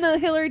like him in the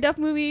Hillary Duff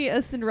movie,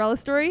 A Cinderella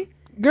Story?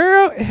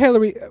 Girl,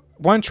 Hillary,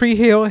 One Tree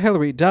Hill,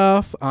 Hillary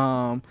Duff,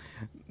 the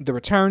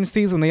return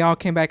season when they all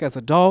came back as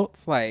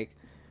adults. Like,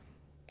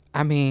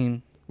 I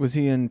mean, Was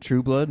he in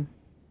True Blood?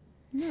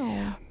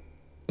 No.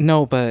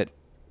 no, but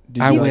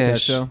Did I you like that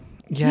wish. show?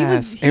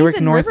 Yes, He's Eric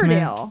in Northman,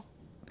 Riverdale.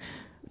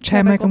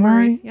 Chad Michael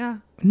Murray. Yeah.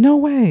 No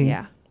way.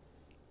 Yeah.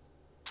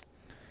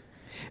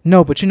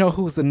 No, but you know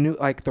who's the new,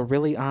 like the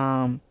really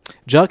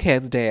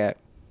Jughead's dad?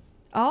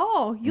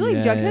 Oh, you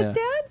like Yeah, Jughead's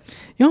yeah. dad?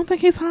 You don't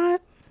think he's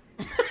hot?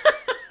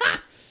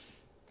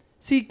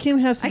 See, Kim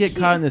has to I get caught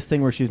can't- in this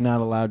thing where she's not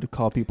allowed to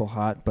call people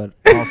hot, but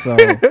also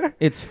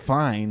it's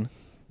fine.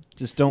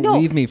 Just don't No,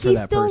 leave me for he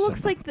that still person.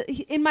 looks like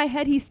in my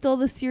head. He's still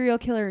the serial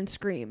killer in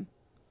Scream.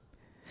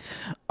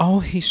 Oh,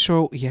 he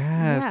sure.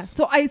 Yes. Yeah.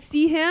 So I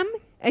see him,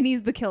 and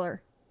he's the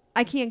killer.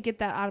 I can't get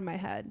that out of my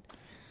head.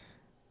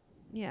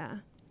 Yeah.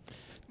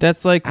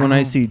 That's like when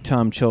I Ow. see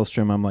Tom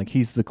Chilstrom, I'm like,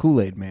 he's the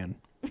Kool-Aid man.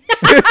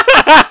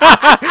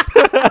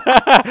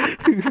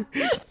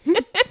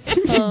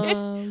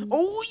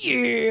 Oh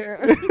yeah.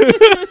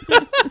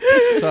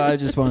 So I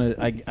just want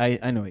to,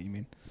 I know what you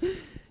mean.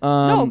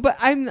 No, but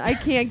I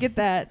can't get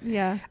that.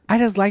 Yeah. I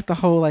just like the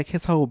whole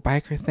his whole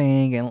biker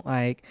thing and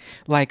like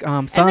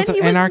Sons and of then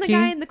he was Anarchy. the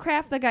guy in The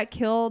Craft that got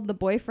killed. The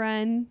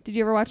boyfriend. Did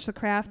you ever watch The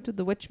Craft,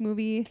 the witch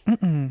movie?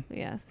 Mm-mm.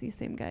 Yes, he's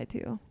the same guy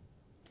too.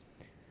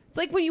 It's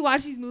like when you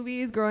watch these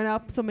movies growing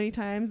up so many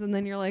times, and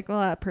then you're like,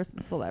 well, that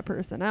person's still that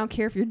person. I don't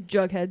care if you're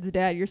Jughead's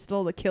dad. You're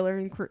still the killer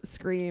and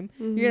Scream.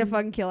 You're going to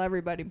fucking kill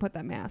everybody and put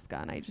that mask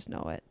on. I just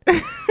know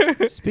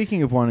it.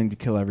 Speaking of wanting to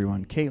kill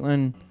everyone,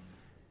 Caitlin.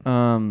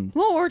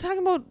 Well, we're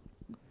talking about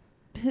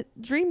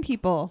dream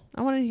people.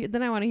 I want to hear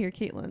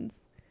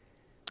Caitlin's.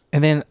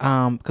 And then,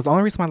 because the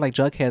only reason why I like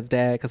Jughead's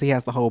dad, because he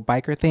has the whole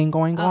biker thing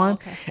going on.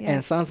 Okay. Yeah.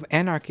 And Sons of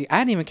Anarchy, I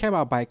didn't even care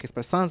about bikers,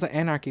 but Sons of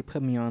Anarchy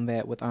put me on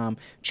that with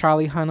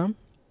Charlie Hunnam.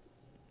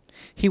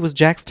 He was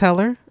Jax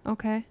Teller.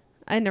 Okay.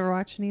 I never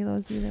watched any of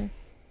those either.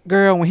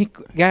 Girl, when he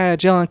got out of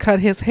jail and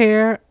cut his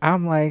hair,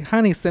 I'm like,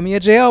 honey, send me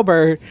a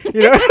jailbird. You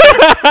know?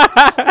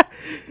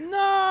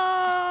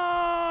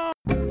 No.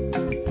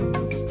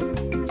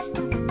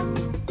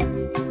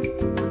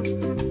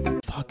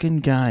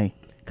 Fucking guy.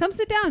 Come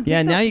sit down.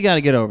 Yeah, now you got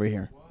to get over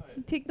here.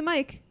 Take the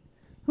mic.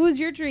 Who was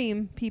your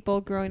dream people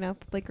growing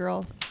up, like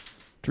girls?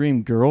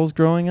 Dream girls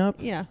growing up?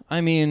 Yeah.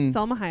 I mean,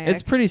 Selma Hayek.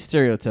 it's pretty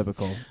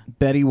stereotypical.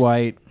 Betty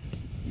White.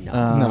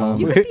 No.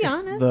 You can be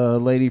honest. The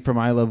lady from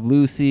I Love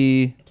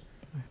Lucy.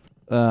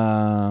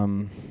 Yeah,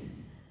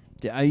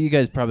 you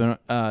guys probably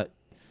don't.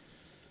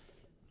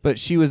 But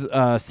she was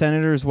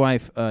Senator's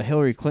wife,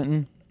 Hillary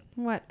Clinton.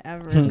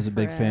 Whatever. I was a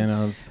big fan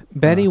of.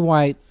 Betty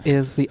White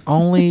is the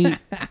only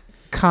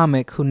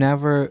comic who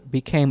never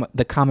became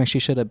the comic she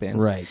should have been.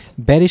 Right.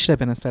 Betty should have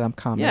been a stand-up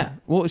comic. Yeah.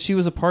 Well, she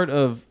was a part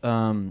of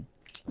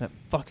that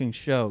fucking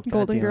show.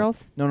 Golden Goddamn.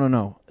 Girls?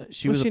 No.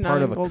 She was Was she a not part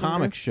in of a Golden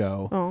comic Girls?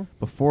 show Oh.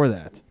 before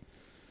that,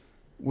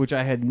 which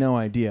I had no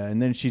idea.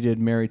 And then she did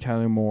Mary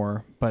Tyler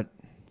Moore. But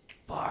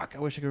fuck, I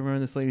wish I could remember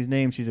this lady's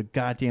name. She's a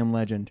goddamn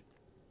legend.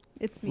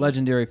 It's me.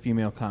 Legendary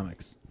female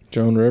comics.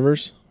 Joan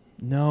Rivers?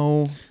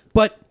 No.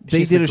 But they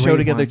She's did a a show great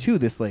together one. too,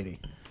 this lady.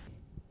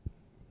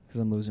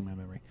 Because I'm losing my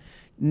memory.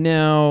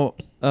 Now,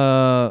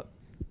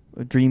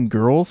 Dream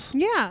Girls.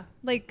 Yeah.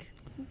 Like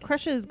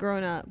crushes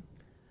growing up.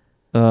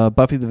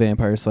 Buffy the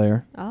Vampire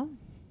Slayer. Oh.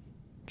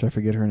 Which I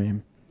forget her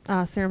name.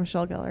 Sarah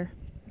Michelle Gellar.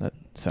 That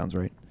sounds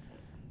right.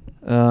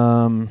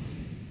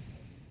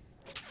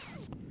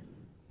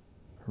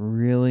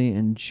 Really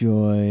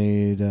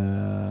enjoyed.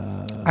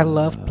 I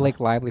love Blake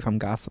Lively from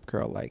Gossip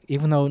Girl. Like,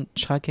 even though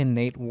Chuck and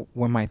Nate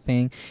were my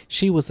thing,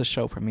 she was a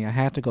show for me. I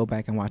had to go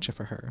back and watch it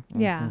for her.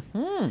 Yeah.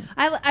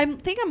 I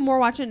think I'm more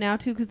watching it now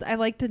too because I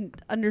like to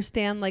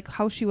understand like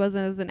how she was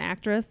as an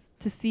actress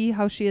to see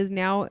how she is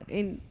now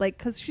in like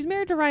because she's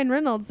married to Ryan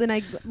Reynolds and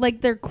I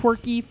like their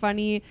quirky,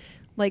 funny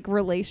like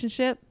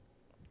relationship.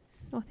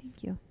 Oh,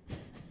 thank you.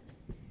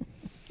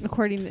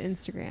 According to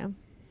Instagram.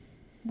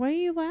 Why are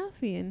you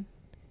laughing?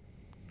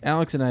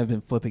 Alex and I have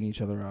been flipping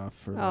each other off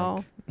for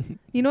Oh.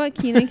 You know what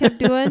Keenan kept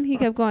doing? He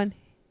kept going,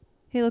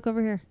 hey, look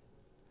over here.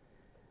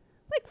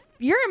 Like,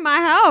 you're in my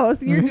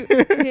house. You're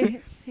hey.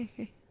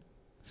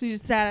 So we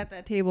just sat at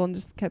that table and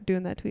just kept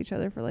doing that to each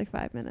other for like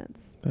 5 minutes.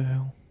 The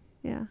hell?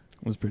 Yeah.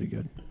 It was pretty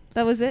good.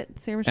 That was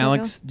it? Sarah Michelle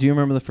Alex, do you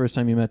remember the first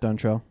time you met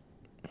Dontrell?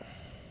 I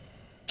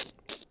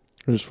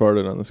just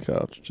farted on this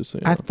couch, just so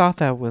you know. I thought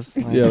that was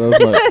like, Yeah,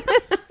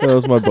 that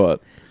was my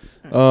butt.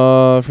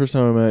 First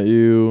time I met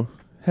you,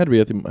 had to be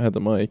had the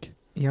mic.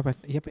 Yep,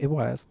 it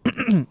was.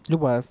 It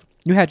was.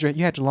 You had your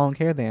long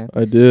hair then.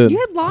 I did. You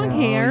had long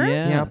Yeah. hair? Oh,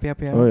 yeah.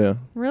 Yep. Oh yeah,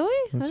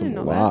 Really? had I some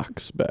didn't know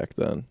locks back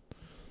then.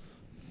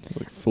 It was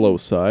like Flo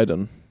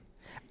Sidon.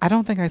 I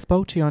don't think I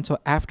spoke to you until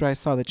after I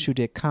saw that you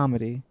did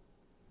comedy.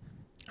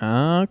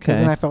 Okay. Because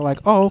then I felt like,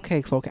 oh,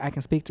 okay, so I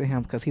can speak to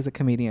him because he's a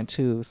comedian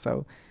too.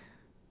 So,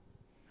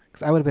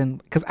 because I would have been,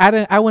 because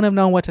I wouldn't have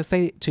known what to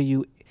say to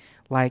you,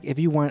 like if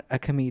you weren't a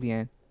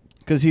comedian.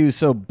 Because he was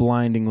so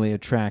blindingly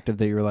attractive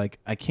that you were like,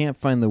 I can't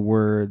find the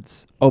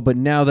words. Oh, but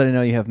now that I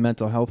know you have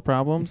mental health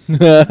problems.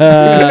 No,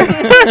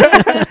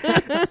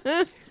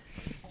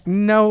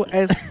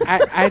 as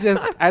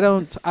I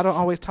don't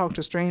always talk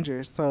to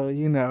strangers, so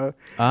you know.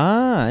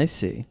 I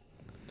see.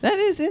 That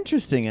is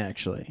interesting,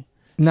 actually.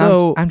 No,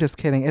 So I'm just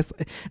kidding.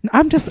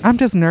 I'm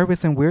just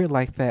nervous and weird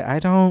like that. I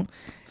don't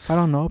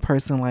know a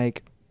person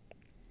like.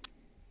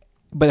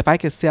 But if I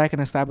could say I can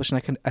establish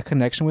a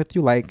connection with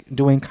you, like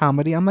doing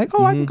comedy, I'm like,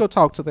 oh, I can go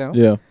talk to them.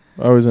 Yeah,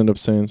 I always end up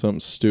saying something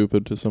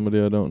stupid to somebody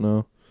I don't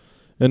know,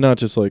 and not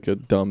just like a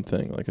dumb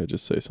thing. Like I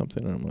just say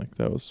something and I'm like,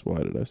 why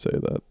did I say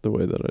that the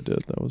way that I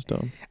did? That was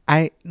dumb.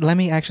 Let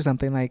me ask you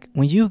something. Like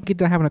when you get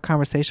done having a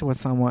conversation with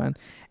someone,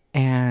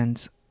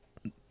 and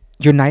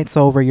your night's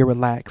over, you're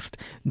relaxed.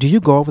 Do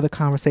you go over the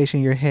conversation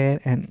in your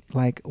head and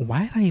like,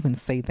 why did I even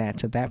say that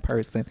to that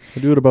person? I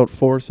do it about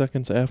 4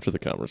 seconds after the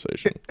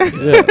conversation.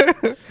 Yeah,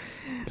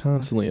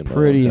 constantly in my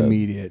pretty head.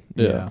 immediate.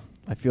 Yeah.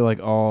 I feel like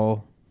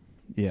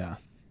yeah.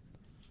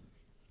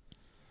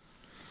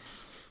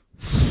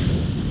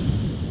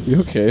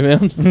 You okay,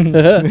 man?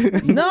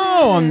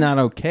 No, I'm not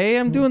okay.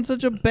 I'm doing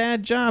such a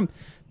bad job.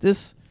 I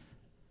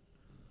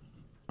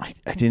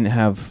didn't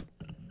have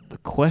the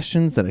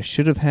questions that I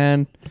should have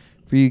had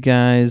for you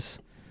guys.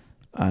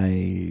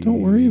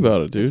 Don't worry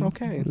about it, dude. It's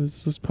okay.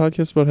 This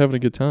podcast about having a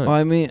good time. Well,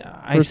 I mean,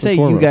 I First and say you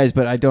foremost. guys,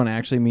 but I don't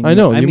actually mean. I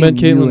know I you mean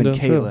meant you Caitlin. and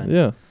Caitlin.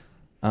 Yeah.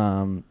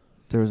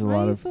 There was a Why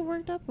lot are you of. so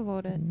worked up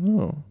about it?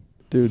 No.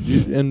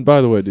 dude. And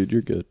by the way, dude,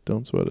 you're good.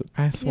 Don't sweat it.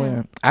 I swear.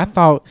 Yeah. I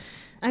thought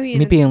I mean,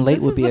 me being late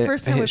this would is be the a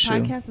first time with issue.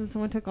 podcasts and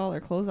someone took all their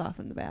clothes off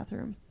in the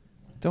bathroom.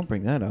 Don't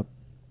bring that up.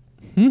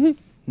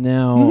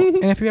 Now,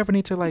 and if you ever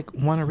need to like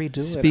want to redo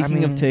it.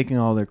 speaking of taking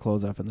all their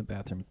clothes off in the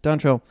bathroom,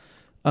 Dontrell,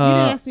 You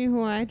didn't ask me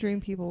who my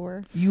dream people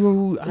were.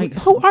 who are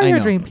I your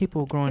know. dream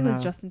people growing It was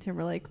up? Justin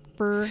Timberlake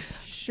for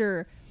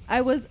sure.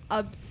 I was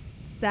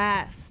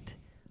obsessed.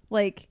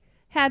 Like,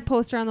 had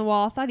poster on the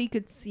wall. Thought he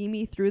could see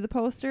me through the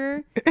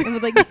poster and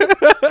would like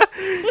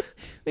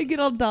get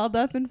all dolled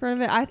up in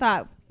front of it. I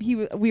thought we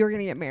were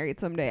gonna get married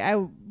someday.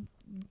 I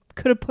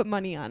could have put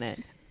money on it.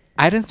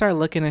 I didn't start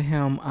looking at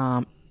him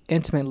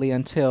intimately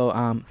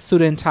until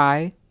Suit and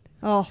Tie.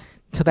 Oh,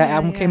 Till that Yeah,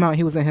 album came yeah. out,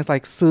 he was in his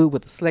like suit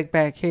with the slick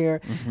back hair.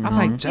 I'm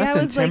like, see, I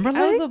Justin was like,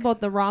 Timberlake? I was about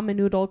the ramen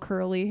noodle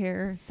curly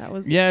hair. That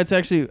was Yeah, it's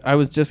actually. I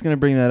was just gonna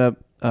bring that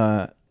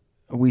up.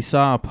 We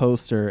saw a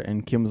poster,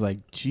 and Kim was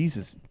like,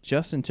 "Jesus,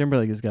 Justin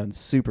Timberlake has gotten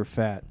super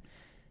fat,"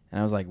 and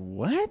I was like,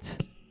 "What?"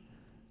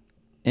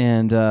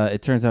 And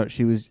it turns out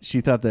she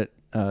thought that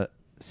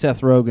Seth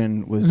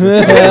Rogen was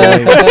just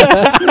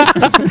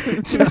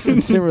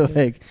Justin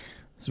Timberlake.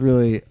 It's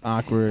really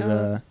awkward.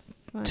 that was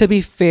fun. To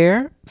be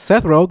fair,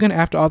 Seth Rogen,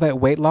 after all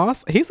that weight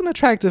loss, he's an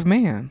attractive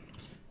man.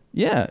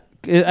 Yeah,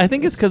 I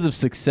think it's because of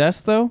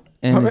success though,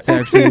 and it's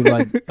actually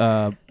like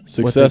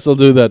Success will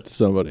do that to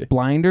somebody.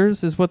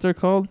 blinders is what they're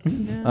called.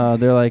 Yeah.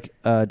 They're like It's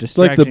like the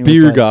distracting with,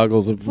 beer like-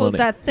 goggles of So money.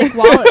 that thick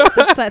wallet,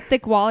 that's that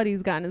thick wallet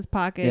he's got in his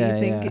pocket. Yeah, you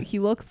think yeah. he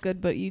looks good,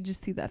 but you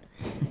just see that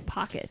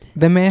pocket.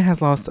 The man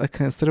has lost a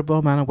considerable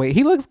amount of weight.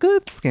 He looks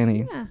good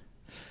skinny. Yeah.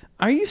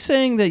 Are you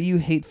saying that you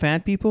hate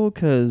fat people?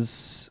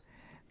 Because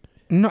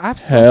No,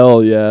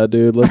 Hell yeah,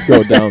 dude. Let's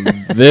go down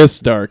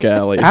this dark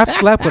alley. I've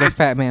slept with a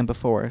fat man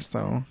before,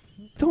 so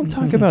don't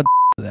talk about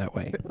that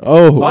way.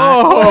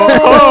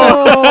 Oh.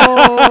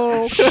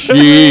 Oh,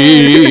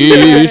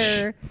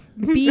 Sheesh.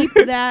 beep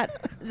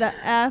that the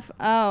F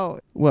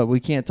out. What? We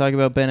can't talk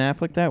about Ben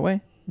Affleck that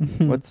way?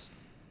 What's?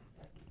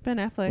 Ben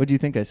Affleck. What do you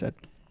think I said?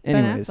 Ben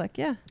Anyways, Affleck,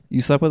 yeah.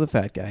 you slept with a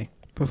fat guy.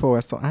 before,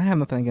 so I have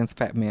nothing against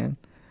fat men.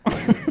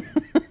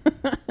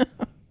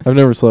 I've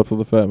never slept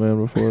with a fat man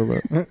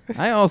before, but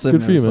I also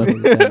Good have for you, never slept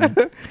man. with a fat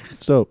man.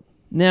 it's dope.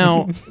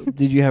 Now,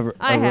 did you have?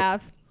 I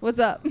have. What's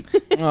up?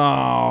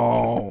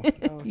 Oh,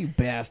 you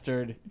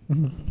bastard!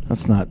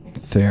 That's not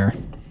fair.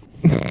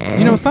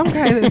 You know, some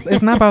guys,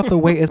 it's not about the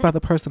weight, it's about the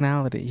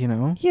personality, you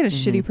know? He had a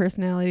shitty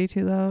personality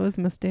too, though. It was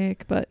a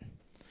mistake, but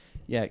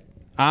Yeah,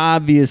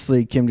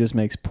 obviously Kim just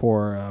makes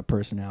poor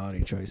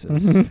personality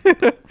choices.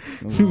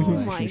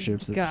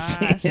 Relationships. Oh my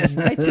gosh.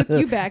 I took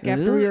you back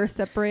after we were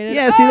separated.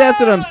 Yeah, see, that's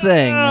what I'm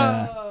saying.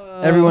 Oh.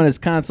 Everyone is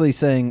constantly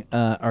saying,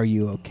 "Are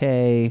you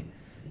okay?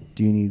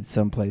 Do you need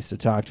someplace to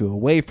talk to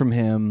away from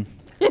him?"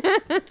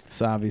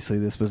 So obviously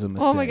this was a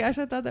mistake. Oh my gosh,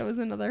 I thought that was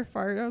another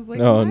fart. I was like,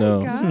 Oh, oh my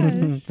no.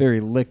 gosh. Very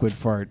liquid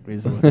fart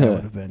is what that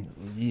would have been.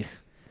 Ugh.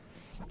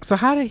 So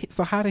how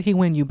did he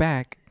win you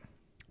back?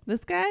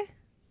 This guy?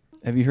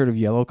 Have you heard of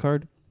Yellow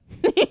Card?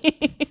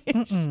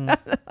 Mm-mm.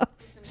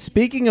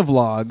 Speaking of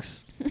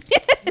logs,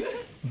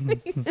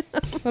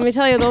 Let me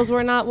tell you, those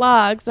were not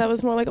logs. That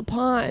was more like a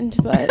pond.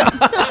 But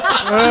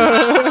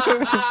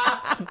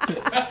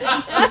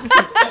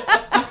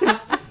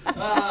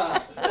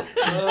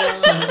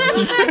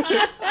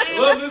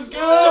Love this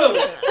girl.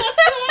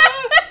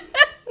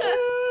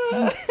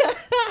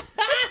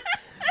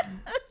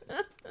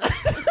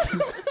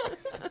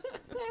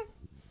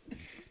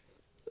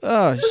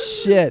 oh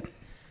shit.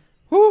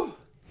 Whew.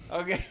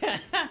 Okay.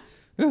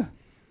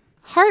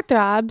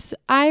 Heartthrobs,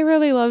 I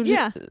really loved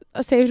Yeah.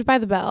 Saved by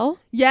the Bell.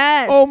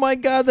 Yes. Oh my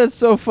god, that's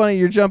so funny.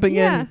 You're jumping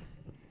Yeah.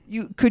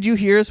 in. Could you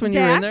hear us when you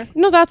were in Zach? there?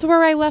 No, that's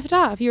where I left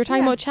off. You were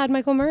talking Yeah. about Chad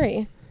Michael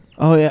Murray.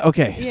 Oh yeah.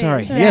 Okay. Yeah,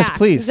 Sorry. Zach. Yes,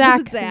 please.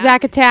 Zach.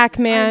 Zach Attack,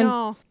 I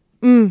man.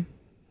 know.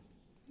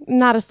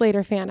 Not a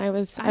Slater fan. I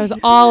was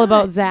all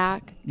about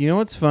Zach. You know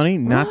what's funny?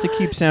 Not to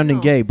keep sounding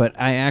No. gay, but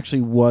I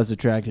actually was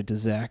attracted to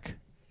Zach.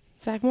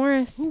 Zach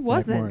Morris. Who Zach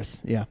wasn't?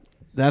 Morris. Yeah.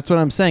 That's what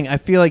I'm saying. I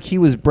feel like he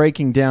was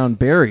breaking down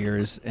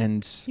barriers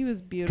and He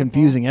was beautiful.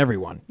 confusing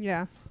everyone.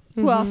 Yeah.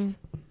 Mhm. Who else?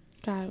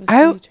 God, it was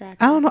I so attractive.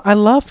 I don't know. I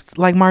love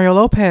like Mario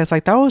Lopez.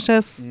 Like that was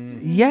just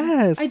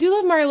yes. I do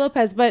love Mario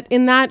Lopez, but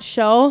in that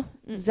show,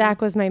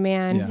 Zach was my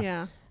man. Yeah.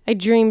 Yeah. I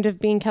dreamed of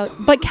being Kelly.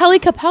 But Kelly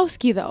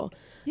Kapowski, though.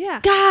 Yeah.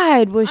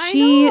 God, was I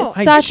she know.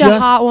 such I a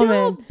just- hot Still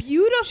woman.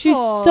 beautiful. She's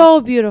so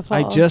beautiful.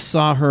 I just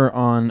saw her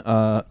on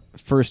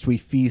First We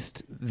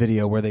Feast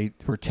video where they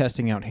were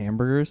testing out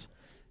hamburgers.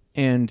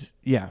 And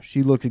yeah,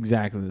 she looks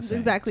exactly the same.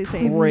 exactly It's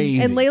same.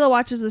 Crazy. And Layla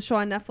watches a show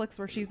on Netflix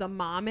where she's a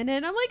mom in it.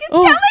 I'm like, it's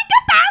Oh.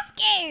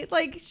 Kelly Kapowski.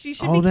 Like she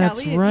should be Oh, that's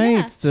Kelly. right.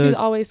 Yeah. She's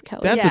always Kelly.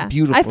 That's a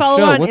beautiful I follow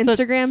show. her on What's that-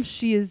 Instagram.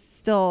 She is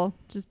still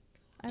just.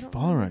 I don't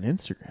Follow her on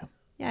Instagram.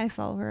 Yeah, I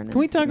follow her on Can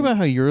we talk Instagram. about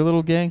how you're a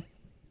little gay?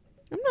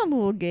 I'm not a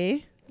little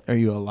gay. Are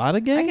you a lot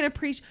of I gay? can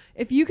appreciate.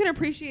 If you can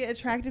appreciate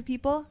attractive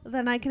people,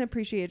 then I can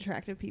appreciate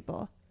attractive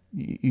people.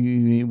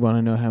 You want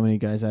to know how many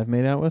guys I've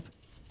made out with?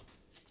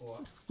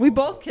 We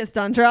both kissed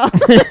on Trail.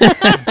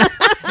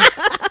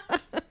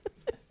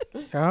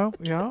 Yup.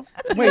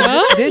 Wait,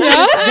 Yeah, did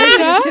yeah, you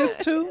yeah. kiss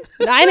too?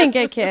 I didn't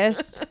get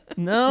kissed.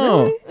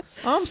 No.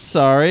 I'm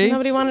sorry.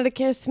 Nobody wanted to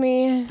kiss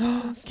me.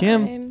 It's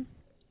Kim. fine.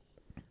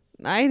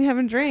 I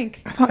haven't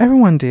drank. I thought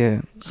everyone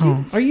did.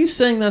 Oh. Are you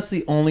saying that's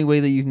the only way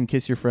that you can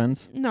kiss your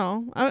friends?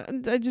 No,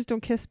 I just don't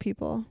kiss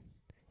people.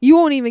 You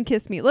won't even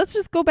kiss me. Let's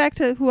just go back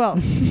to who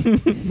else.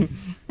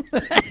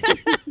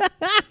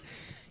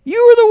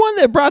 You were the one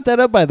that brought that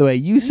up, by the way.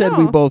 You said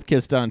we No. both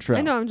kissed Dontrell.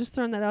 I know. I'm just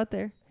throwing that out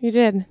there. You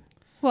did.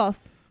 Who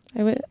else?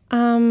 I would.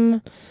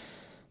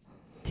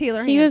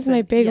 Taylor. He was my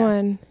Hanson. big Yes.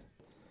 one.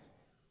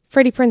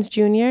 Freddie Prinze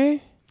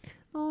Jr.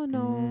 Oh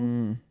no.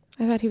 Mm,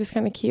 I thought he was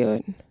kind of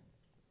cute.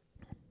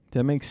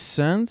 that makes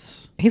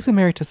sense. He's been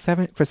married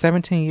for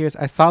 17 years.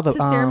 I saw the To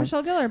Sarah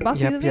Michelle Gellar, Buffy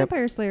yep, the yep.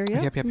 Vampire Slayer.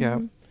 Yep.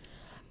 Yep.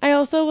 I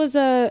also was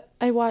I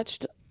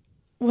watched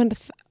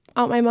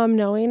out my mom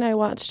knowing. I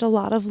watched a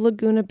lot of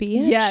Laguna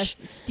Beach. Yes,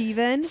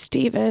 Steven.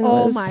 Steven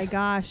Oh was. my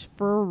gosh,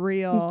 for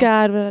real.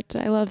 God, but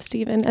I love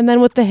Steven. And then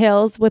with the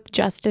Hills with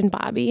Justin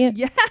Bobby.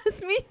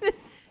 Yes, me.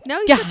 Now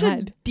he's such a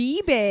God.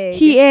 D-bag.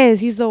 He is.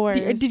 He's the worst.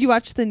 Did you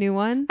watch the new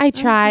one? I was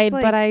just tried,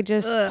 like, but I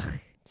just. Ugh.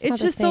 It's not It's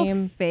the just so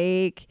same.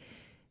 fake.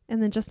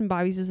 And then Justin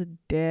Bobby's just a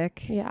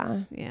dick.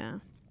 Yeah. Yeah.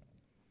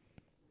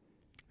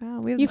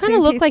 Wow, we have You the kind of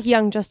same look taste. like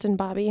young Justin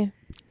Bobby.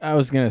 I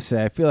was going to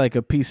say, I feel like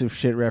a piece of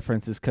shit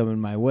reference is coming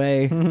my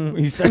way.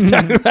 We start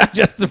talking about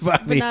Justin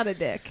but Bobby. not a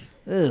dick.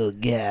 Oh,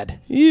 God.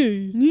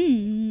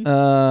 and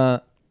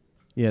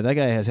Yeah, that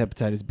guy has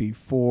hepatitis B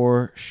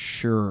for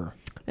sure.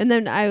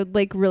 then I would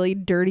like really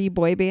dirty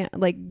boy band,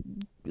 like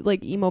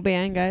emo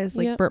band guys,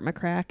 like Yep. Burt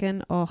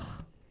McCracken. Oh,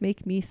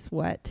 make me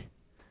sweat.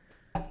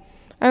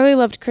 I really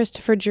loved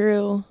Christopher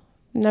Drew,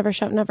 Never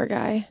Shout Never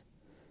guy.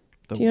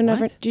 The Do you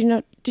never? what? Did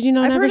you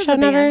know I've Never heard of Shout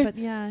the band, Never? but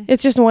yeah.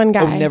 It's just one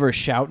guy. Oh, Never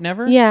Shout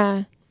Never?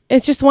 Yeah,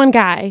 it's just one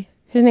guy.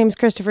 His name's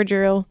Christopher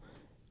Drew.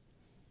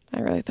 I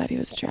really thought he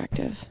was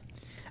attractive.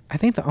 I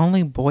think the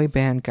only boy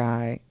band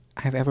guy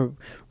I've ever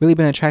really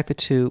been attracted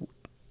to,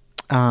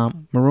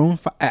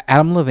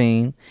 Adam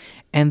Levine,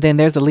 and then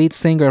there's the lead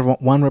singer of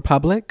One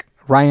Republic,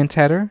 Ryan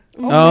Tedder.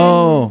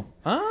 Oh,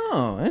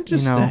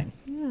 interesting.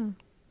 Yeah.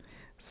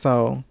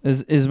 So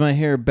Is my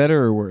hair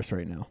better or worse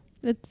right now?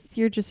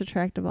 You're just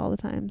attractive all the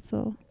time,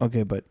 so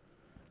Okay, but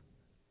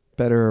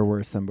better or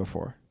worse than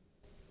before?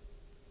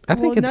 I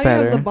think it's now You have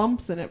better. the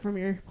bumps in it from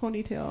your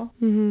ponytail.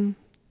 Mm-hmm.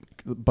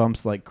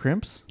 Bumps like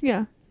crimps?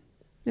 Yeah.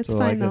 It's So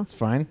fine like though. it's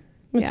fine?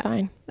 It's Yeah.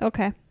 fine.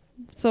 Okay.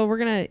 So we're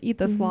gonna eat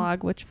the Mhm.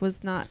 slog, which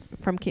was not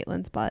from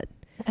Caitlin's butt.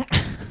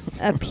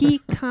 A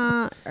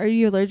pecan. Are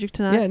you allergic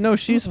to nuts? Yeah, no,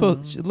 she's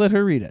supposed let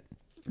her read it.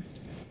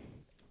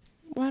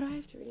 Why do I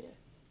have to read it?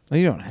 Well,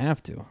 you don't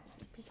have to.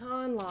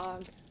 Pecan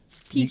log.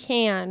 You-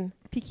 Pecan.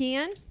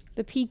 Pecan.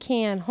 The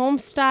pecan. Home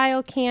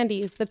style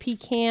candies. The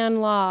pecan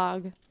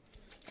log.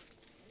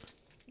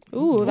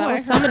 Ooh, that Boy,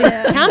 was I somebody's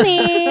heard tummy.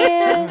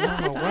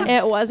 what.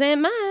 It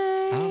wasn't don't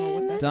know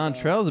what mine. Don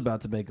Trell's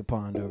about to make a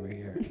pond over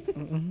here.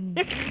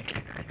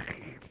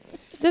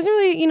 Doesn't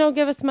really,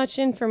 give us much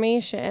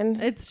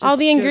information. It's just all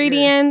the sugar.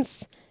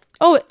 ingredients.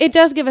 Oh, it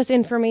does give us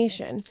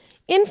information.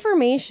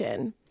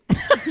 Information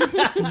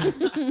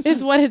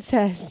is what it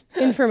says.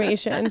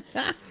 Information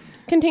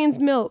contains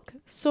milk,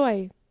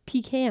 soy,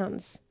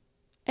 pecans,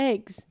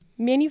 eggs,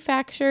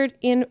 manufactured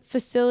in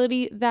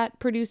facility that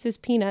produces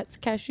peanuts,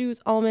 cashews,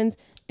 almonds,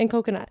 and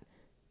coconut.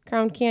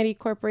 Crown Candy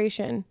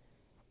Corporation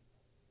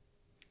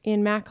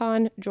in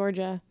Macon,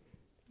 Georgia.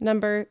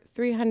 Number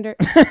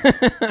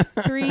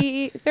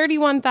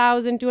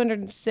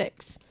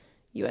 31,206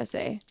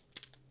 USA.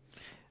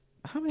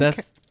 How many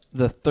That's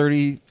the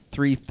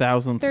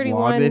 33,000th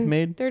log they've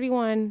made?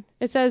 31.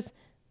 It says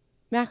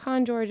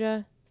Macon,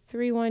 Georgia,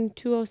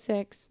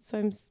 31206. So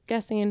I'm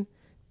guessing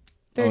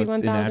Oh,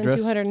 it's in address?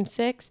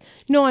 31,206.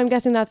 No, I'm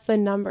guessing that's the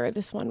number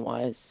this one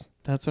was.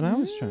 That's what I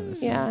was trying to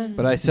say. Yeah.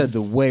 But I said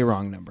the way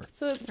wrong number.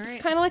 So it's All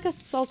right. kind of like a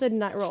salted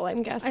nut roll,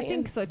 I'm I guessing.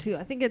 think so too.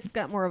 I think it's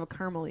got more of a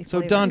caramely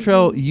So, flavor.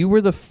 Dontrell, you were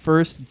the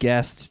first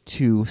guest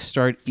to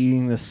start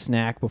eating the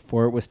snack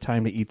before it was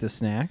time to eat the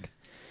snack.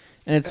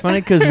 And it's funny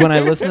because when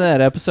I listen to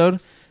that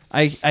episode,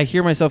 I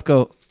hear myself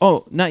go,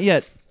 "Oh, not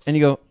yet," and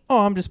you go,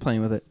 "Oh, I'm just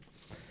playing with it."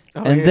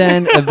 Oh, And yeah.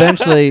 then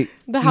eventually,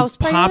 The you house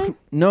popped. plan?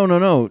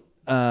 No.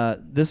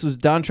 This was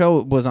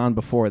Dontrell was on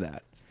before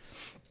that,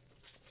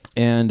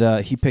 and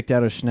he picked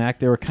out a snack.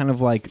 They were kind of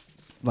like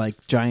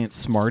giant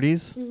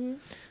Smarties, Mhm.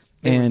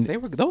 and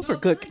those were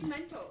good,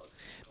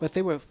 but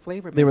they were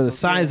flavored. they were the Mentos,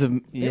 size yeah. of They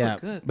were yeah.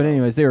 good, But though.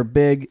 anyways, they were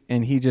big,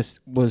 and he just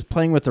was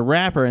playing with the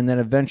wrapper, and then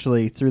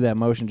eventually through that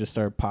motion, just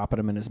started popping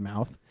them in his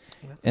mouth.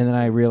 And then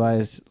I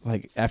realized,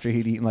 like, after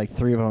he'd eaten like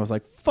 3 of them, I was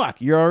like,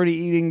 "Fuck, you're already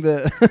eating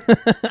the."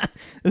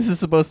 This is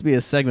supposed to be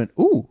a segment.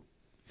 Ooh,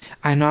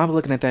 I know. I'm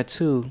looking at that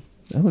too.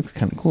 that looks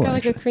kind of cool. Got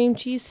like a actually. cream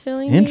cheese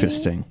filling. maybe?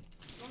 Interesting.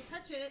 Don't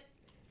touch it.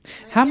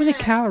 How many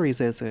calories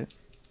is it?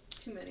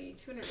 Too many.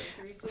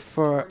 203.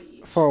 So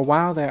For a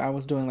while there, I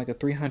was doing like a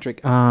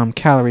 300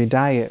 calorie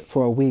diet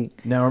for a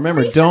week. Now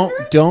remember, don't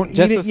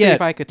Just eat to it see yet.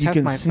 if I could you test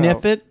can myself.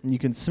 sniff it, you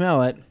can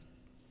smell it.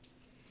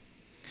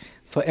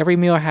 So every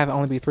meal I have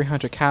only be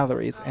 300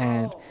 calories,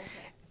 and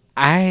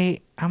I'm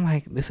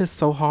like, this is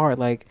so hard.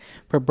 Like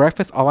for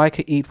breakfast, all I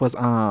could eat was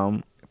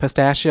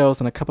pistachios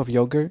and a cup of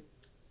yogurt.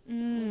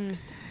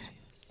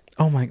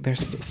 Oh my, they're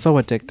so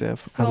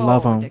addictive. I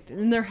love them.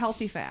 And they're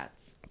healthy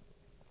fats.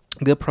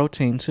 Good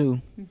protein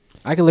too.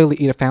 I could literally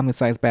eat a family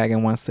size bag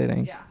in one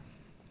sitting. Yeah.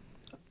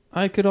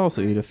 I could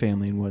also eat a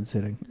family in one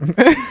sitting.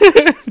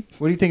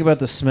 What do you think about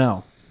the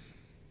smell?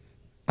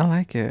 I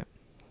like it.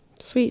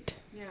 Sweet.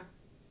 Yeah.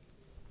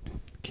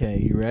 Okay,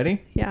 you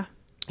ready? Yeah.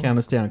 Count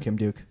us down, Kim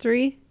Duke.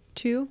 3,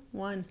 2,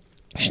 1.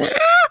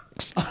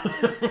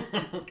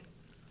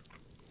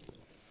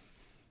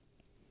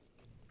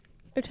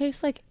 It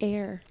tastes like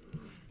air.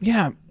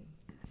 Yeah.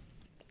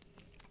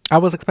 I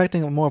was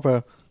expecting more of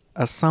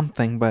a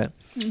something, but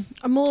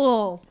I'm a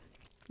little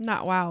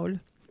not wowed.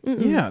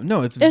 Yeah.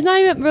 No, it's It's not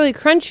even really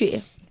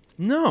crunchy.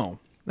 no.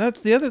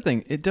 That's the other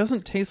thing. It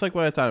doesn't taste like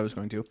what I thought it was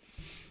going to.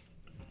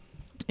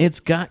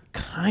 It's got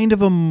kind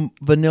of a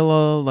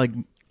vanilla, like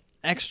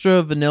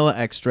extra vanilla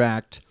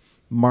extract,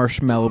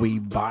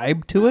 marshmallowy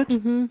vibe to it.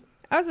 Mm-hmm.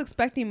 I was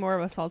expecting more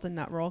of a salted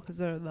nut roll because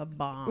they're the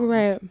bomb.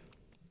 Right.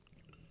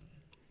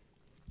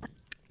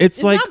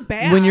 It's like not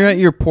bad. when you're at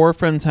your poor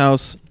friend's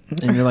house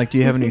and you're like, "Do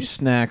you have any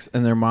snacks?"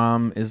 And their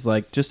mom is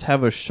like, "Just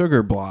have a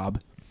sugar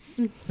blob,"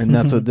 and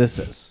that's what this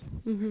is.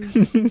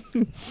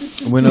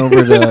 I went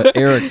over to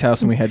Eric's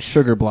house and we had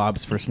sugar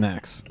blobs for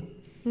snacks.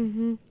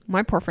 Mm-hmm.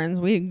 My poor friends,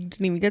 we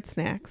didn't even get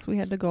snacks. We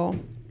had to go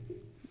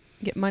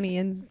get money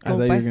and I go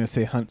thought you buy. were gonna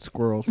say hunt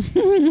squirrels.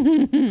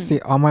 see,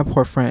 all my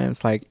poor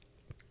friends, like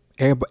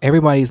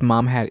everybody's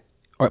mom and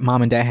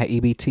dad had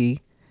EBT,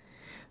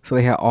 so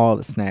they had all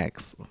the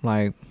snacks.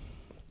 Like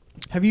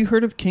Have you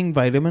heard of King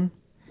Vitamin?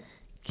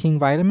 King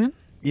Vitamin.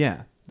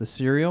 Yeah, the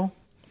cereal.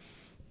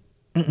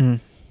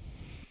 Mm-mm.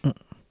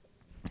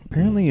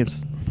 Apparently,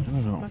 it's I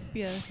don't know. Must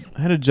be a.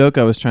 I had a joke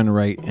I was trying to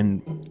write,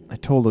 and I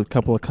told a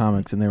couple of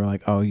comics, and they were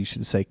like, "Oh, you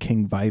should say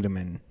King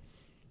Vitamin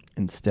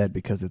instead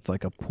because it's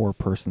like a poor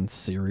person's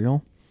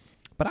cereal."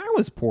 But I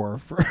was poor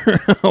for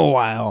a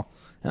while,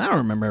 and I don't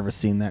remember ever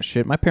seeing that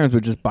shit. My parents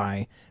would just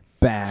buy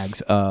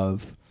bags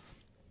of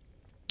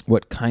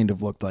what kind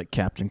of looked like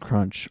Captain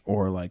Crunch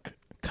or like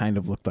kind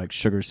of looked like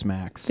Sugar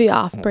Smacks. The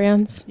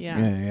off-brands. Yeah.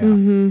 Yeah, yeah.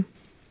 Mm-hmm.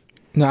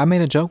 No, I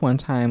made a joke one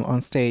time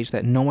on stage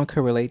that no one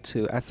could relate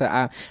to. I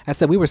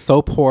said we were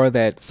so poor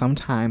that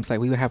sometimes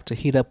like we would have to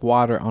heat up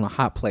water on a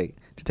hot plate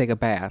to take a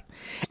bath,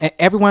 and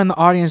everyone in the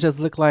audience just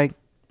looked like,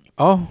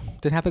 oh,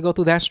 didn't have to go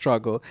through that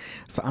struggle.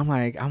 So I'm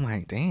like,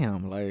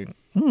 damn, like,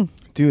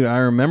 Dude, I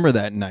remember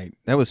that night.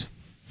 That was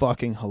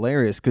fucking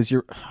hilarious because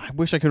I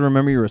wish I could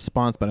remember your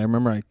response, but I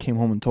remember I came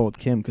home and told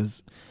Kim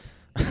because,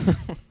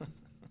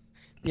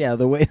 yeah,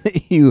 the way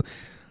that you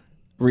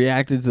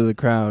reacted to the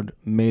crowd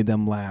made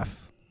them laugh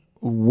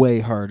way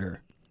harder.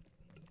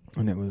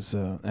 And it was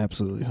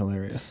absolutely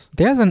hilarious.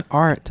 there's an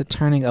art to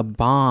turning a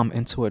bomb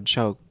into a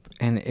joke,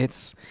 and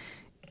it's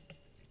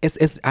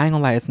I ain't gonna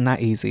lie, it's not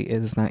easy.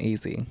 It is not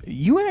easy.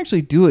 You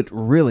actually do it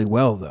really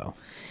well, though.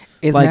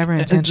 It's Like, never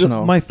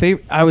intentional.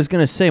 I was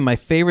gonna say my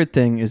favorite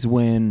thing is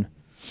when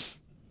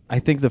I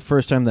think the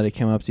first time that I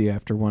came up to you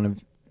after one of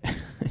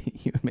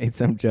you had made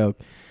some joke,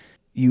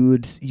 you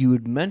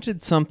would mention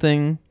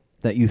something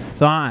that you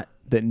thought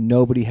that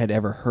nobody had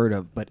ever heard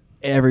of, but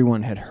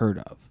everyone had heard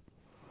of.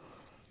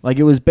 Like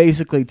it was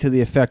basically to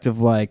the effect of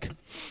like,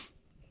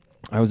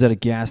 I was at a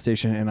gas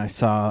station and I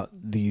saw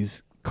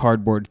these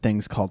cardboard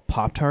things called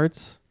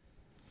Pop-Tarts.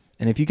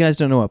 And if you guys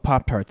don't know what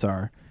Pop-Tarts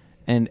are,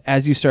 and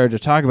as you started to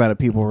talk about it,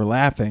 people were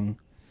laughing,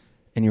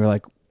 and you were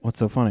like, "What's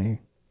so funny?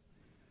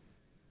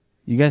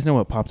 You guys know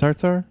what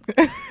Pop-Tarts are?"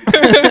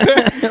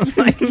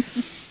 Like,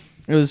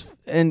 it was,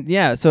 and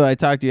yeah. So I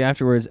talked to you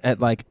afterwards.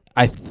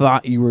 I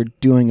thought you were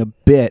doing a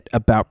bit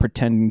about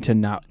pretending to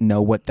not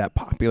know what that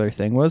popular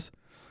thing was,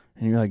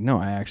 and you're like, "No,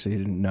 I actually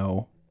didn't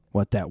know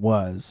what that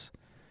was."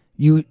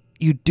 You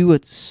do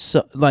it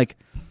so like,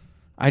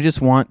 I just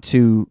want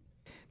to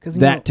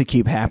to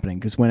keep happening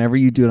because whenever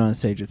you do it on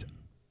stage, it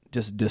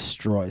just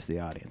destroys the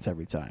audience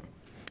every time.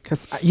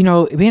 Because,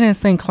 being in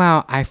St.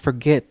 Cloud, I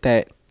forget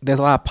that there's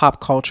a lot of pop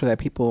culture that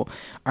people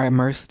are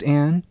immersed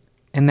in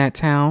that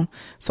town.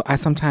 So I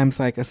sometimes,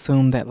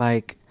 assume that,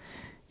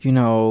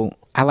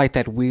 I like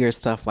that weird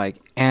stuff like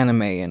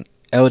anime and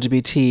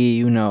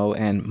LGBT,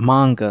 and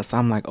manga. So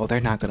I'm like, oh, they're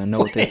not going to know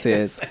what this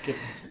is.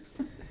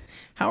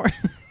 How are...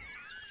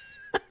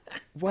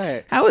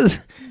 What? How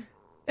is...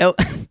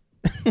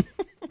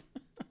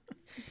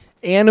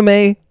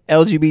 anime,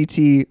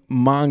 LGBT,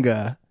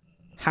 manga,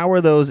 how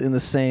are those in the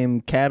same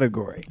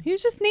category? He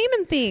was just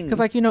naming things.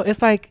 Because,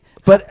 it's like...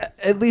 But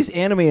at least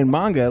anime and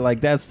manga,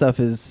 that stuff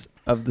is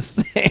of the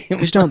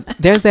same.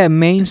 There's that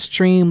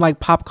mainstream,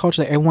 pop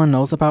culture that everyone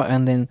knows about.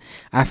 And then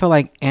I feel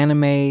like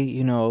anime,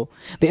 the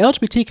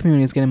LGBT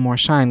community is getting more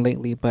shine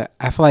lately. But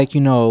I feel like,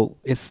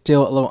 it's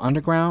still a little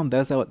underground.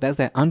 There's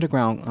that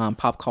underground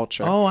pop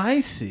culture. Oh, I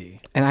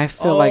see. And I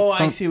feel like...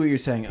 I see what you're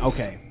saying.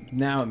 Okay.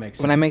 Now it makes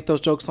sense. When I make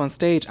those jokes on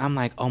stage, I'm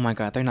like, oh my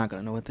God, they're not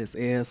going to know what this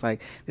is.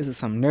 Like, this is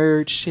some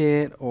nerd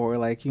shit or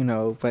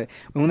but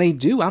when they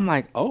do, I'm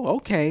like, oh,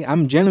 okay.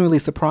 I'm genuinely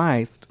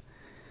surprised.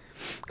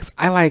 Because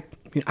I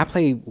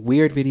play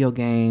weird video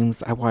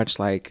games. I watch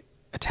like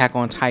Attack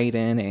on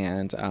Titan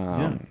and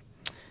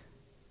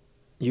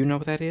you know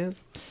what that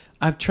is?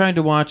 I've tried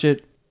to watch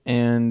it,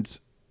 and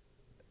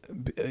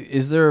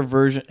is there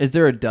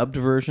a dubbed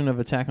version of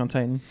Attack on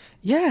Titan?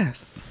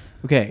 Yes.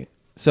 Okay,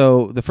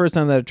 so the first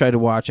time that I tried to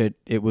watch it,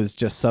 it was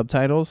just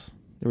subtitles.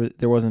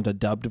 There wasn't a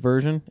dubbed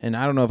version, and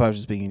I don't know if I was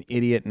just being an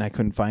idiot and I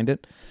couldn't find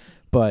it,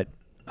 but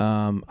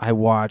I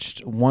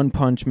watched One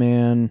Punch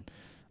Man.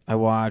 I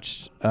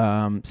watched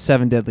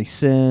 7 Deadly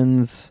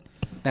Sins.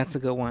 That's a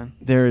good one.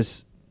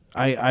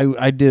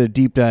 I did a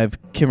deep dive.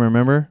 Kim,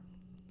 remember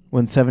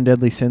when 7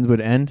 Deadly Sins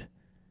would end?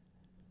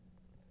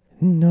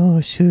 No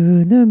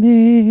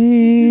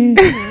Shuname.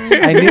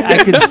 I knew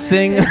I could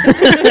sing. I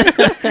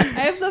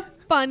have the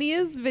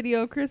funniest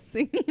video, Chris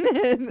singing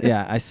it.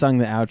 Yeah, I sung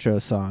the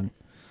outro song.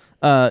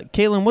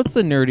 Caitlin, what's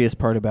the nerdiest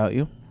part about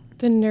you?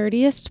 The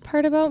nerdiest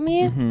part about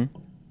me? Mm-hmm.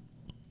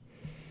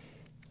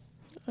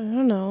 I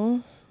don't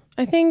know.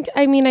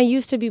 I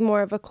used to be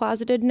more of a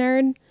closeted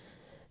nerd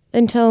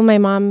until my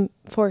mom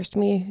forced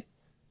me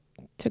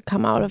to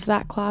come out of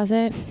that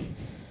closet.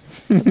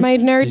 My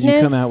nerdness. Did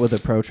you come out with a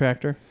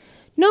protractor?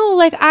 No,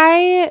 like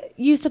I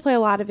used to play a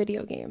lot of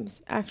video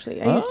games,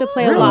 actually. I used to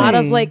play a lot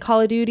of like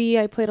Call of Duty.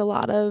 I played a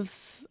lot of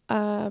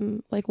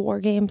like war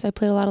games. I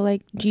played a lot of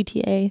like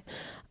GTA.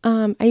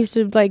 I used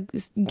to like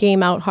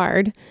game out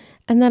hard.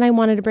 And then I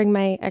wanted to bring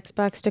my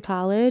Xbox to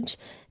college.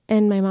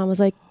 And my mom was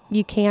like,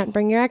 you can't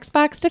bring your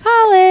Xbox to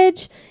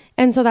college.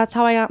 And so that's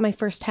how I got my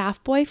first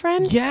half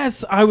boyfriend.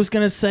 Yes, I was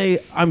going to say,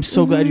 I'm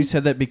so glad you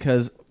said that,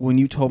 because when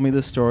you told me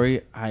this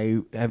story,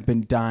 I have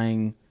been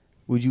dying.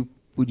 Would you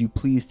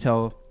please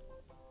tell?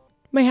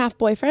 My half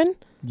boyfriend?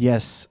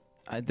 Yes.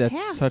 That's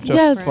Half such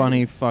Yes. a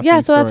funny fucking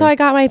Yeah, so that's how story. I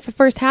got my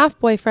first half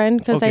boyfriend,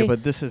 because Okay, I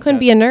but this is couldn't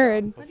be a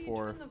nerd. How do you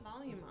turn the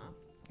volume off?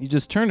 You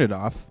just turned it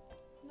off.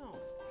 No.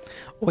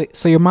 Wait,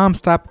 so your mom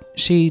stopped?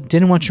 She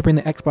didn't want you to bring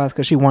the Xbox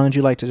because she wanted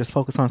you like to just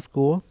focus on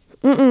school?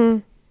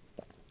 Mm-mm.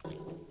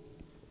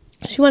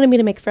 She wanted me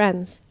to make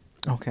friends.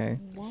 Okay.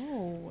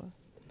 Whoa.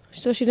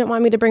 So she didn't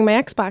want me to bring my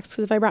Xbox, because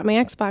if I brought my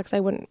Xbox, I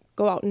wouldn't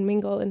go out and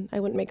mingle and I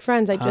wouldn't make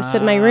friends. I'd just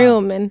sit in my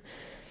room. And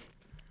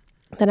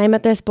then I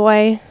met this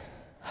boy,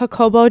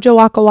 Hakobo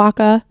Jawaka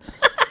Waka.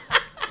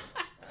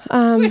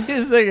 Wait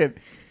a second.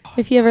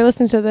 If he ever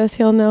listens to this,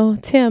 he'll know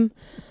Tim.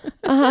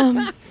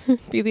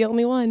 Be the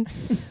only one.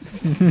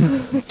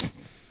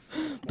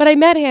 But I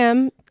met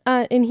him,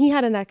 and he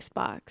had an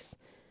Xbox.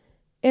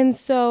 And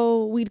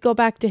so we'd go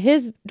back to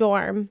his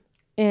dorm,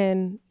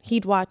 and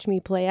he'd watch me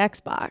play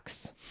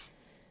Xbox.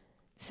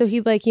 So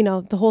he'd like,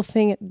 the whole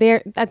thing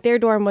at their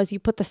dorm was you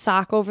put the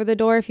sock over the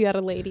door if you had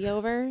a lady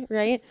over,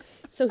 right?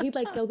 So he'd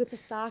like go get the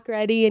sock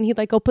ready, and he'd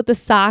like go put the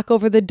sock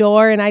over the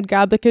door, and I'd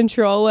grab the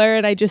controller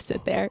and I'd just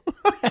sit there.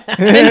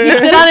 And he'd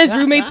sit on his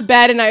roommate's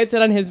bed, and I would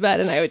sit on his bed,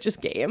 and I would just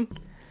game.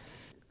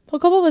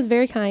 Pocobo was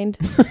very kind.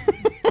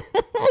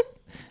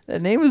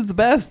 That name is the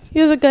best.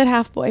 He was a good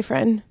half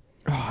boyfriend.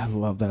 Oh, I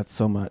love that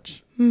so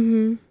much.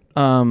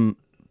 Mm-hmm.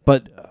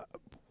 But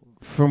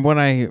from what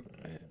I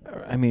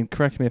mean,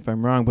 correct me if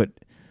I'm wrong, but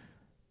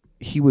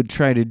he would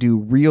try to do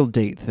real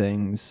date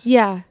things.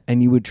 Yeah.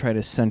 And you would try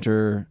to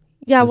center.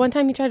 Yeah, one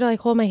time he tried to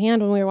like hold my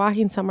hand when we were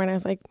walking somewhere, and I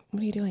was like,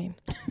 what are you doing?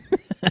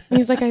 And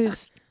he's like, I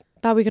just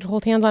thought we could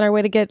hold hands on our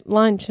way to get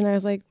lunch. And I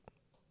was like,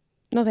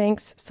 no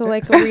thanks. So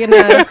like, are we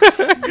gonna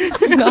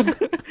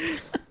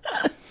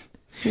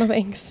no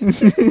thanks.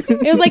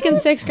 It was like in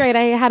 6th grade.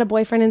 I had a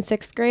boyfriend in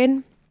 6th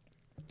grade.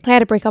 I had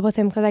to break up with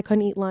him because I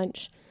couldn't eat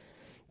lunch.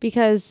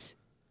 Because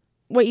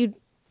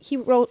he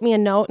wrote me a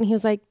note, and he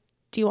was like,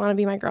 do you want to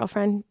be my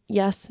girlfriend?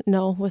 Yes,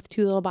 no, with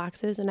 2 little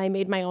boxes. And I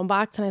made my own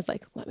box, and I was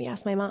like, let me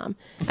ask my mom.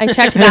 I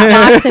checked that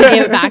box and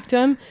gave it back to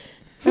him.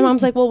 My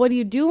mom's like, well, what do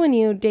you do when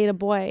you date a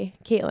boy,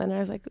 Caitlin? And I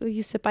was like, well,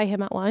 you sit by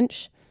him at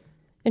lunch.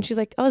 And she's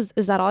like, oh,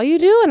 is that all you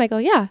do? And I go,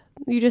 yeah,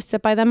 you just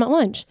sit by them at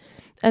lunch.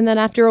 And then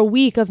after a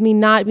week of me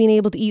not being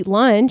able to eat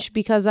lunch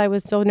because I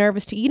was so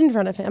nervous to eat in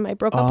front of him, I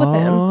broke up with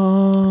him.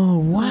 Oh,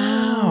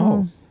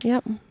 wow.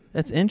 Yep.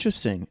 That's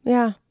interesting.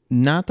 Yeah.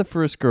 Not the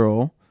first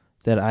girl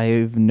that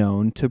I've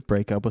known to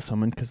break up with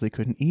someone because they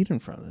couldn't eat in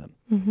front of them.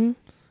 Mm-hmm.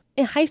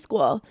 In high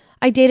school,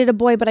 I dated a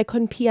boy, but I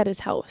couldn't pee at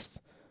his house.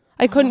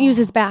 I couldn't use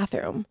his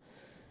bathroom.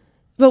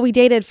 But we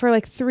dated for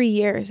like 3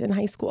 years in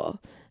high school.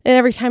 And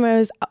every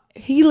time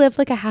he lived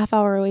like a half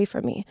hour away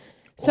from me.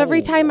 So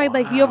every time I'd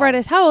like be over at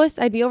his house,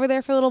 I'd be over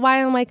there for a little while.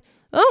 And I'm like,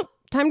 oh,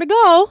 time to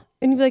go.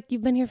 And he'd be like,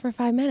 you've been here for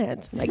 5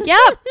 minutes. I'm like,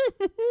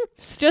 yep,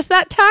 it's just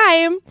that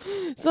time.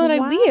 So then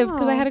I'd leave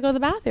because I had to go to the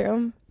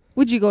bathroom.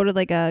 Would you go to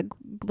like a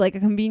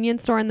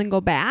convenience store and then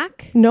go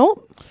back?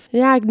 Nope.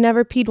 Yeah, I'd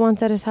never peed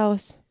once at his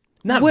house.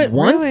 Not What,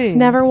 once? really?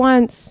 Never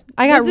once.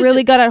 I got Was it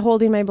really good at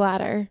holding my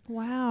bladder.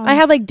 Wow. I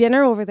had like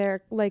dinner over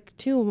there like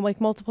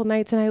multiple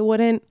nights, and I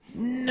wouldn't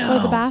No go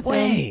to the bathroom.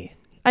 way.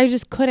 I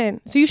just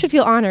couldn't. So you should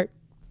feel honored.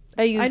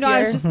 I I know.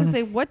 I was just gonna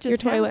say, what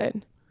just your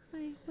happened?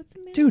 toilet. Like, what's the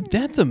matter? Dude,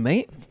 that's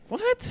amazing.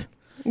 What?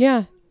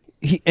 Yeah.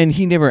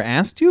 He never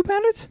asked you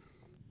about it?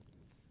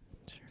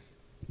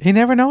 He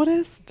never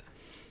noticed?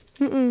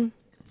 Mm-mm.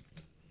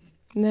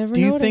 Never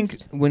Do you noticed.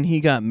 think when he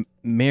got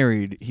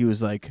married, he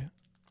was like,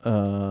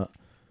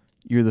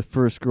 "You're the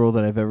first girl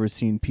that I've ever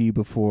seen pee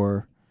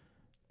before.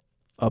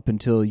 Up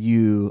until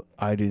you,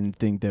 I didn't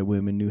think that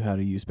women knew how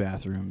to use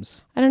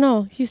bathrooms." I don't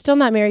know. He's still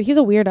not married. He's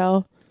a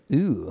weirdo.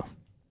 Ooh.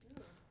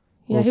 Yeah,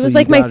 Well, he so was you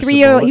like my dodged the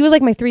 3-year. bullet? He was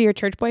like my 3-year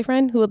church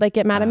boyfriend who would like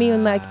get mad at me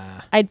when like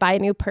Ah. I'd buy a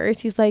new purse.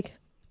 He's like,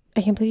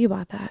 I can't believe you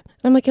bought that. And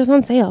I'm like, it was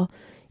on sale.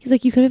 He's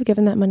like, you could have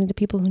given that money to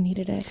people who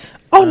needed it.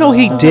 Oh no,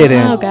 he Oh.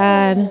 didn't. Oh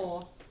God.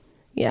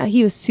 Yeah,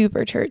 he was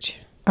super church.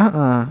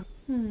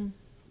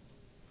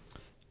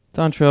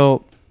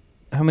 Dontrell,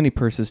 how many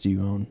purses do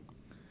you own?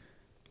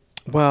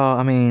 Well,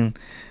 I mean,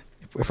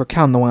 if we're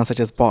counting the ones I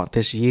just bought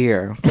this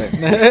year, but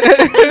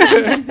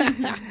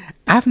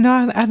I've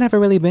never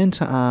really been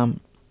to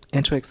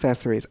into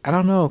accessories. I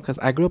don't know, because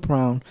I grew up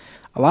around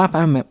a lot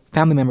of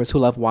family members who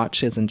love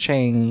watches and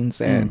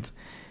chains, and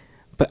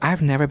but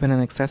I've never been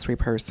an accessory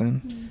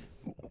person.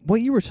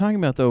 What you were talking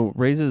about, though,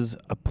 raises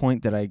a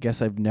point that I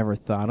guess I've never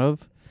thought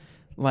of.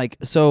 Like,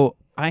 so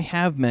I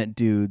have met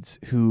dudes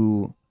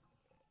who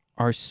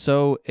are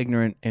so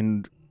ignorant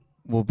and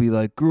will be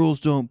like, girls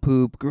don't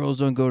poop, girls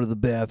don't go to the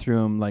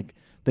bathroom. Like,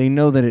 they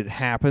know that it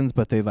happens,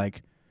 but they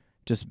like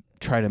just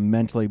try to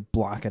mentally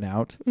block it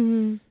out.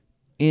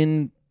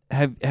 Mm-hmm.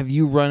 Have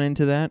you run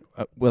into that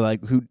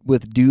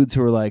with dudes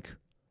who are like,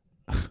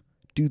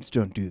 dudes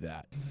don't do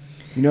that?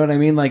 You know what I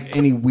mean? Like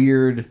any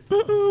weird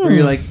where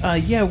you're like,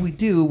 yeah, we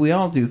do. We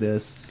all do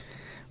this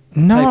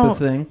No, type of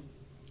thing.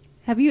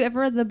 Have you ever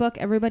read the book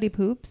Everybody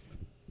Poops?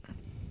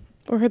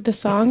 Or heard the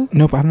song?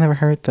 nope, I've never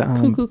heard the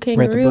Cuckoo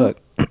read the Kangaroo.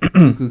 book.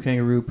 Cuckoo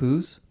kangaroo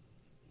poos.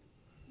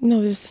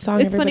 No, there's the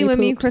song. It's funny, Everybody when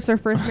me and Poops. Chris were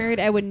first married,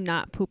 I would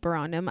not poop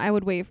around him. I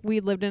would wait. We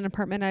lived in an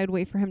apartment. I would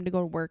wait for him to go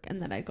to work,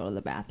 and then I'd go to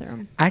the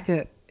bathroom.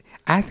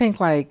 I think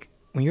like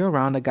when you're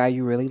around a guy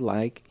you really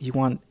like, you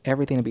want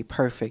everything to be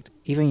perfect,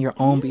 even your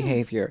own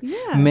behavior.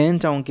 Yeah. Men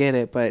don't get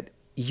it, but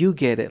you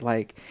get it.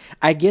 Like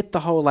I get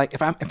the whole like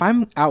if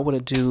I'm out with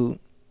a dude,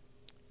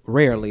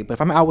 rarely, but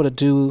if I'm out with a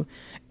dude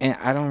and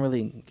I don't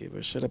really give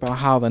a shit about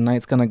how the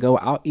night's gonna go,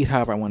 I'll eat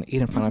however I want to eat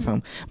in front of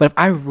him. But if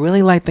I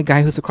really like the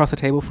guy who's across the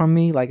table from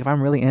me, like if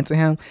I'm really into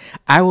him,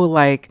 I will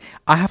like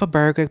I'll have a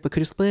burger, but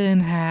could you split it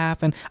in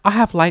half? And I'll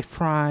have light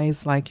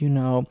fries, like You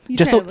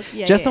just try a to look-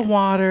 yeah, just yeah. a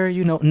water,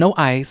 no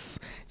ice,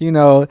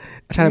 I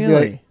try to be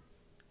like Really?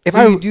 if So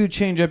I you do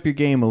change up your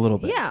game a little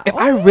bit. Yeah. if Oh,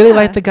 I really yeah.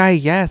 like the guy,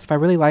 yes. If I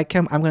really like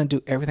him, I'm gonna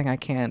do everything I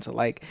can to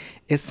like.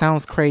 It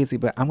sounds crazy,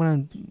 but I'm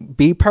gonna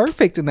be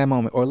perfect in that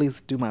moment, or at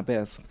least do my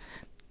best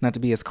not to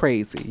be as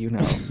crazy.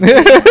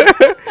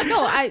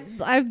 No,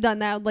 I've done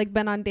that. Like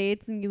been on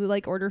dates and you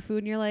like order food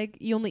and you're like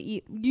you only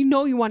eat. You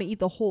want to eat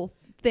the whole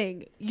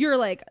thing. You're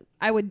like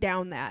I would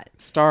down that.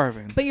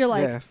 Starving, But you're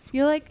like yes.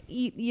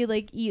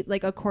 eat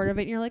like a quarter of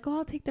it and you're like, oh,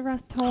 I'll take the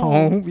rest home.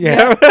 Home,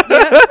 yeah,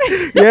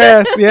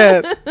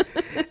 yes.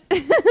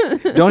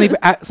 Don't even.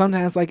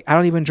 Sometimes like I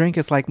don't even drink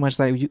as like much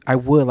as I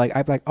would. Like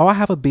I'd be like, oh, I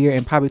have a beer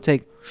and probably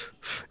take.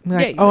 I'm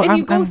like, Yeah, oh, and I'm,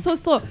 you go I'm so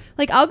slow.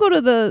 Like I'll go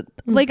to the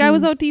like I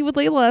was out to eat with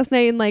Layla last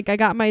night and like I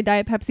got my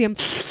Diet Pepsi. I'm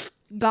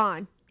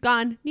gone.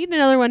 Need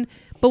another one.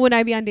 But when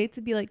I be on dates,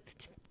 it'd be like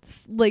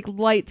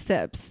light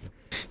sips.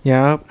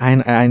 yeah. I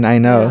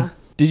know. Yeah.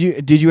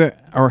 Did you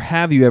or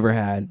have you ever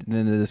had? And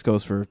then this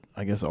goes for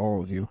I guess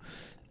all of you.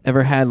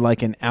 Ever had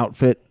like an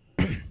outfit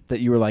that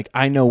you were like,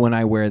 I know when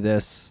I wear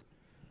this,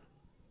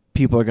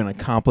 people are gonna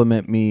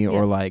compliment me,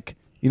 or Yes. like,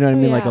 you know what I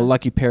Oh, mean, like a yeah.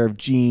 lucky pair of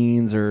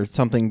jeans or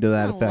something to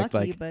that Not effect.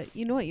 lucky, Like, but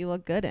you know what you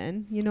look good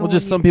in. You know. well,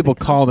 just when some you people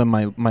become- call them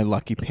my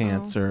lucky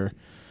pants or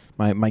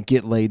my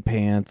get laid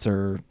pants,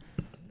 or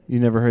you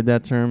never heard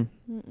that term?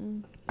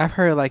 Mm-mm. I've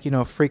heard like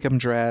freakum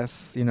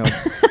dress.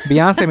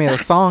 Beyonce made a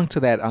song to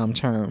that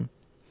term.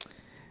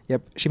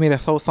 Yep, she made a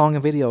whole song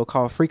and video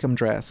called "Freakum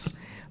Dress."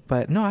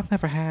 But no, I've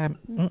never had.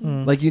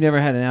 Like, you never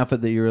had an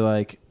outfit that you were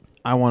like,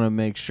 I want to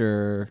make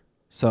sure,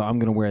 so I'm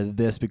gonna wear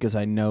this because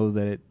I know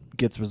that it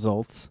gets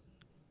results.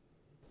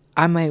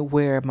 I might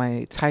wear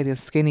my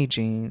tightest skinny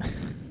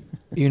jeans,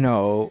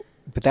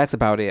 but that's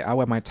about it. I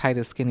wear my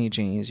tightest skinny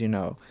jeans.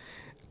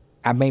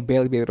 I may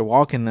barely be able to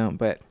walk in them,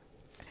 but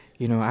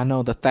I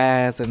know the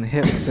thighs and the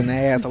hips and the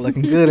ass are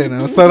looking good in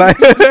them. So like,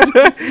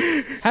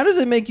 How does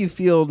it make you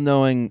feel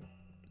knowing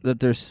that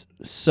there's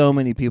so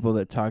many people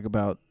that talk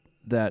about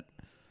that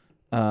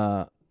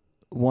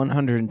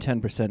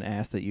 110%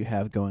 ass that you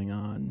have going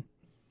on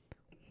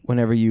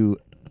whenever you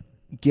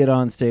get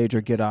on stage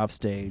or get off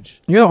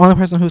stage? you're the only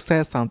person who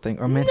says something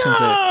or mentions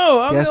it.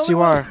 I'm Yes, the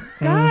you only are.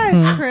 Gosh,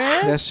 Mhm.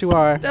 Chris. Yes, you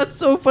are. That's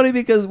so funny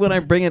because when I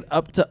bring it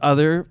up to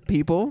other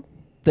people,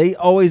 they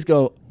always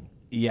go,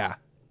 "Yeah,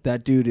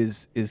 that dude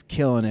is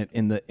killing it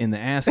in the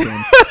ass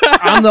game."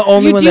 I'm the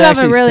only You one do that have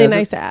a actually really says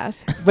nice it.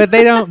 ass. But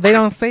they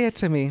don't say it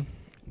to me.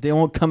 They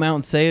won't come out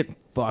and say it.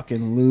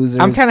 Fucking losers.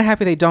 I'm kind of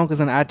happy they don't, because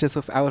then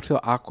I would feel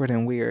awkward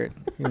and weird.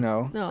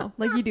 No,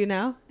 like you do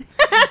now.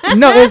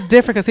 No, it's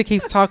different because he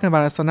keeps talking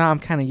about it, so now I'm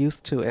kind of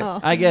used to it. Oh.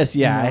 I guess,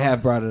 yeah, I No.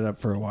 have brought it up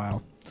for a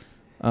while.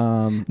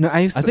 No, I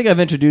used I to. think I've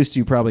introduced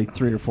you probably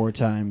 3 or 4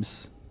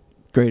 times.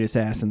 Greatest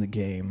ass in the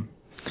game.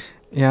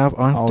 Yeah,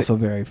 honestly. Also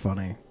very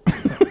funny.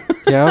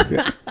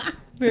 Yep.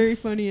 Very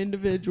funny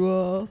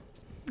individual.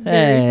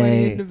 Very funny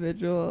Hey.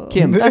 individual.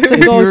 Kim, That's a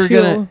if you were go-to.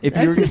 gonna, if you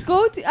That's were, his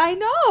go-to. I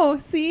know.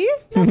 See,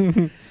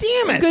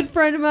 damn a good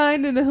friend of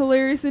mine and a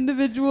hilarious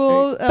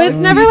individual. But it's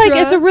never like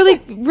it's a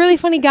really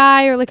funny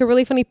guy or like a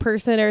really funny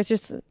person, or it's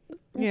just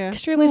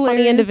extremely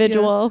funny Hilarious,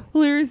 individual. yeah.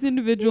 Hilarious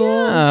individual.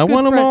 Yeah, I good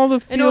want them friend. all to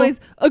feel. And always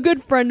a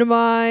good friend of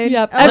mine.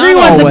 Yep, Not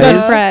everyone's a good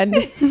always.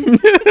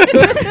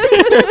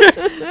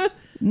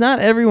 friend. Not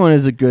everyone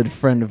is a good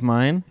friend of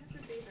mine.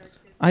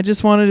 I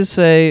just wanted to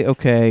say,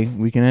 okay,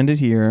 we can end it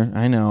here.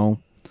 I know.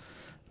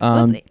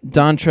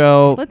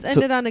 Dontrell. Let's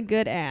end it on a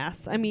good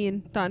ass. I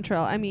mean,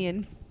 Dontrell. I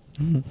mean,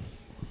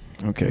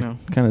 Okay. No.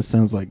 Kind of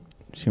sounds like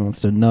she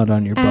wants to nut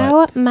on your butt.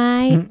 Oh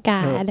my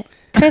God.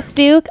 Chris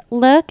Duke,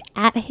 look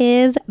at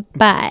his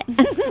butt.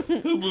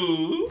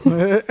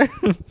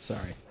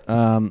 Sorry.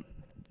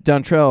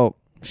 Dontrell,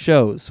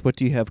 shows. What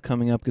do you have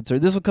coming up, good sir?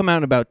 This will come out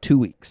in about 2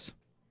 weeks.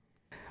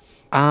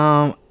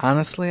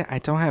 Honestly, I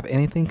don't have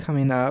anything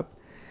coming up.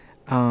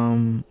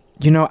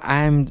 You know,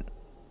 I'm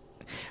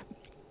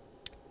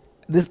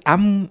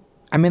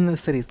in the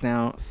cities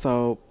now,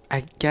 so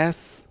I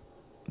guess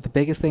the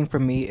biggest thing for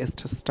me is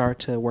to start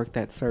to work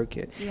that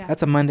circuit. yeah.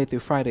 That's a Monday through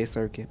Friday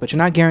circuit, but you're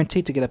not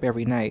guaranteed to get up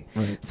every night.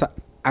 Right. So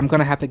I'm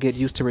gonna have to get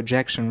used to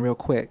rejection real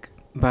quick.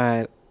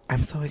 But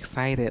I'm so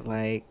excited.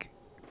 Like,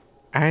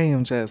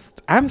 I'm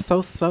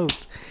so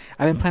stoked.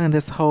 I've been planning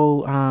this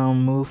whole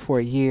move for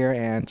a year,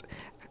 and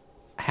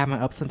I had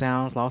my ups and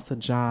downs. Lost a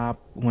job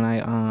when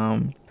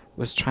I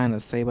was trying to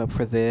save up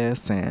for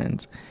this,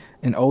 and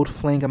an old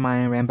fling of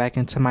mine ran back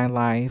into my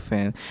life,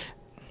 and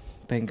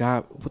thank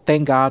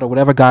God, or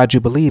whatever God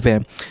you believe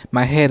in,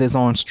 my head is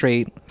on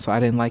straight, so I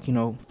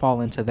didn't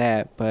fall into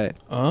that. But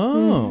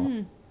Oh,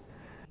 Mhm.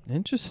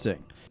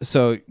 interesting.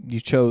 So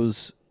you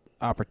chose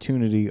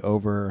opportunity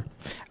over.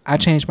 I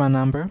changed my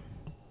number.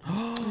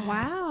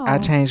 Wow. I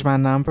changed my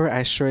number.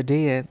 I sure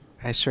did.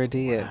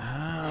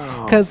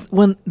 Wow. Because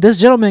when this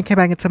gentleman came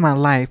back into my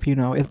life,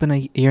 it's been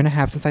a year and a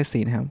half since I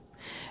seen him.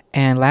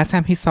 And last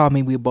time he saw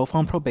me, we were both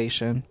on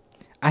probation.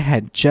 I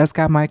had just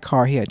got my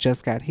car. He had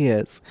just got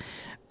his.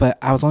 But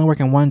I was only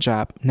working one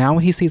job. Now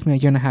when he sees me a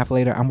year and a half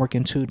later, I'm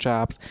working 2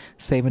 jobs,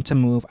 saving to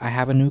move. I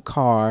have a new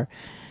car.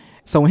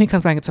 So when he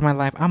comes back into my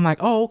life, I'm like,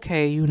 oh,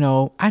 okay,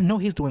 I know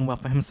he's doing well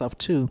for himself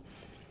too.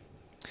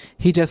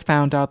 He just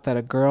found out that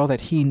a girl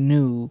that he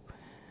knew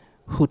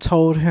who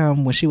told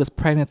him when she was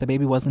pregnant the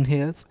baby wasn't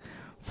his,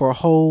 for a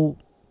whole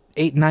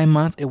 8-9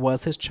 months it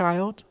was his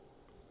child.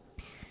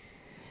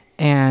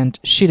 And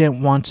she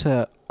didn't want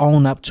to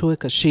own up to it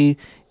because him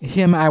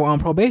and I were on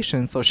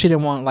probation, so she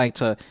didn't want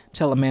to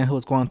tell a man who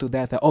was going through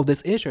that oh,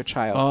 this is your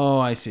child. Oh,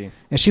 I see.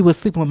 And she was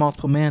sleeping with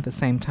multiple men at the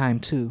same time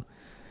too.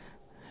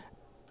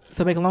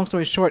 So make a long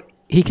story short,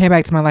 he came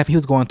back to my life. He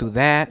was going through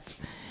that,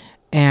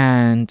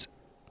 and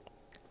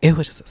it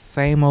was just the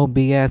same old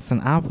BS.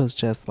 And I was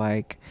just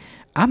like,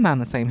 I'm not in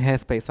the same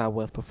headspace I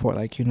was before.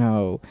 Like,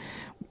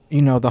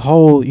 the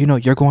whole,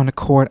 you're going to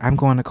court, I'm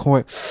going to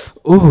court.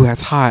 Ooh,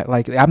 that's hot.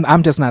 Like,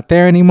 I'm just not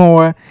there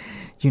anymore,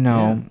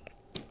 Yeah.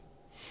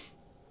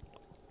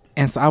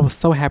 And so I was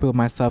so happy with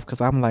myself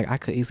because I'm like, I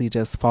could easily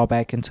just fall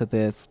back into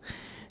this,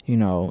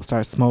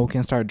 start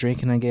smoking, start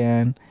drinking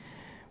again.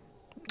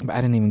 But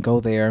I didn't even go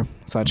there.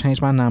 So I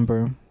changed my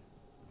number.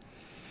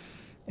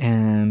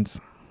 And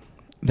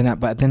then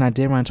I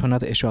did run into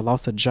another issue. I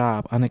lost a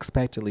job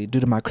unexpectedly due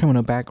to my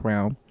criminal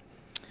background.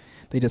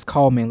 They just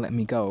called me and let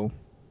me go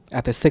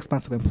after 6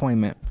 months of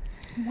employment.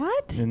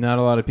 What? And not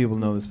a lot of people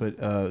know this, but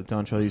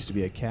Dontrell used to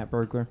be a cat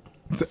burglar.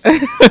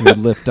 He would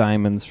lift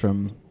diamonds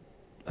from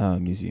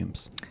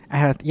museums. I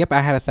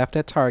had a theft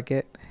at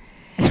Target.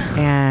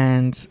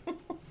 And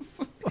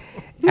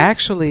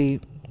actually,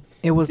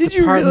 it was Did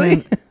you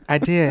really? I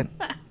did.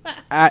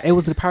 It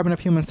was the Department of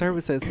Human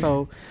Services.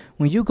 So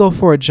when you go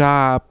for a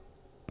job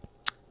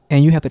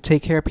and you have to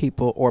take care of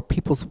people, or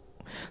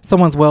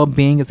someone's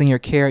well-being is in your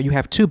care, you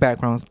have 2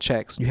 background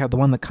checks. You have the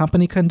one the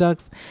company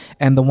conducts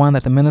and the one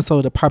that the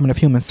Minnesota Department of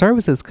Human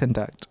Services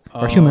conduct,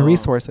 or Human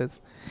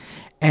Resources.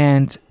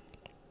 And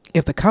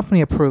if the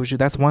company approves you,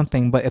 that's one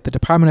thing. But if the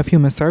Department of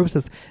Human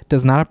Services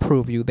does not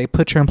approve you, they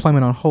put your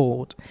employment on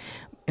hold,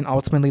 and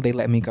ultimately they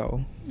let me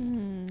go.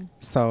 Mm.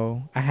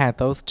 So I had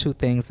those 2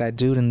 things, that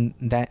dude and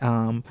that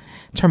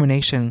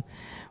termination.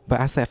 But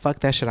I said, fuck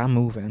that shit, I'm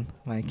moving.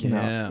 Like, know.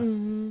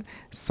 Mm-hmm.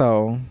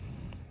 So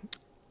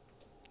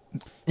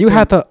you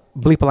have to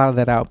bleep a lot of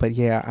that out. But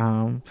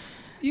yeah,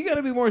 You got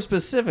to be more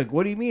specific.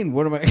 What do you mean?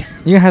 What am I?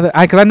 you have to,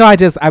 because I know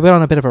I went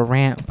on a bit of a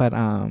rant. But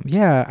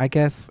yeah, I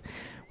guess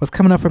what's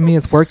coming up for me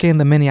is working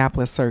the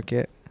Minneapolis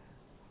circuit.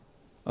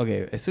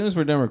 Okay, as soon as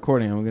we're done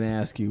recording, I'm going to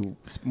ask you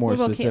more What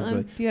about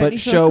specifically. Caitlin? Do you have any But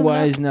shows coming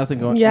show-wise, up?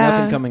 nothing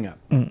Yeah. coming up.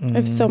 Mm-mm. I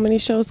have so many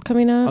shows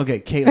coming up. Okay,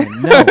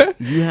 Caitlin, no.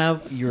 You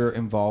have your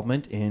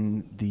involvement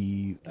in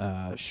the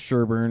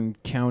Sherburne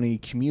County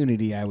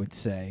community, I would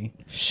say.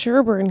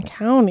 Sherburne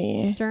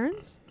County.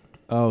 Stearns?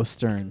 Oh,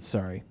 Stearns,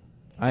 sorry.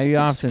 I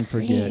often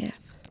forget. Grief.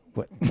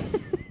 What?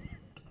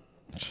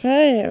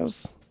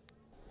 Jeez.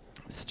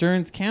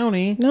 Stearns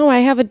County. No,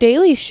 I have a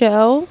daily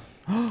show.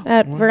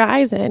 at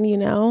Verizon, you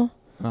know,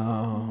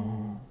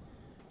 Oh.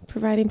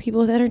 providing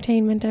people with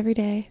entertainment every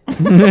day.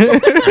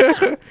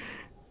 That's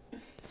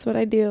what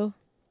I do.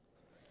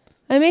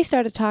 I may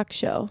start a talk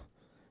show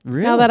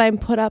Really? now that I'm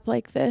put up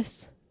like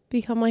this.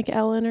 Become like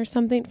Ellen or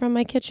something from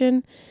my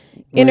kitchen.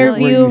 Where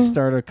Interview you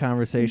start a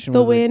conversation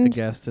the with like, the wind.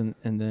 guest and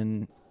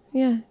then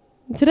Yeah.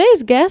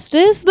 Today's guest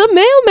is the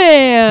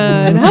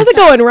mailman. How's it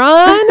going,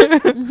 Ron?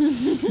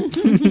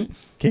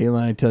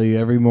 Caitlin, I tell you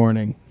every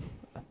morning,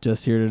 I'm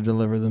just here to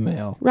deliver the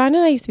mail. Ron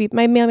and I used to be,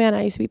 my mailman and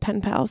I used to be pen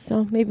pals,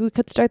 so maybe we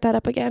could start that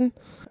up again.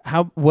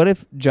 What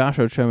if Josh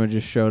Otrema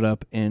just showed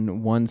up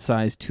in one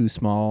size too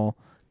small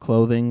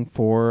clothing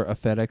for a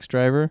FedEx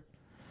driver,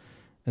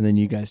 and then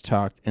you guys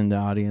talked and the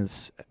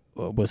audience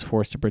was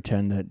forced to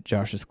pretend that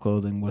Josh's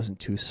clothing wasn't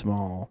too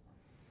small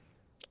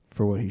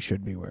for what he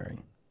should be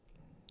wearing?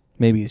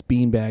 Maybe his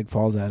beanbag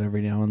falls out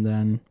every now and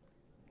then.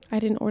 I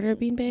didn't order a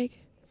beanbag.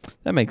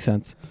 That makes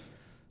sense.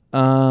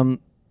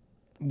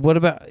 What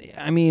about,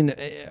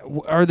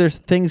 are there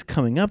things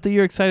coming up that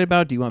you're excited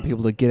about? Do you want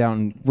people to get out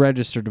and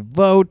register to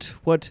vote?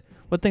 What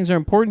things are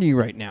important to you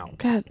right now?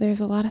 God, there's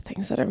a lot of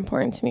things that are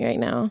important to me right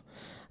now.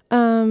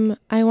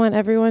 I want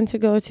everyone to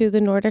go to the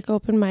Nordic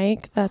open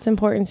mic. That's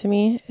important to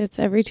me. It's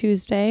every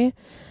Tuesday.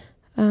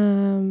 I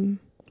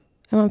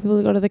want people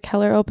to go to the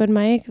Keller open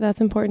mic.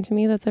 That's important to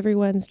me. That's every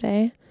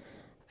Wednesday.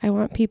 I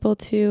want people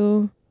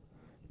to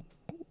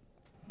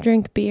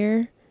drink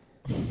beer.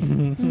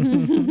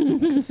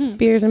 'Cause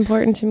beer is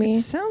important to me.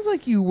 It sounds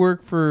like you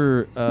work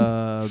for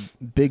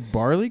Big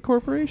Barley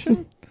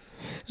Corporation.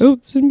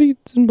 Oats and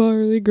beets and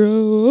barley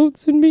grow.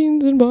 Oats and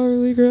beans and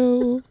barley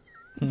grow.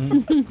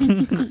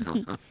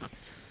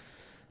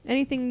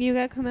 Anything you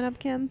got coming up,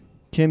 Kim?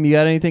 Kim, you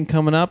got anything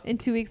coming up? In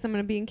 2 weeks, I'm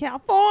going to be in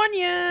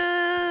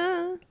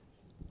California.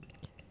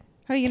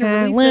 How are you going to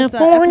release this episode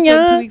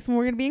California. 2 weeks when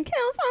we're going to be in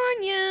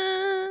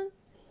California?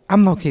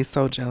 I'm low-key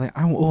so jelly.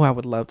 I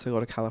would love to go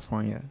to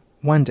California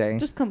one day.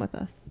 Just come with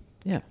us.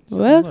 Yeah.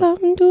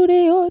 Welcome to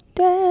the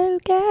Hotel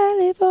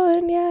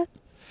California.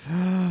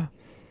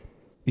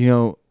 You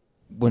know,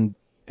 when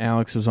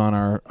Alex was on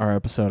our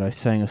episode, I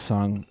sang a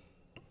song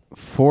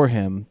for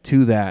him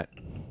to that.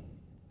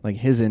 Like,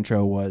 his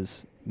intro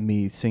was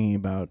me singing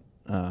about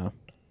how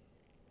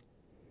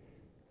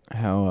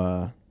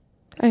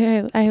I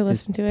his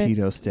listened to it.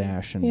 pedo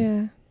stash and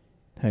Yeah.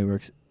 how he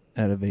works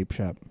at a vape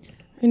shop.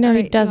 No, All he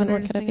right, you doesn't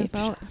want her work to at a sing us vape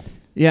out? shop.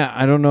 Yeah,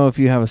 I don't know if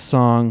you have a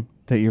song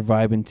that you're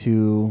vibing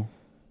to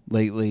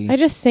lately. I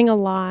just sing a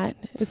lot.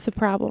 It's a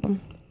problem.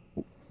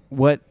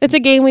 What? It's a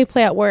game we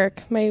play at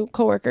work. My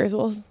coworkers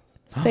will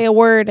say a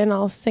word and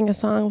I'll sing a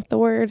song with the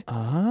word.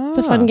 It's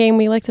a fun game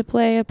we like to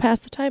play pass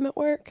the time at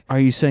work. Are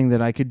you saying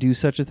that I could do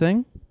such a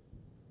thing?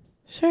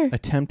 Sure.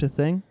 Attempt a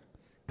thing?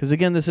 Because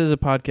again, this is a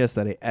podcast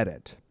that I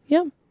edit.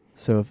 Yep.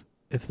 So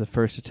if the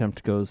first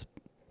attempt goes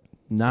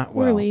not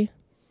well, Poorly.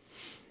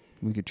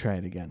 we could try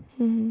it again.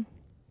 Mm-hmm.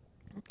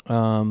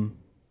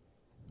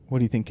 What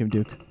do you think, Kim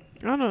Duke?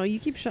 I don't know. You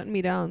keep shutting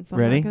me down, so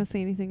Ready? I'm not going to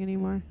say anything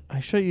anymore. I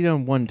shut you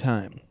down one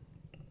time.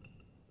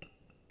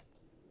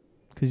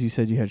 Because you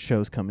said you had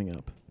shows coming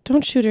up.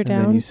 Don't shoot her And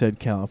then down. you said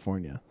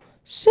California.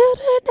 Shoot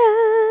her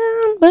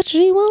down, but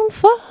she won't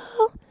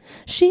fall.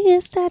 She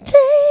is titanium.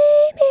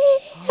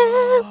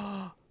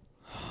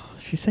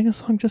 She sang a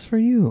song just for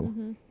you.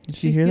 Mm-hmm. Did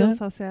She you hear feels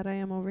that? how sad I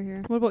am over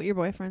here. What about your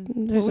boyfriend?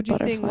 There's what a would you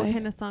sing? What butterfly.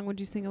 kind of song would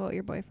you sing about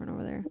your boyfriend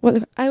over there? What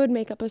if I would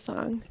make up a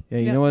song? Yeah,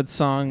 you Yep. know what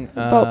song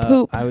About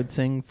poop. I would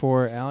sing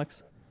for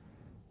Alex?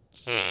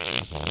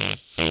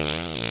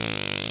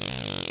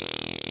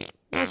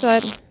 That's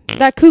what.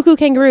 That cuckoo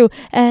kangaroo.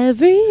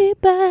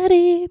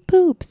 Everybody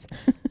poops.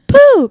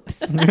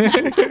 Poops. Do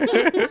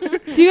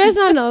you guys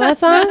not know that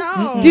song?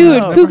 No.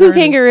 Dude, No, Cuckoo never heard it.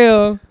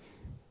 Kangaroo.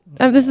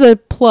 This is a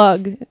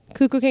plug.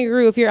 Cuckoo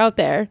Kangaroo, if you're out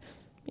there,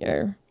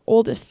 your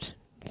oldest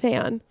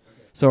fan.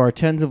 So our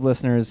tens of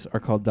listeners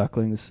are called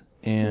ducklings,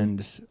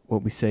 and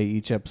what we say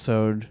each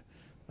episode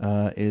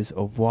is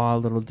 "Au revoir,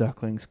 little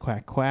ducklings,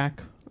 quack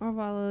quack." Or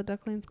while little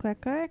ducklings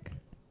quack quack.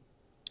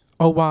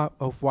 Oh wow,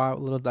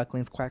 little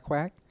ducklings quack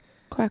quack.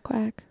 Quack,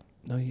 quack.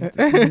 No, you have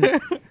to sing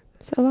it.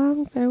 So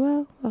long,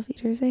 farewell. Auf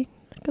Wiedersehen.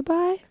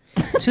 Goodbye.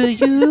 To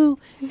you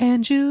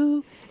and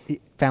you.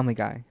 Family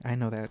Guy. I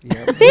know that.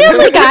 Yeah.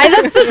 Family Guy,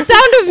 that's the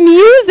sound of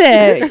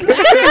music.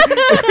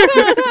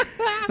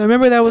 Now,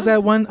 remember that was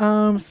that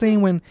one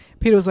scene when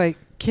Peter was like,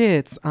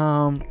 "Kids,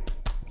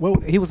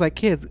 he was like,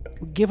 kids,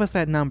 give us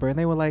that number," and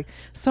they were like,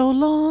 "So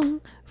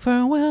long,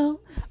 farewell,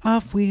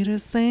 auf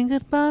Wiedersehen,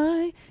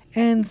 goodbye,"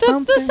 and That's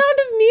something. the sound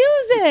of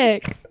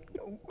music.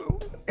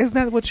 Isn't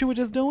that what you were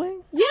just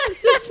doing? Yes,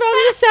 it's from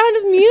the sound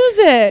of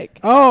music.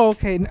 Oh,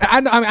 okay.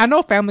 I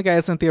know Family Guy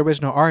isn't the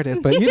original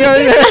artist, but you know,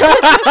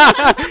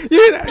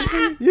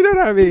 you know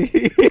what I mean.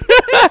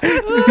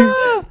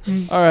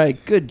 All right,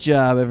 good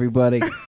job, everybody.